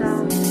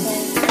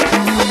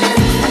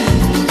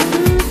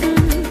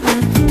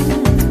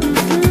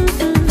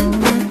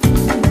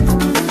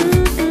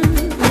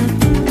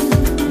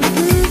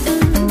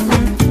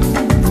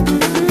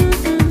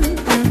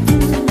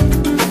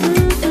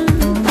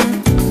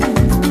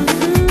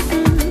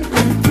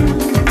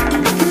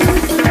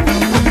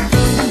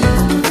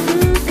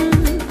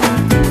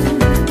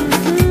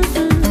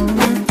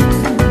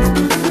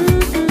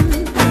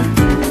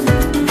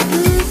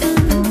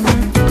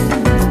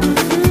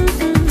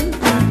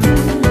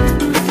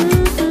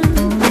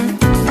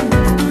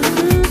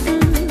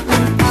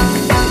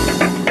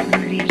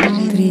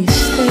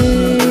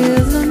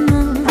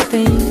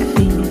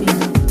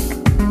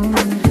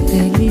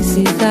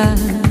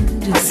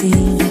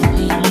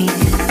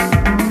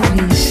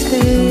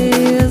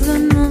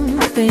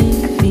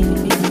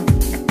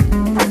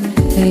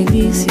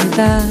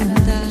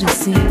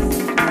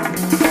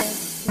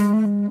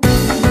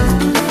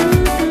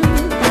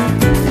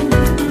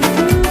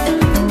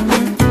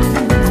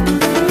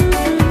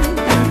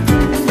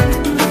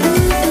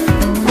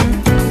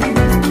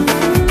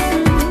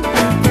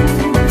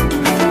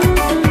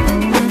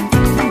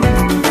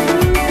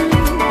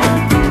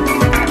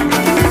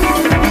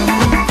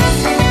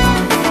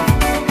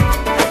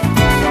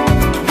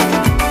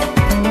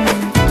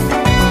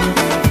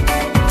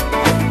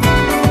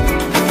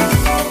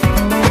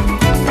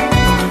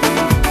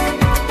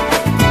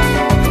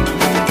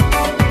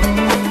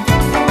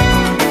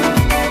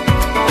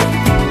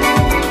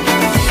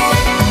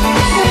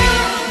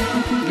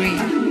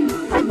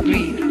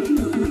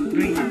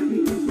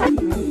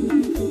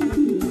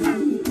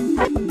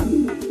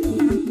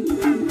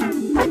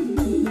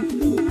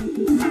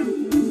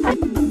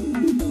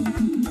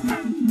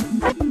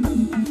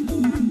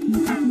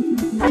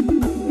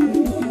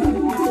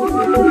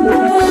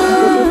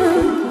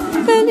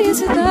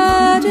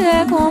 Felicidade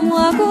é como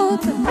a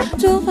gota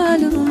de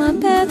orvalho numa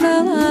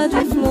pétala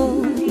de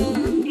flor.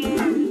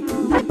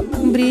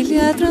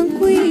 Brilha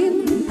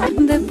tranquilo,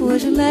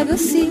 depois de leve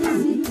assim,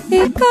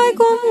 e cai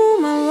como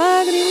uma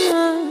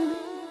lágrima.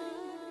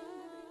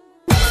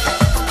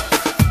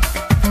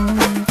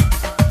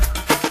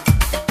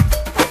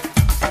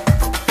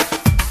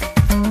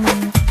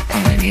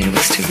 All I needed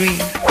was to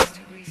breathe.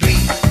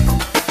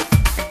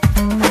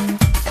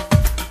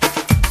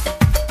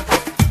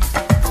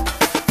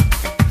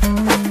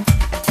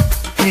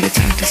 Need to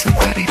talk to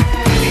somebody.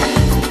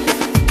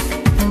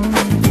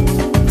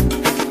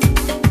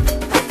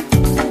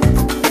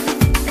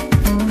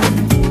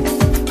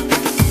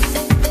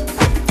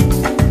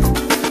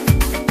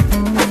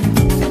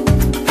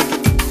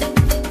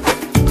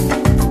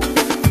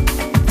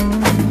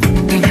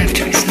 Don't have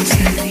to be so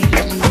sad.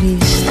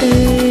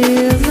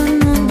 Tristeza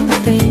não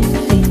tem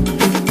fim,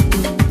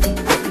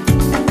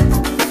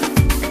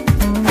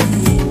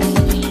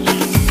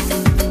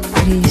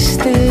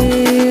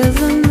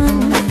 tristeza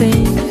não tem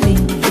fim,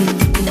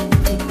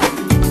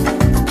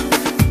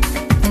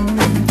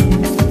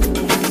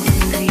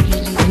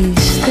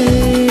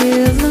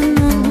 tristeza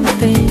não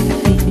tem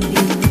fim,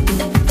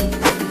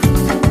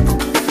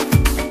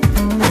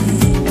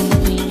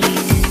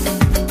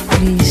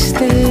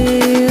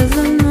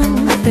 tristeza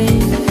não tem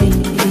fim,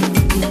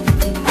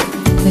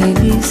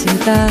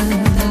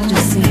 felicidade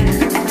sim.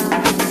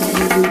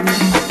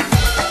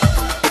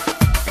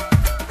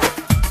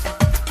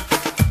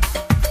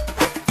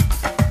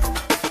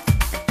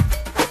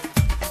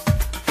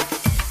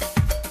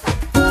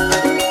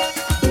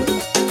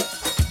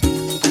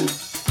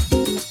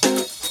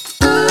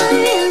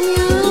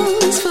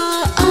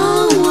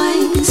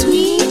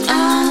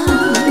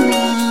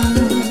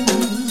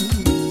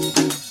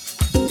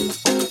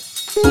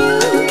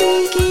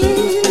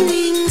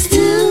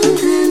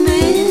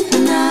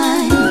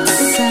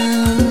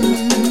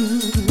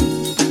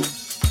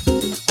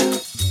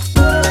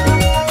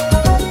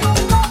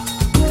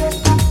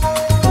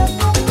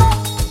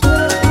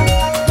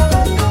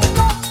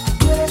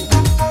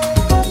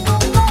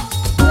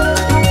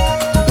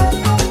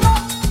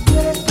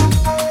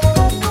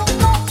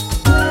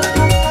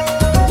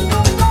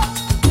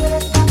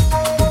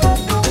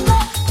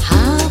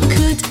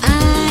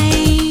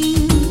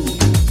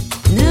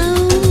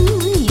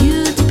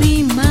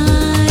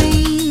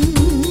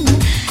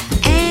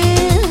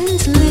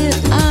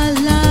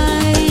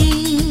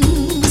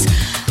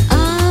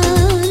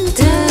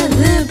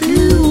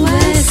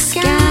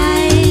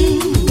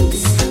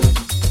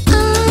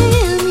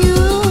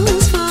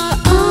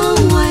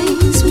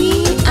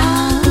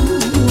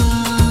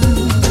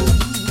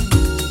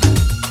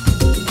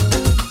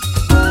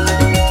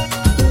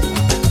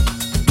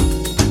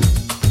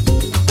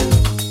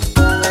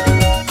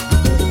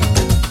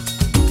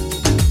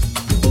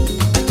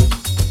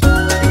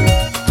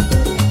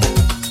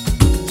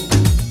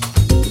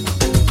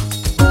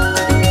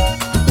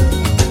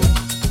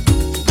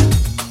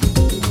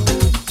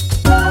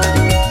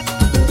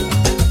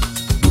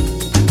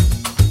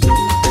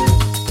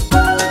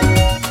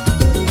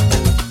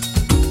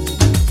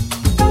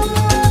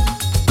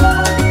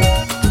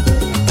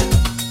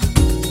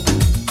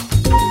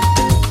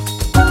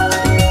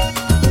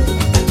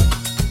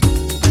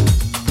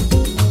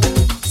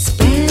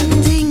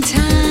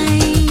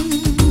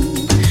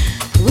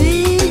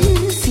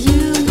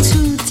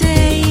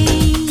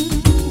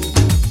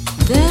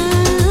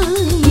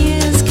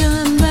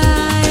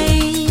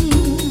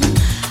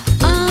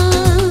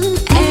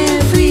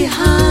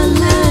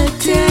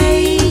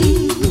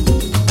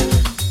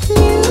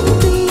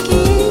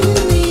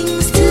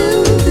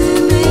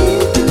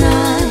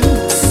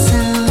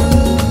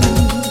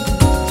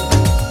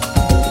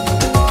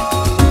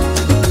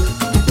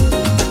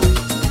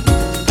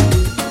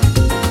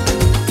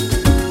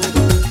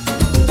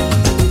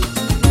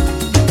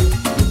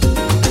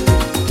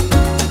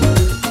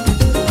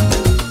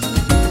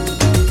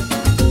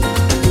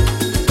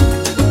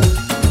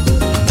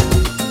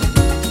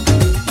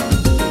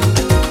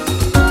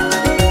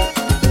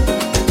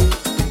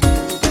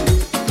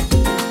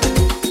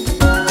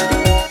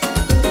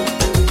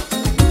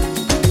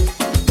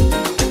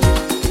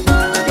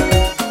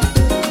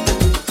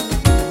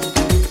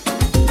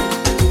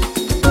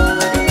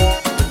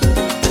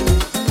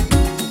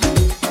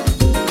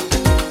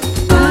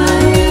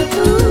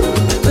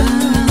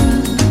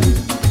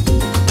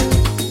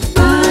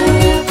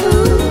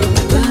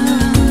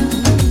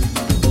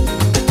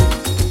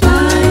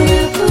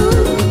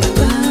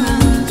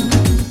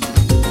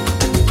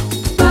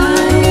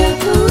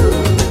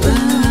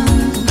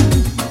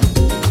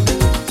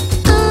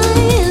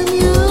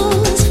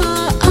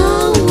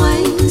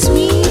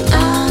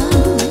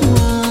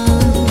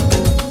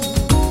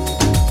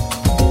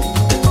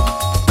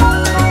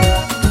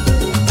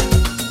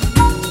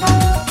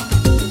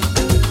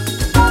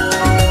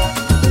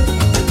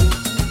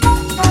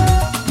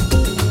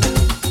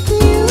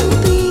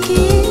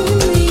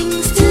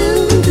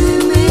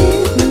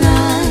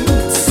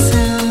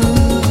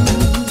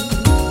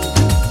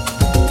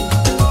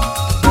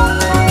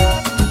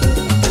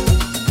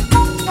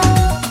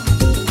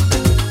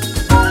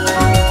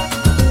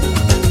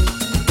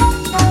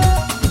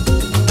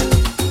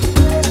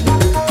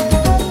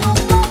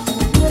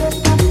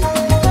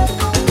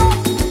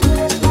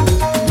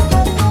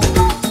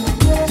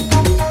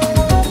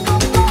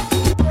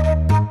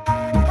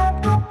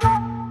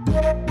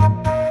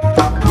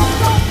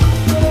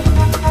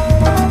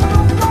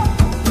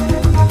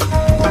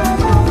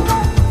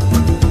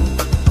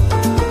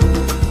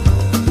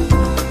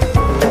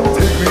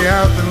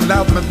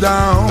 me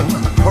down,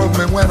 hold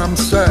me when I'm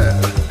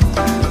sad.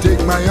 Take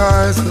my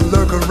eyes to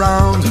look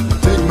around,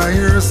 take my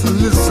ears to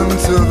listen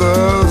to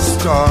the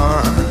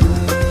stars.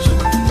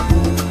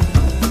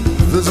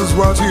 This is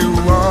what you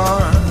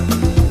are.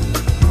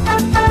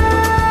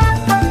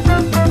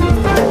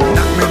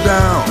 Knock me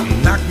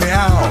down, knock me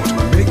out,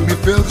 make me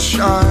feel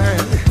shy.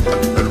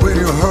 And when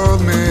you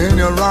hold me in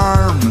your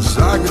arms,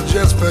 I could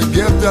just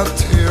forget the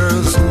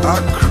tears I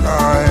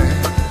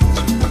cried.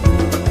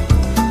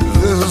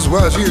 This is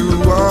what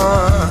you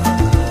are.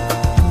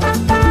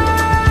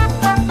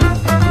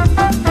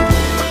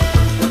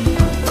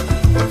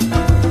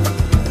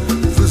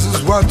 This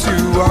is what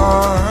you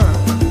are.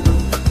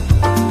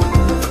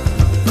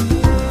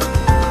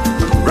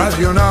 Write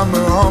your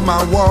number on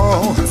my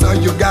wall, that's all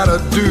you gotta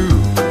do.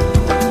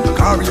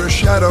 Carve your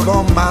shadow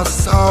on my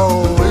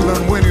soul,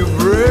 even when you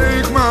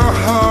break my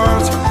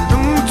heart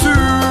in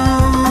two.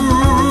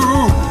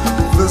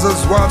 This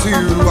is what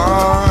you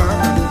are.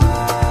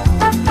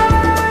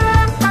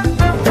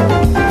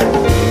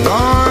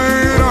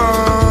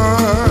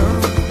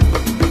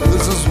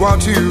 This is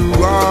what you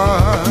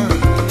are.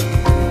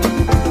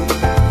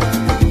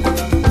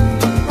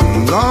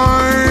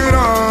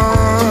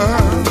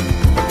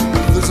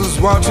 This is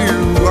what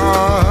you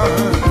are.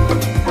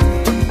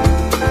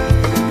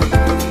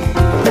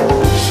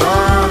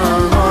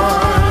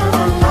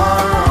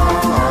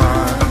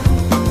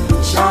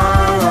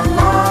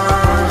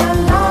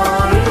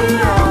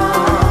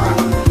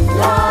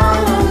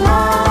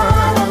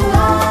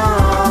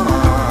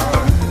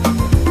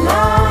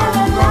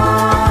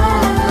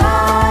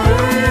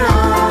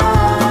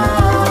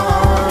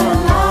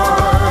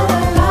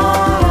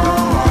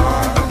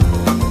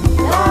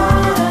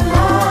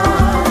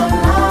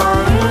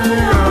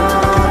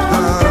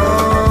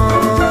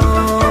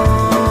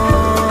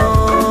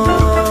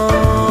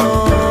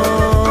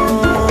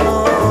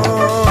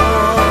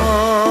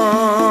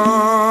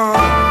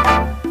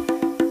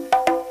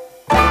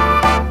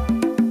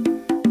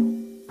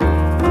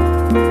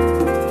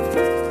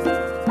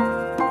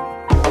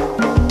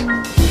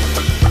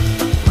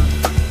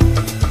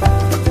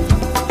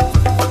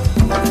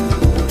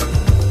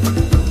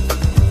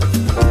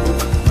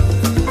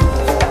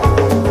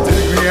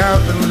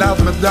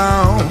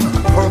 Down,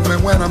 hold me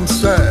when I'm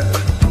sad.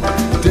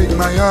 Take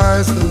my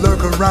eyes to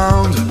look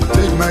around,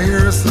 take my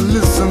ears to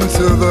listen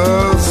to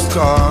the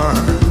stars.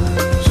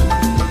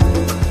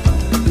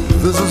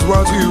 This is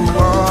what you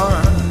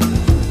are.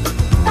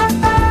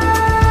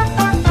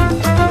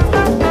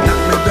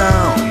 Knock me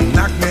down,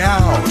 knock me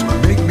out,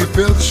 make me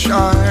feel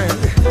shy.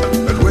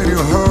 But when you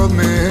hold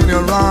me in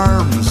your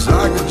arms,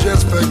 I could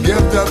just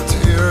forget the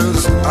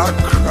tears I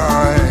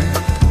cried.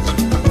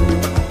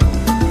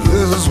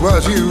 This is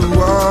what you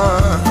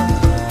are.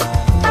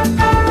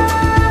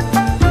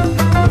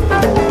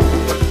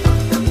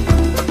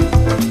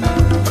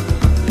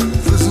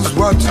 This is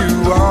what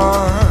you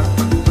are.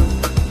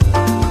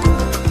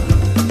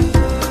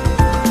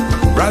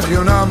 Write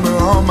your number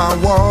on my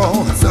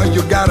wall, that's all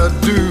you gotta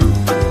do.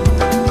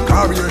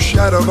 Carve your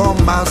shadow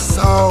on my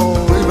soul,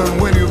 even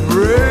when you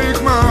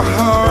break my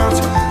heart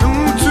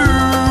in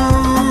two.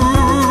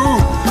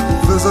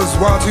 This is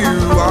what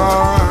you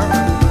are.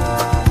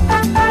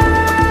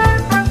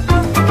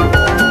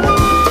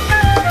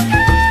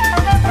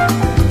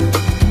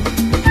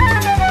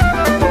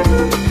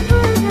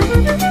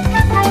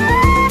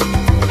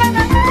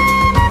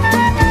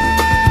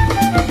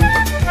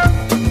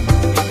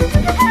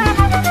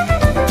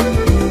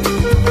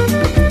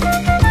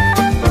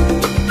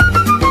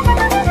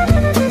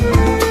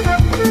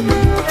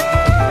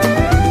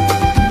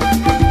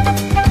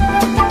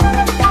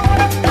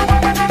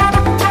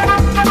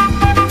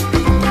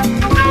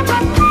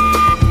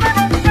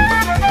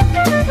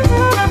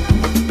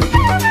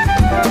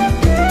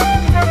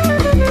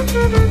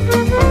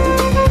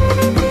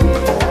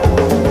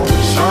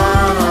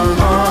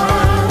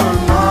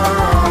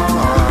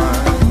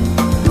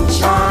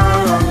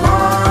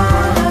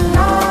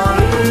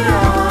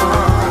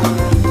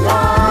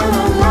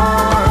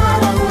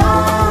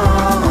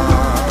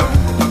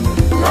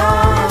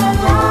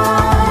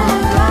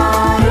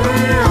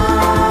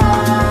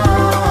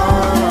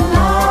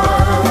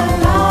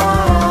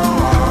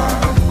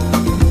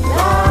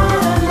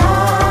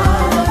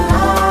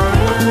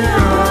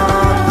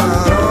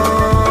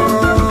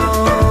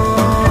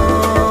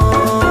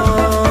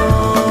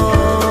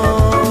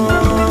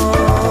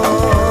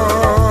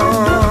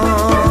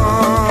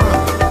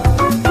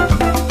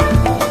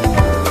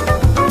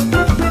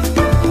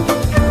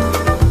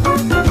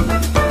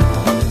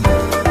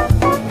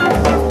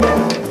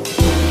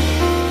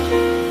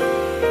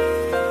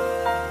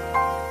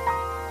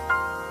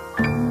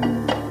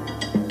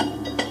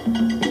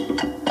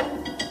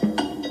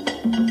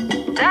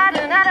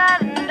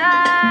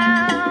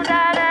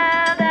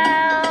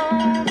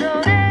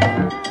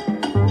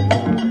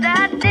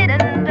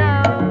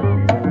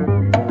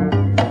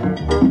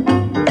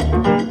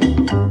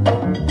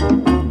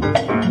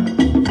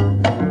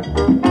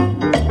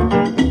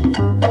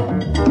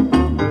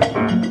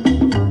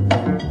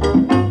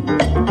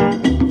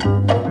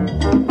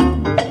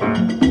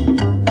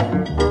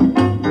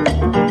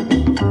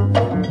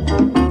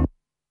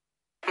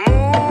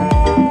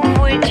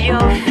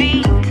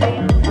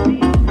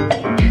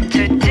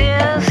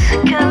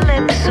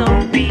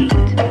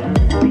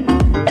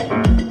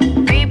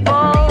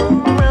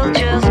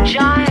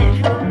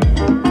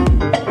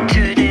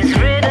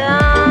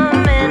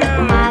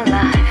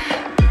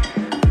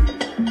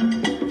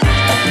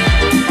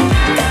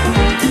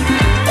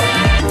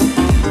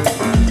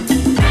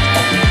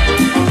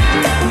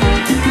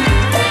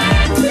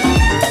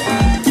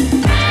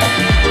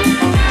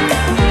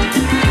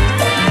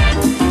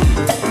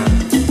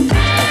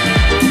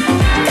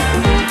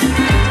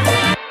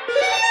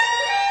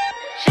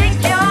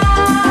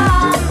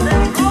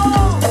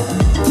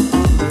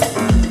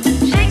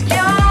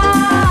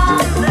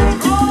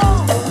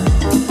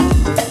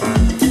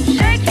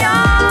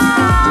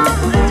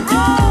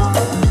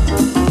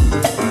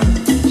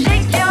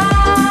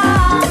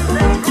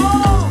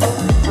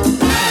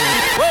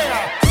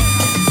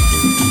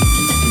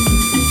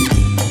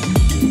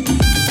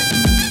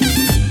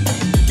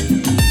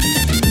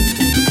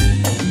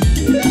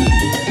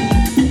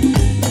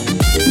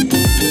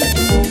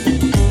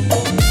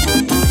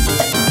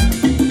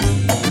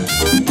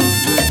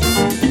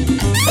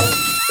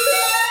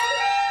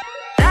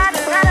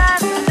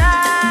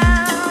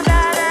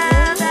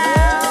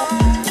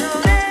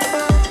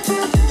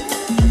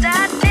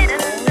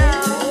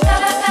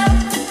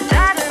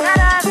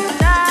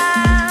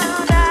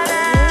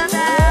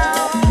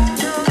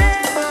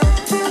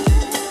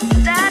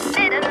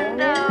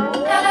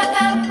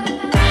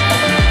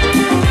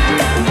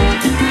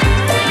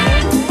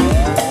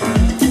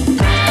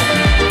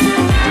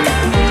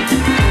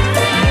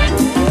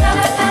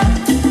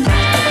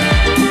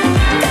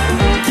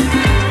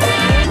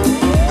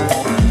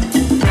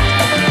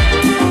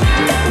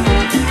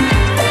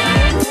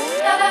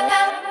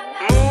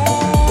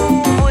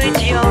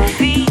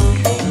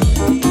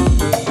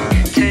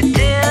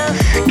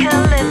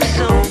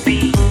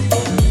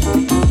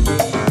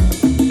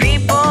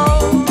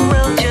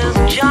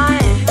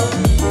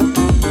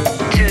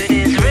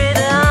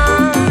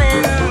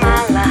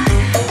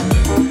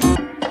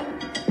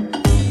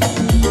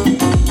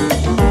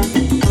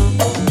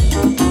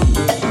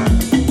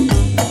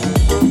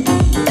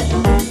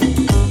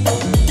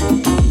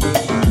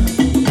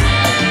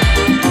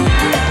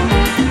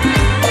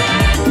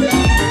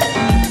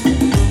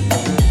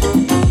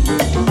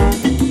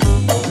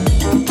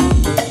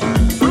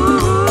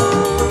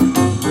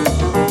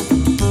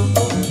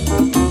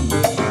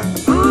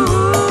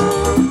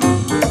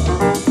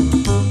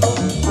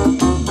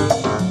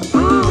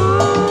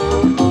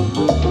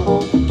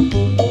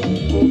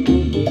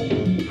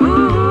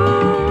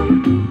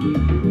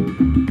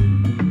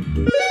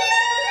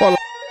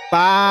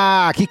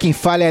 aqui quem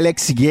fala é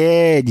Alex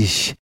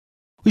Guedes.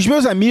 Os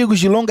meus amigos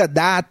de longa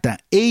data,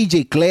 AJ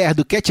e Claire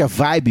do Ketch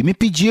Vibe, me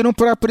pediram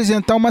para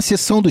apresentar uma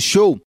sessão do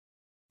show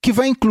que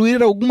vai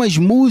incluir algumas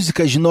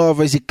músicas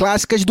novas e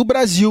clássicas do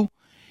Brasil,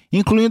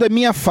 incluindo a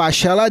minha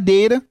faixa A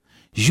Ladeira,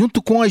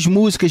 junto com as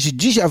músicas de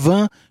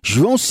Djavan,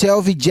 João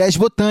Selva e Jazz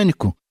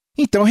Botânico.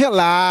 Então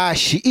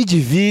relaxe e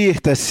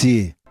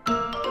divirta-se.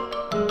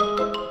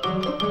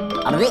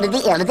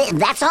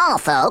 That's all,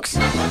 folks.